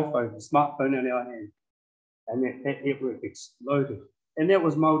the cell phone, the smartphone in our hand, and that network exploded. And that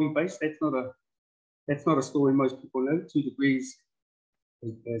was Māori based. That's not a story most people know. 2 Degrees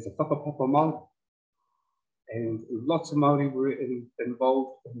is a whakapapa Māori. And lots of Māori were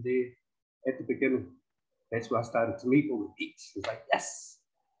involved in there at the beginning. That's where I started to meet all the geeks. It was like, yes.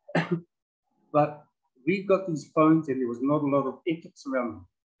 But we got these phones and there was not a lot of ethics around them.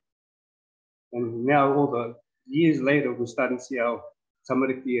 And now all the years later, we're starting to see our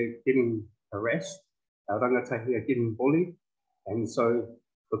tamariki are getting harassed, our rangatahi are getting bullied. And so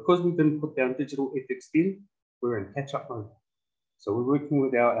because we didn't put down digital ethics then, we're in catch-up mode. So we're working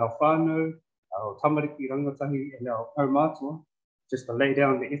with our whānau, our tamariki rangatahi, and our kaumātua, just to lay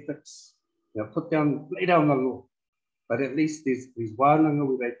down the ethics, lay down the law. But at least there's wānanga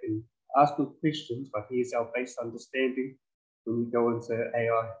where they can ask good questions, but here's our base understanding when we go into AI,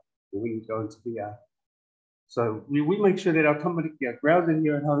 or when we go into VR. So we make sure that our tamariki are grounded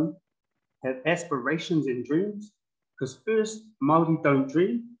here at home, have aspirations and dreams, because first, Māori don't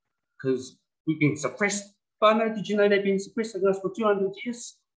dream, because we've been suppressed. Whānau, did you know they've been suppressing us for 200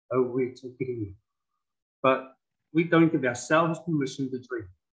 years? Oh, we're too kidding. But we don't give ourselves permission to dream.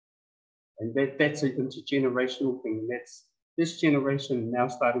 And that's an intergenerational thing. That's this generation now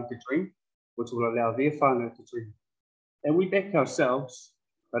starting to dream, which will allow their whānau to dream. And we back ourselves,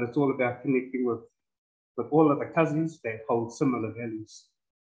 but it's all about connecting with all of the cousins that hold similar values.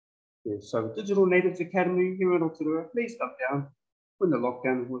 Yeah, so Digital Natives Academy here in Aotearoa, please come down when the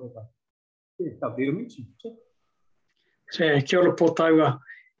lockdown or whatever. Yeah, lovely to meet you. Kia ora Potaua.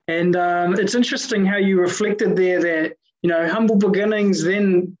 And it's interesting how you reflected there that, humble beginnings,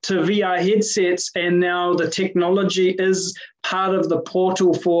 then to VR headsets, and now the technology is part of the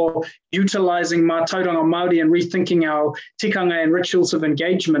portal for utilising tauranga Māori and rethinking our tikanga and rituals of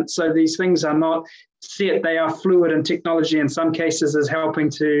engagement. So these things are not set, they are fluid, and technology in some cases is helping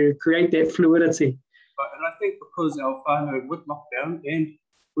to create that fluidity. And I think because our whānau with lockdown, and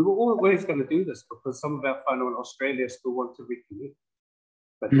we were always going to do this because some of our whānau in Australia still want to reconnect.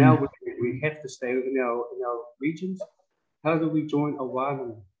 But now we have to stay in our regions. How do we join a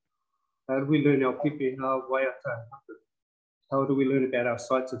wānanga? How do we learn our pepeha, waiata? How do we learn about our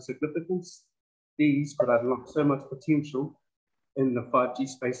sites of significance? These could unlock so much potential in the 5G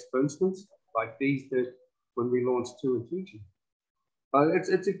space, for instance, like these did when we launched 2 and 3G.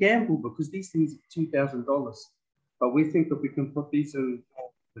 It's a gamble because these things are $2,000. But we think that we can put these in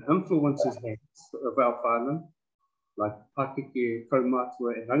the influencers' hands of our whānau, like Pakeke,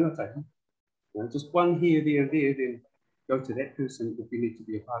 Kaumātua, and Rangatahi. Just one here, there, and there, then go to that person if you need to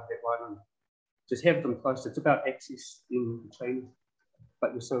be a part of that wānanga. Just have them close. It's about access in training.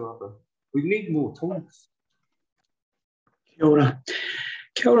 But you're so welcome. We need more tools. Kia ora.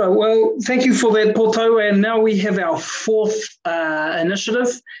 Kia ora. Well, thank you for that, Potaua. And now we have our 4th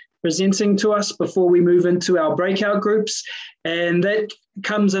initiative, presenting to us before we move into our breakout groups. And that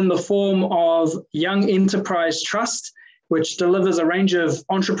comes in the form of Young Enterprise Trust, which delivers a range of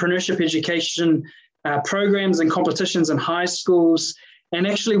entrepreneurship education programs and competitions in high schools, and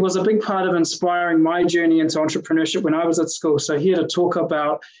actually was a big part of inspiring my journey into entrepreneurship when I was at school. So here to talk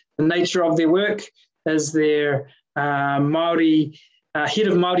about the nature of their work is their Māori, Head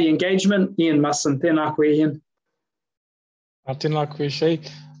of Māori Engagement, Ian Musson. Tēnā koe, Ian. Tēnā koe, Shay.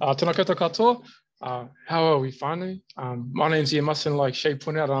 Tēnā koutou katoa. How are we, whānau? My name's Ian Musson, like Shay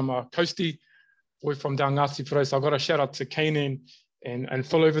pointed out. I'm a coastie boy from down Ngāti Porou, so I've got a shout out to Kane and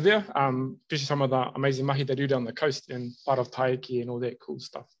Phil over there, especially some of the amazing mahi they do down the coast and part of Taiki and all that cool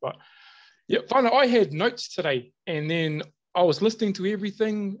stuff. But yeah, whānau, I had notes today, and then I was listening to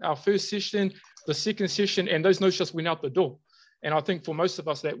everything, our first session, the second session, and those notes just went out the door. And I think for most of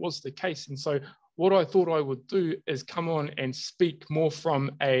us, that was the case. And so what I thought I would do is come on and speak more from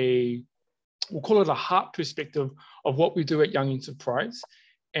we'll call it a heart perspective of what we do at Young Enterprise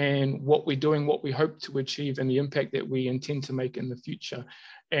and what we're doing, what we hope to achieve, and the impact that we intend to make in the future.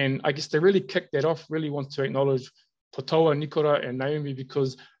 And I guess to really kick that off, really want to acknowledge Potaua, Nikora, and Naomi,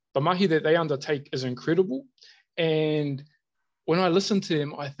 because the mahi that they undertake is incredible. And when I listen to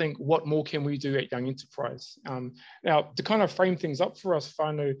them, I think, what more can we do at Young Enterprise? Now, to kind of frame things up for us,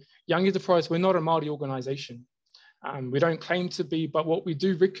 whānau, Young Enterprise, we're not a Māori organisation. We don't claim to be, but what we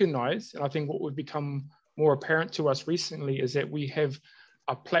do recognise, and I think what would become more apparent to us recently, is that we have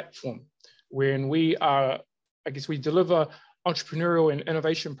a platform wherein we deliver entrepreneurial and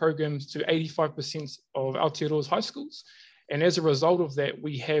innovation programs to 85% of Aotearoa's high schools. And as a result of that,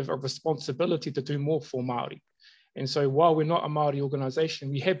 we have a responsibility to do more for Māori. And so while we're not a Māori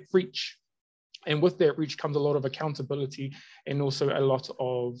organisation, we have reach. And with that reach comes a lot of accountability and also a lot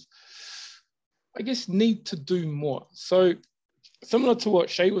of, I guess, need to do more. So similar to what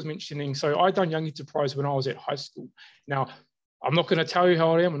Shay was mentioning, so I done Young Enterprise when I was at high school. Now, I'm not going to tell you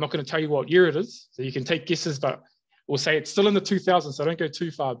how I am. I'm not going to tell you what year it is. So you can take guesses, but we'll say it's still in the 2000s, so don't go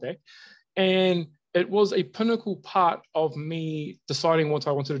too far back. And it was a pinnacle part of me deciding what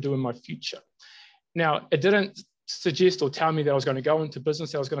I wanted to do in my future. Now, it didn't suggest or tell me that I was going to go into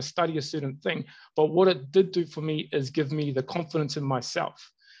business, that I was going to study a certain thing. But what it did do for me is give me the confidence in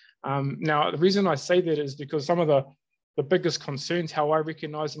myself. Now, the reason I say that is because some of the biggest concerns, how I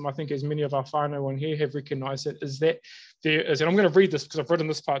recognize them, I think as many of our whānau on here have recognized it, is that there is, and I'm going to read this because I've written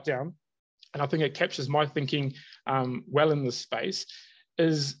this part down, and I think it captures my thinking well in this space,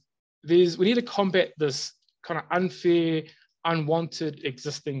 is we need to combat this kind of unfair, unwanted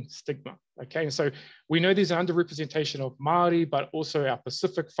existing stigma. Okay, and so we know there's an underrepresentation of Māori, but also our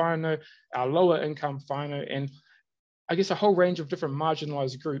Pacific whānau, our lower income whānau, and I guess a whole range of different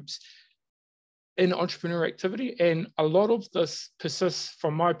marginalized groups in entrepreneurial activity. And a lot of this persists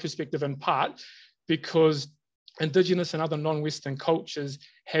from my perspective in part because indigenous and other non-Western cultures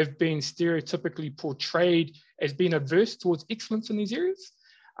have been stereotypically portrayed as being adverse towards excellence in these areas.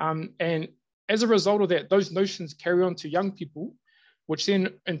 And as a result of that, those notions carry on to young people, which then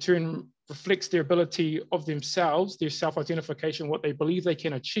in turn reflects their ability of themselves, their self-identification, what they believe they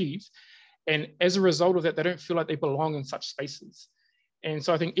can achieve. And as a result of that, they don't feel like they belong in such spaces. And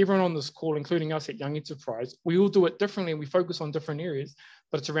so I think everyone on this call, including us at Young Enterprise, we all do it differently and we focus on different areas,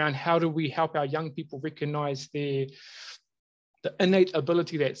 but it's around how do we help our young people recognize the innate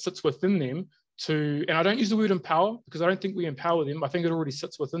ability that sits within them to, and I don't use the word empower because I don't think we empower them. I think it already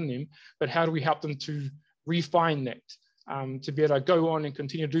sits within them, but how do we help them to refine that, to be able to go on and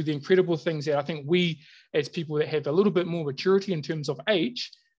continue to do the incredible things that I think we as people that have a little bit more maturity in terms of age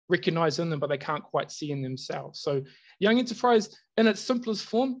recognize in them, but they can't quite see in themselves. So Young Enterprise in its simplest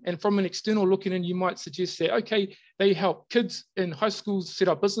form, and from an external looking in, you might suggest that, okay, they help kids in high schools set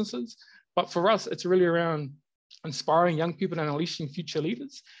up businesses, but for us, it's really around inspiring young people and unleashing future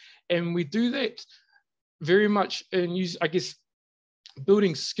leaders. And we do that very much in, I guess,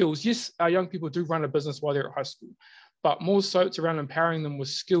 building skills. Yes, our young people do run a business while they're at high school, but more so it's around empowering them with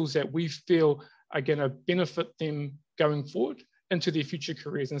skills that we feel are going to benefit them going forward into their future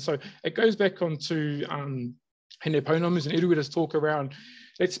careers. And so it goes back onto Hinepounamu's and Eruera's talk around,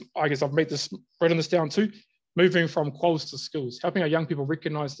 I guess I've written this down too, moving from quals to skills, helping our young people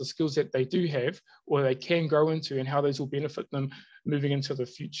recognize the skills that they do have or they can grow into and how those will benefit them moving into the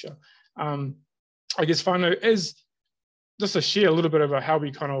future. I guess whānau is just to share a little bit about how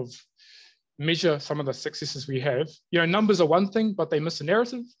we kind of measure some of the successes we have. You know, numbers are one thing, but they miss a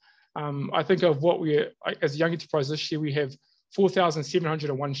narrative. I think of what as a Young Enterprise this year, we have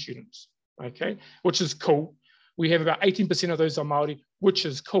 4,701 students, okay, which is cool. We have about 18% of those are Māori, which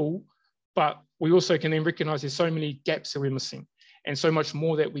is cool, but we also can then recognize there's so many gaps that we're missing. and so much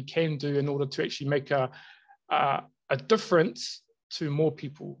more that we can do in order to actually make a difference to more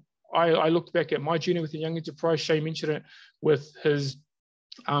people. I looked back at my journey with the Young Enterprise. Shay mentioned it with his,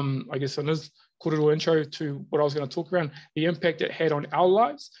 I guess, on his korero intro to what I was going to talk around, the impact it had on our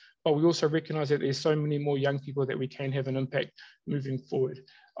lives, but we also recognize that there's so many more young people that we can have an impact moving forward.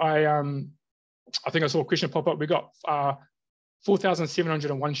 I think I saw a question pop up. We got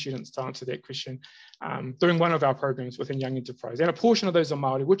 4,701 students to answer that question doing one of our programs within Young Enterprise. And a portion of those are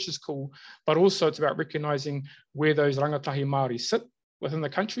Māori, which is cool, but also it's about recognizing where those rangatahi Māori sit within the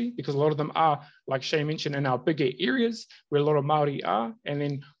country, because a lot of them are, like Shay mentioned, in our bigger areas where a lot of Māori are, and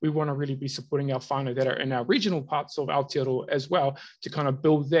then we want to really be supporting our whānau that are in our regional parts of Aotearoa as well to kind of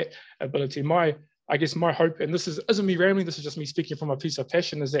build that ability. I guess my hope, and this isn't me rambling, this is just me speaking from a piece of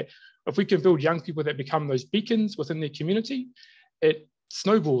passion, is that if we can build young people that become those beacons within their community, it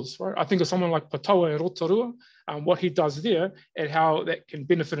snowballs, right? I think of someone like Potaua in Rotorua, what he does there and how that can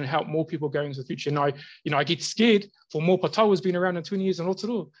benefit and help more people going into the future. And I get scared for more Potauas being around in 20 years in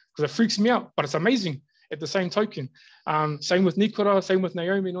Rotorua because it freaks me out, but it's amazing at the same token. Same with Nikora, same with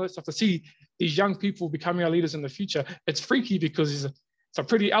Naomi and all that stuff. To see these young people becoming our leaders in the future, it's freaky because it's a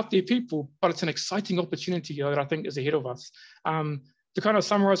pretty out there people, but it's an exciting opportunity that I think is ahead of us. To kind of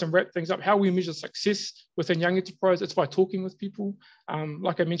summarize and wrap things up, how we measure success within Young Enterprise, it's by talking with people.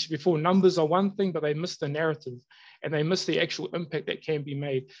 Like I mentioned before, numbers are one thing, but they miss the narrative and they miss the actual impact that can be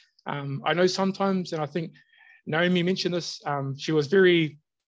made. I know sometimes, and I think Naomi mentioned this, she was very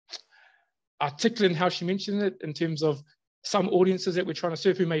articulate in how she mentioned it in terms of some audiences that we're trying to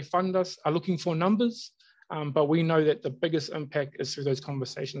serve who may fund us are looking for numbers, but we know that the biggest impact is through those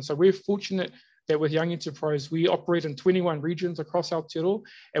conversations. So we're fortunate that with Young Enterprise, we operate in 21 regions across Aotearoa,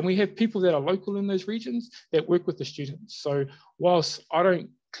 and we have people that are local in those regions that work with the students. So whilst I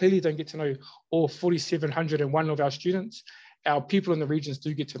clearly don't get to know all 4,701 of our students, our people in the regions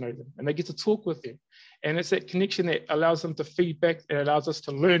do get to know them and they get to talk with them. And it's that connection that allows them to feedback and allows us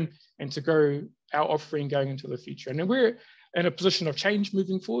to learn and to grow our offering going into the future. And then we're in a position of change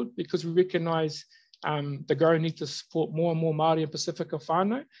moving forward because we recognize the growing need to support more and more Māori and Pacific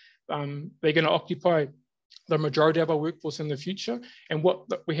whānau. They're going to occupy the majority of our workforce in the future. And what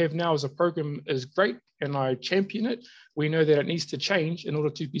we have now as a program is great, and I champion it. We know that it needs to change in order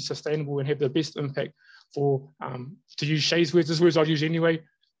to be sustainable and have the best impact for, to use Shay's words, this words I'll use anyway,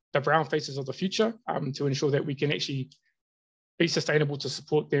 the brown faces of the future, to ensure that we can actually be sustainable to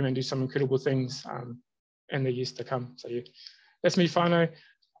support them and do some incredible things in the years to come. So yeah, that's me, whānau.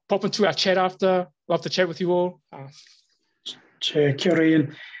 Pop into our chat after. Love to chat with you all. Kia ora,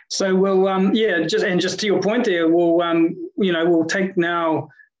 Ian. So we'll, just to your point there, we'll take now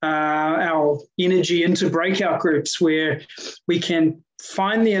our energy into breakout groups where we can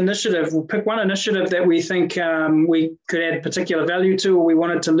find the initiative. We'll pick one initiative that we think we could add particular value to, or we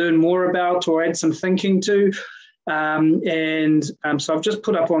wanted to learn more about, or add some thinking to. So I've just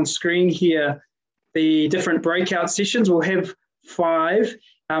put up on screen here the different breakout sessions. We'll have 5.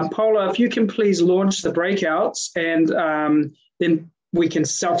 Paula, if you can please launch the breakouts, and then we can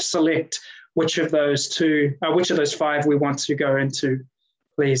self-select which of those 5 we want to go into,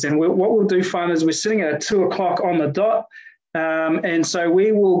 please. And what we'll do, fun, is we're sitting at 2 o'clock on the dot, and so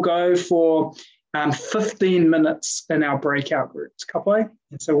we will go for 15 minutes in our breakout groups, kapai.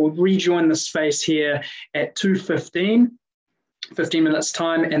 And so we'll rejoin the space here at 2:15, 15 minutes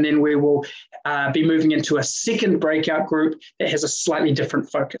time, and then we will be moving into a second breakout group that has a slightly different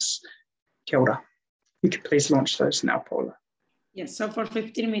focus. Kia ora. You can please launch those now, Paula. Yes, so for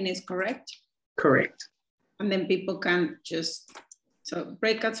 15 minutes, correct? Correct. And then people can so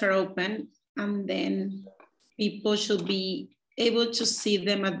breakouts are open, and then people should be able to see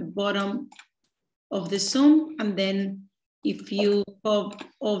them at the bottom of the Zoom. And then if you hover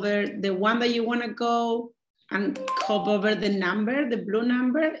over the one that you want to go and hover over the number, the blue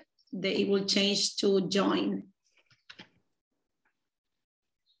number, it will change to join.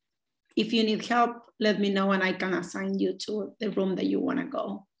 If you need help, let me know and I can assign you to the room that you want to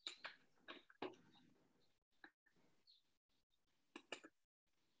go.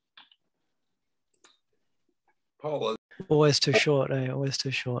 Paula. Always too short, eh? Always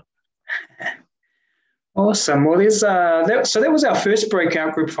too short. Awesome. Well, so that was our first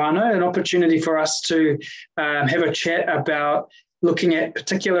breakout group, whānau, an opportunity for us to have a chat about looking at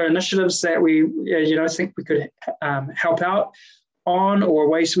particular initiatives that we think we could help out on, or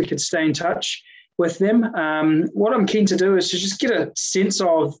ways we could stay in touch with them. What I'm keen to do is to just get a sense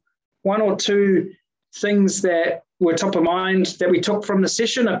of 1 or 2 things that were top of mind that we took from the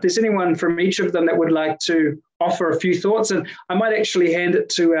session. If there's anyone from each of them that would like to offer a few thoughts, and I might actually hand it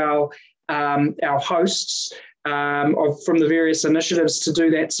to our hosts from the various initiatives to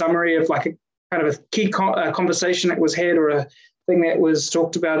do that summary of like a kind of a key conversation that was had or a thing that was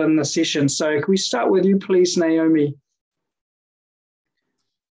talked about in the session. So can we start with you, please, Naomi?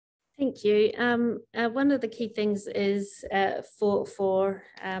 Thank you. One of the key things is for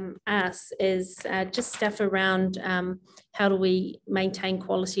us is just stuff around how do we maintain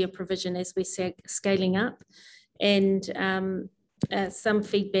quality of provision as we're scaling up, and some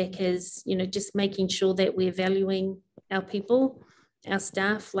feedback is, you know, just making sure that we're valuing our people, our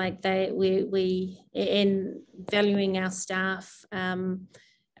staff, like we valuing our staff,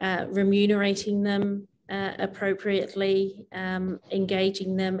 remunerating them appropriately,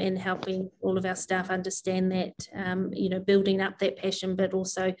 engaging them and helping all of our staff understand that, you know, building up that passion, but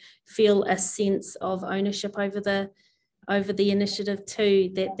also feel a sense of ownership over the initiative too,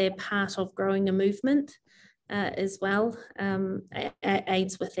 that they're part of growing a movement as well,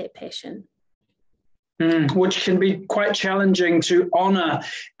 aids with that passion. Which can be quite challenging to honour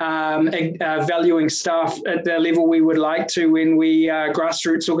valuing staff at the level we would like to when we are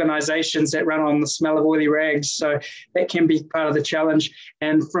grassroots organisations that run on the smell of oily rags. So that can be part of the challenge.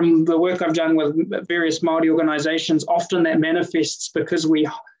 And from the work I've done with various Māori organisations, often that manifests because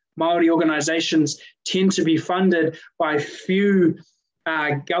Māori organisations tend to be funded by few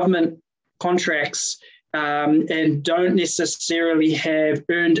government contracts and don't necessarily have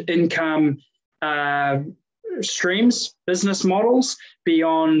earned income streams, business models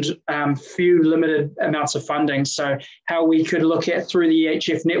beyond few limited amounts of funding. So how we could look at, through the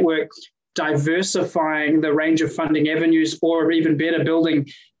EHF network, diversifying the range of funding avenues, or even better, building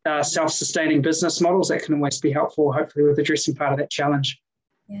self-sustaining business models, that can always be helpful, hopefully, with addressing part of that challenge.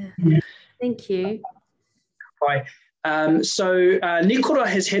 Yeah, thank you. Bye. So Nikora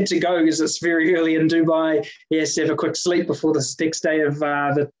has had to go because it's very early in Dubai. He has to have a quick sleep before the next day of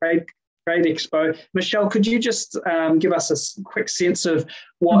the Trade Expo. Michelle, could you just give us a quick sense of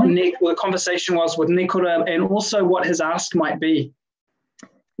what the conversation was with Nikora, and also what his ask might be?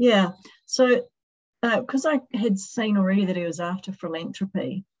 Yeah, so because I had seen already that he was after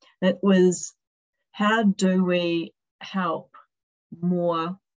philanthropy, it was, how do we help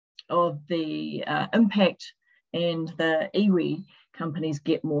more of the impact and the iwi companies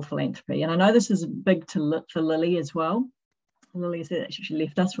get more philanthropy? And I know this is big for Lily as well. Lily said that she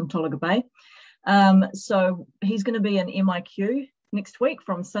left us from Tolaga Bay. So he's going to be in MIQ next week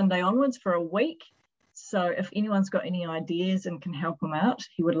from Sunday onwards for a week. So if anyone's got any ideas and can help him out,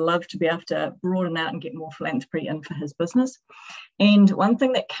 he would love to be able to broaden out and get more philanthropy in for his business. And one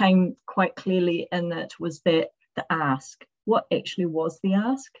thing that came quite clearly in it was that the ask. What actually was the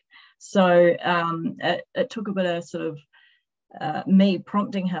ask? So it took a bit of sort of me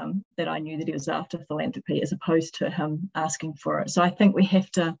prompting him that I knew that he was after philanthropy, as opposed to him asking for it. So I think we have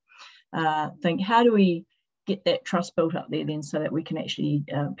to think, how do we get that trust built up there then, so that we can actually,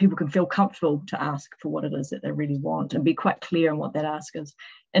 people can feel comfortable to ask for what it is that they really want, and be quite clear on what that ask is.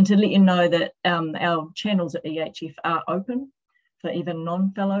 And to let you know that our channels at EHF are open for even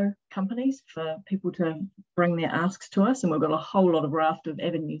non-fellow companies, for people to bring their asks to us, and we've got a whole lot of raft of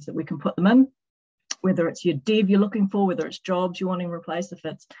avenues that we can put them in, whether it's your dev you're looking for, whether it's jobs you're wanting replaced, if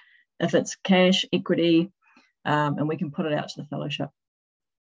it's cash, equity, and we can put it out to the fellowship.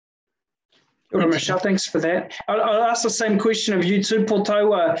 Well, Michelle, thanks for that. I'll ask the same question of you too,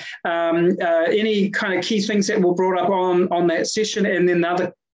 Potaua. Any kind of key things that were brought up on that session? And then the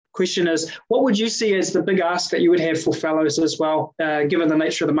other question is, what would you see as the big ask that you would have for fellows as well, given the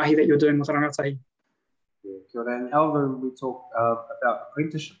nature of the mahi that you're doing with Rangatahi? Yeah, kia ora. In our room, we talk about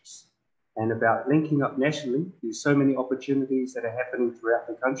apprenticeships and about linking up nationally. There's so many opportunities that are happening throughout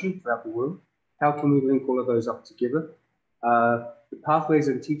the country, throughout the world. How can we link all of those up together? The pathways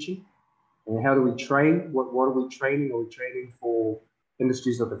in teaching, and how do we train? What are we training? Are we training for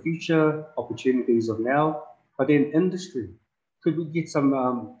industries of the future, opportunities of now? But then industry, could we get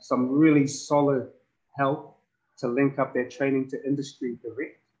some really solid help to link up that training to industry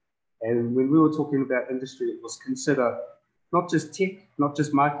direct? And when we were talking about industry, it was consider not just tech, not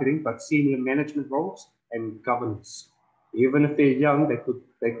just marketing, but senior management roles and governance. Even if they're young,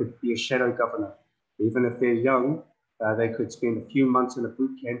 they could be a shadow governor. Even if they're young, they could spend a few months in a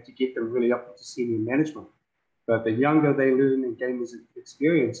boot camp to get them really up into senior management. But the younger they learn and gain these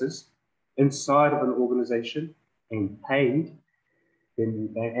experiences inside of an organization and paid,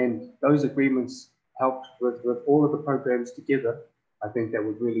 and those agreements helped with all of the programs together, I think that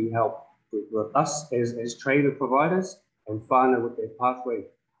would really help with us as trainer providers, and whānau with their pathway,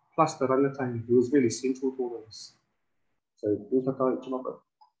 plus the rangatahi, who is really central to all of this. So,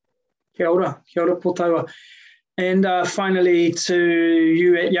 kia ora Potaua. And finally, to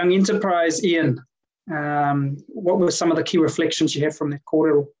you at Young Enterprise, Ian. What were some of the key reflections you have from that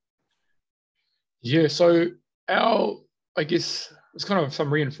kōrero? Yeah, so I guess it's kind of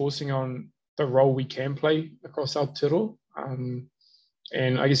some reinforcing on the role we can play across Aotearoa.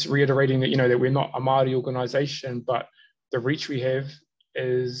 And I guess reiterating that, that we're not a Māori organisation, but the reach we have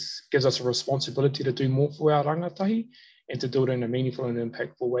gives us a responsibility to do more for our rangatahi and to do it in a meaningful and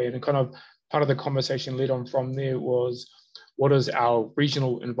impactful way. And kind of part of the conversation led on from there was, what does our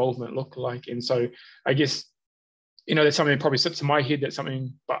regional involvement look like? And so I guess, that's something that probably sits in my head, that's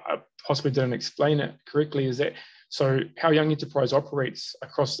something, but I possibly didn't explain it correctly, is that, so how Young Enterprise operates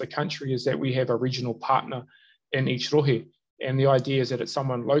across the country is that we have a regional partner in each rohe. And the idea is that it's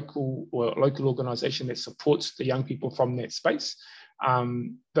someone local or a local organisation that supports the young people from that space.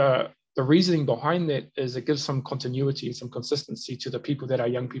 The reasoning behind that is it gives some continuity and some consistency to the people that our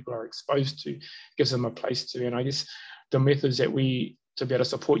young people are exposed to, gives them a place to. And I guess the methods that to be able to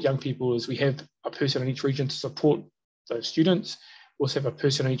support young people is we have a person in each region to support the students. We also have a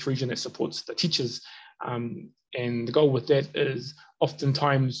person in each region that supports the teachers. And the goal with that is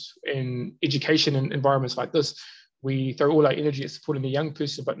oftentimes in education and environments like this, we throw all our energy at supporting the young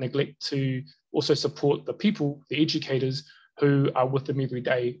person, but neglect to also support the people, the educators who are with them every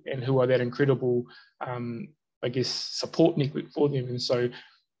day and who are that incredible, support network for them. And so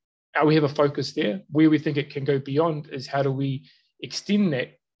we have a focus there. Where we think it can go beyond is how do we extend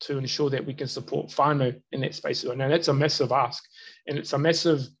that to ensure that we can support whānau in that space. Now that's a massive ask, and it's a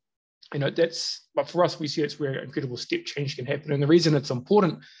massive, but for us, we see it's where incredible step change can happen. And the reason it's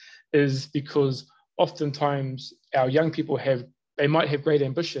important is because oftentimes our young people they might have great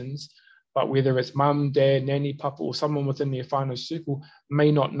ambitions, but whether it's mum, dad, nanny, papa, or someone within their whānau circle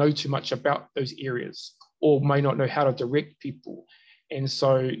may not know too much about those areas or may not know how to direct people. And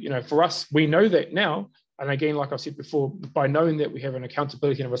so, for us, we know that now. And again, like I said before, by knowing that we have an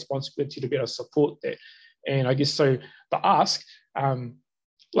accountability and a responsibility to be able to support that. And I guess so the ask,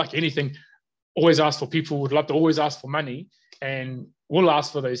 like anything, always ask for people, would love to always ask for money, and we'll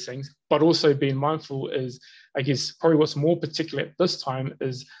ask for those things, but also being mindful is, I guess, probably what's more particular at this time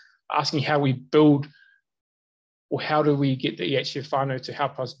is asking how we build, or how do we get the EHF whānau to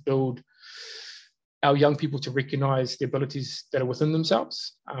help us build our young people to recognise the abilities that are within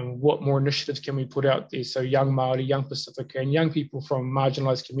themselves. What more initiatives can we put out there so young Māori, young Pacific, and young people from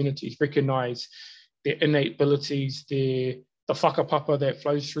marginalised communities recognise their innate abilities, the whakapapa that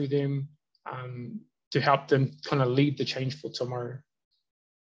flows through them, to help them kind of lead the change for tomorrow.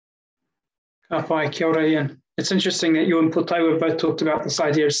 Ka pai, kia ora, Ian. It's interesting that you and Potaua both talked about this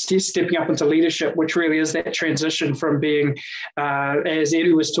idea of stepping up into leadership, which really is that transition from being, as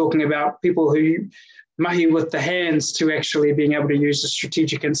Eru was talking about, people who mahi with the hands to actually being able to use the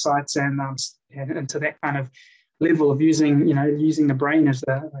strategic insights and into that kind of level of using the brain as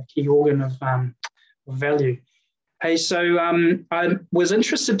a key organ of value. Hey, so I was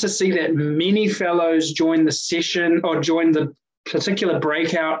interested to see that many fellows joined the session or joined the particular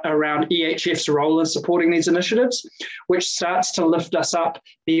breakout around EHF's role in supporting these initiatives, which starts to lift us up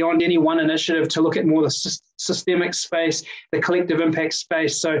beyond any one initiative to look at more the systemic space, the collective impact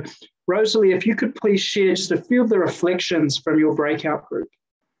space. So Rosalie, if you could please share just a few of the reflections from your breakout group.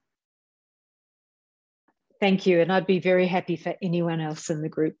 Thank you, and I'd be very happy for anyone else in the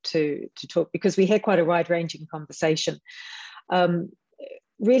group to talk, because we had quite a wide-ranging conversation.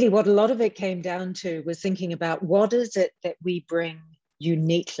 Really, what a lot of it came down to was thinking about what is it that we bring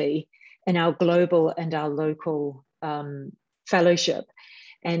uniquely in our global and our local fellowship.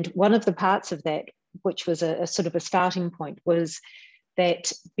 And one of the parts of that, which was a sort of a starting point, was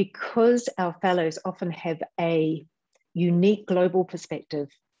that because our fellows often have a unique global perspective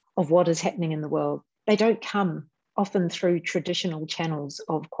of what is happening in the world, they don't come often through traditional channels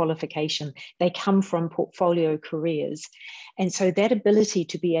of qualification. They come from portfolio careers. And so that ability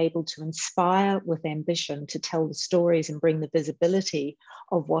to be able to inspire with ambition, to tell the stories and bring the visibility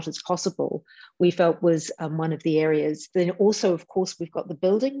of what is possible, we felt was one of the areas. Then also, of course, we've got the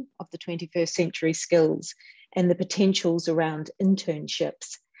building of the 21st century skills and the potentials around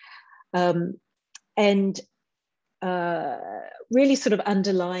internships. Really sort of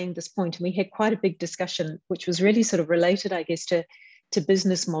underlying this point, and we had quite a big discussion, which was really sort of related, I guess, to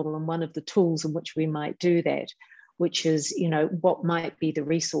business model and one of the tools in which we might do that, which is, what might be the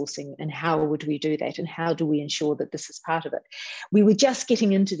resourcing and how would we do that and how do we ensure that this is part of it. We were just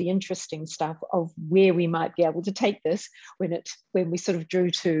getting into the interesting stuff of where we might be able to take this when we sort of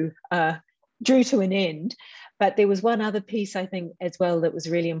drew to an end. But there was one other piece, I think, as well, that was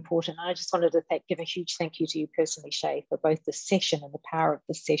really important. I just wanted to give a huge thank you to you personally, Shay, for both the session and the power of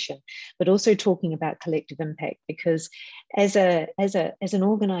the session, but also talking about collective impact, because as an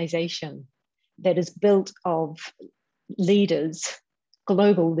organisation, that is built of leaders,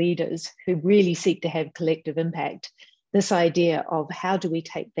 global leaders who really seek to have collective impact, this idea of how do we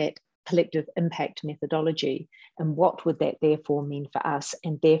take that collective impact methodology and what would that therefore mean for us,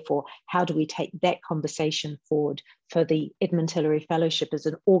 and therefore how do we take that conversation forward for the Edmund Hillary Fellowship as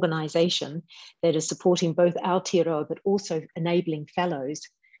an organisation that is supporting both Aotearoa but also enabling fellows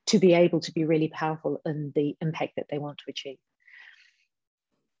to be able to be really powerful in the impact that they want to achieve.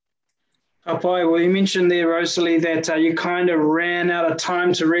 Well, you mentioned there, Rosalie, that you kind of ran out of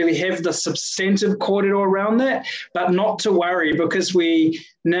time to really have the substantive kōrero around that, but not to worry, because we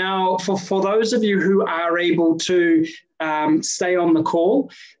now, for those of you who are able to stay on the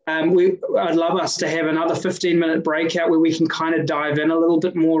call, I'd love us to have another 15-minute breakout where we can kind of dive in a little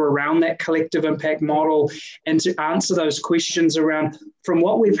bit more around that collective impact model and to answer those questions around, from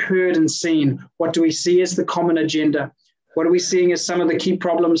what we've heard and seen, what do we see as the common agenda? What are we seeing as some of the key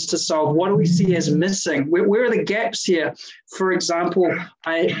problems to solve? What do we see as missing? Where are the gaps here? For example,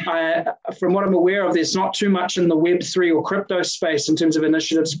 from what I'm aware of, there's not too much in the Web3 or crypto space in terms of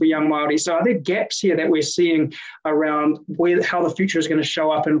initiatives for young Māori. So are there gaps here that we're seeing around how the future is going to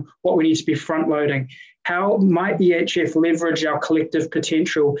show up and what we need to be front loading? How might EHF leverage our collective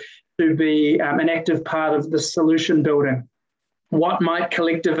potential to be an active part of the solution building? What might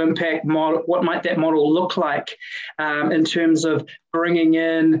collective impact model, what might that model look like in terms of bringing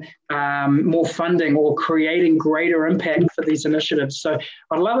in more funding or creating greater impact for these initiatives? So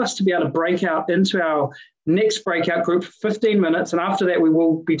I'd love us to be able to break out into our next breakout group for 15 minutes. And after that, we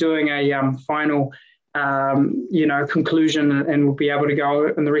will be doing a final conclusion, and we'll be able to go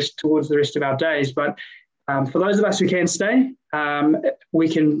in towards the rest of our days. But for those of us who can stay, we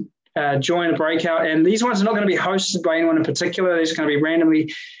can join a breakout, and these ones are not going to be hosted by anyone in particular. They're just going to be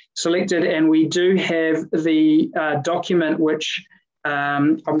randomly selected, and we do have the document which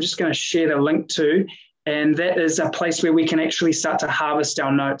I'm just going to share the link to, and that is a place where we can actually start to harvest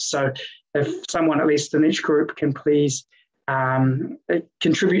our notes. So if someone, at least in each group, can please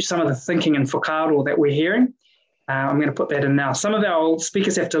contribute some of the thinking and whakaaro that we're hearing. I'm going to put that in now. Some of our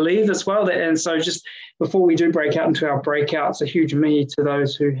speakers have to leave as well. And so just before we do break out into our breakouts, a huge me to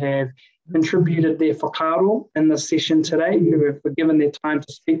those who have contributed their whakaaro in this session today, who have given their time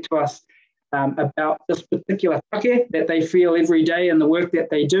to speak to us about this particular take that they feel every day in the work that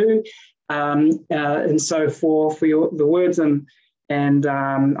they do. And so for the words and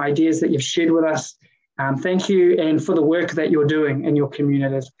ideas that you've shared with us, thank you, and for the work that you're doing in your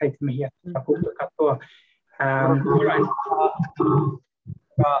communities. All right.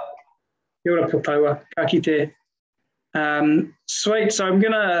 Kia ora Potaua, ka kite. Sweet, so I'm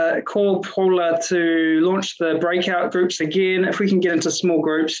going to call Paula to launch the breakout groups again. If we can get into small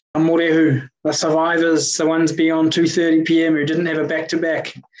groups. Morehu, the survivors, the ones beyond 2:30 p.m. who didn't have a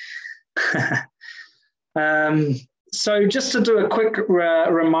back-to-back. So just to do a quick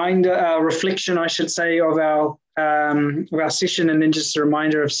reflection, I should say, of our session, and then just a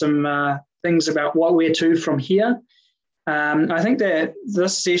reminder of some things about what we're to from here. I think that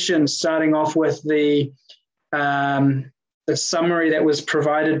this session, starting off with the summary that was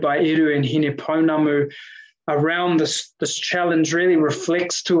provided by Eruera and Hinepounamu around this challenge, really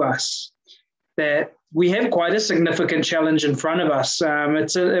reflects to us that we have quite a significant challenge in front of us.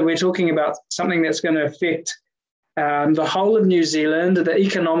 We're talking about something that's going to affect the whole of New Zealand, the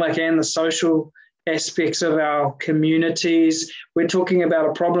economic and the social aspects of our communities. We're talking about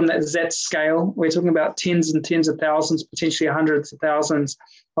a problem that is at scale. We're talking about tens and tens of thousands, potentially hundreds of thousands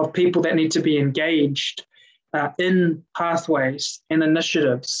of people that need to be engaged in pathways and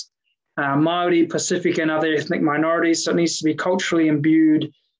initiatives. Māori, Pacific, and other ethnic minorities, so it needs to be culturally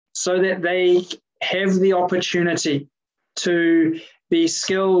imbued so that they have the opportunity to be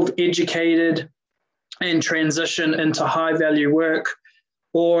skilled, educated, and transition into high-value work,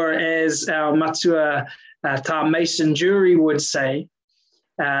 or as our matua tā Mason jury would say,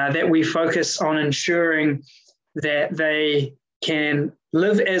 that we focus on ensuring that they can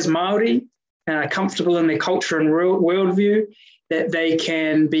live as Māori, comfortable in their culture and worldview, that they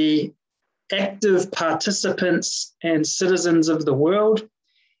can be active participants and citizens of the world,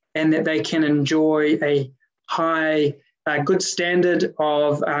 and that they can enjoy a good standard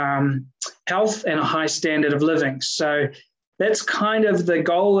of health and a high standard of living. So that's kind of the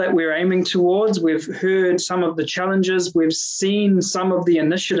goal that we're aiming towards. We've heard some of the challenges. We've seen some of the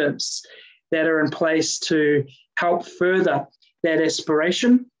initiatives that are in place to help further that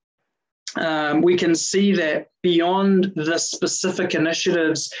aspiration. We can see that beyond the specific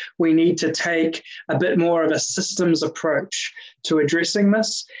initiatives, we need to take a bit more of a systems approach to addressing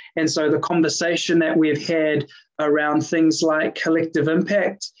this. And so the conversation that we've had around things like collective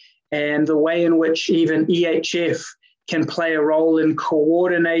impact and the way in which even EHF can play a role in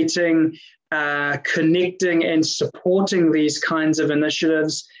coordinating, connecting and supporting these kinds of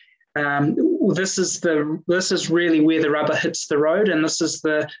initiatives. This is really where the rubber hits the road, and this is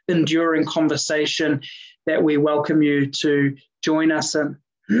the enduring conversation that we welcome you to join us in.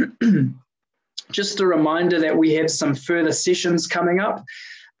 Just a reminder that we have some further sessions coming up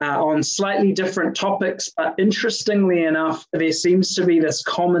on slightly different topics, but interestingly enough, there seems to be this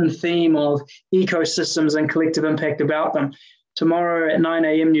common theme of ecosystems and collective impact about them. Tomorrow at 9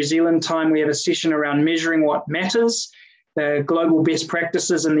 a.m. New Zealand time, we have a session around measuring what matters, the global best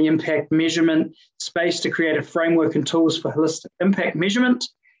practices in the impact measurement space to create a framework and tools for holistic impact measurement.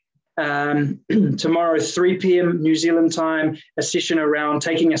 Tomorrow, 3 p.m. New Zealand time, a session around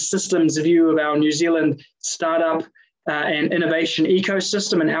taking a systems view of our New Zealand startup and innovation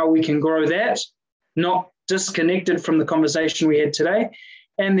ecosystem and how we can grow that, not disconnected from the conversation we had today.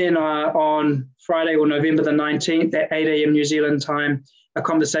 And then on Friday or November the 19th at 8 a.m. New Zealand time, a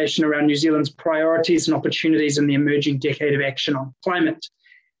conversation around New Zealand's priorities and opportunities in the emerging decade of action on climate.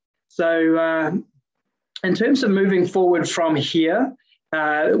 So in terms of moving forward from here,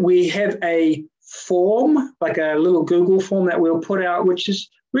 we have a form, like a little Google form that we'll put out, which is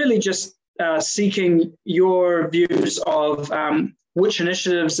really just seeking your views of which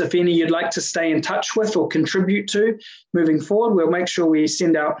initiatives, if any, you'd like to stay in touch with or contribute to moving forward. We'll make sure we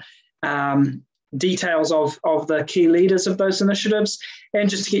send out details of the key leaders of those initiatives, and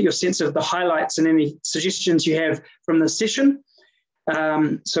just to get your sense of the highlights and any suggestions you have from the session.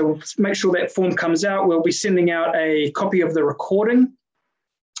 So make sure that form comes out. We'll be sending out a copy of the recording.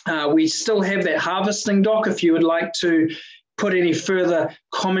 We still have that harvesting doc if you would like to put any further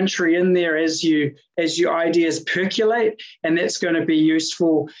commentary in there as your ideas percolate, and that's going to be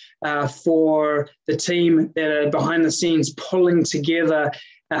useful for the team that are behind the scenes pulling together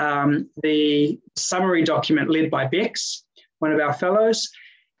the summary document led by Bex, one of our fellows.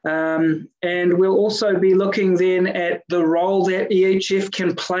 And we'll also be looking then at the role that EHF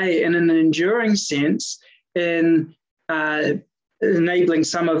can play in an enduring sense in enabling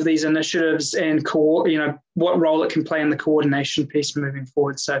some of these initiatives and what role it can play in the coordination piece moving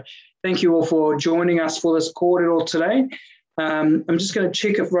forward. So thank you all for joining us for this corridor today. I'm just going to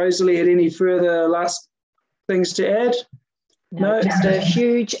check if Rosalie had any further last things to add. No, just a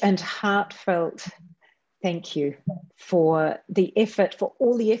huge and heartfelt thank you for the effort, for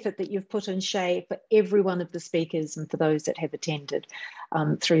all the effort that you've put in, Shay, for every one of the speakers and for those that have attended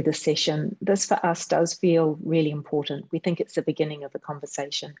through the session. This for us does feel really important. We think it's the beginning of a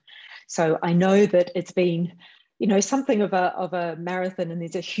conversation. So I know that it's been, something of a marathon, and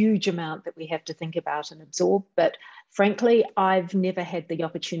there's a huge amount that we have to think about and absorb. But frankly, I've never had the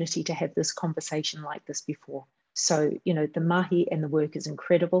opportunity to have this conversation like this before. So, the mahi and the work is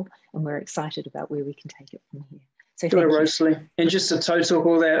incredible, and we're excited about where we can take it from here. So thank you, Rosalie. And just to total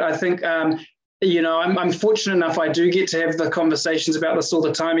all that, I think, I'm fortunate enough, I do get to have the conversations about this all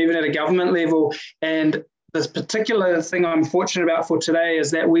the time, even at a government level. And this particular thing I'm fortunate about for today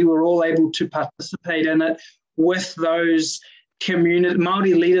is that we were all able to participate in it with those community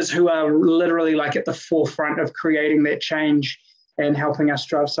Māori leaders who are literally like at the forefront of creating that change and helping us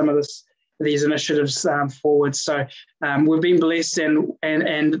drive some of these initiatives forward. So we've been blessed, and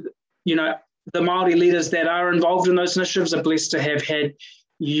the Māori leaders that are involved in those initiatives are blessed to have had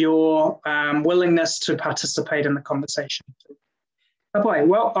your willingness to participate in the conversation. Okay,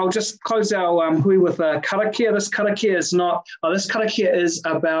 well, I'll just close our hui with a karakia. This karakia is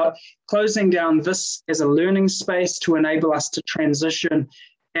about closing down this as a learning space to enable us to transition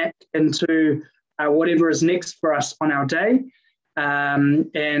back into whatever is next for us on our day.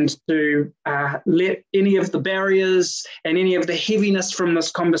 And to let any of the barriers and any of the heaviness from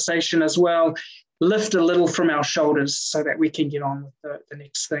this conversation as well lift a little from our shoulders so that we can get on with the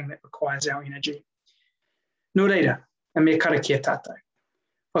next thing that requires our energy. Nō reira, a me karakia tātou.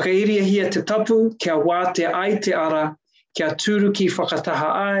 Whakairia hia te tapu, kia wā te ai te ara, kia tūru ki whakataha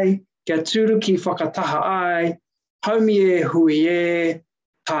ai, kia tūru ki whakataha ai, haumi e hui e,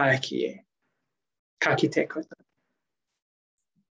 tāeki e. Ka ki te koutou.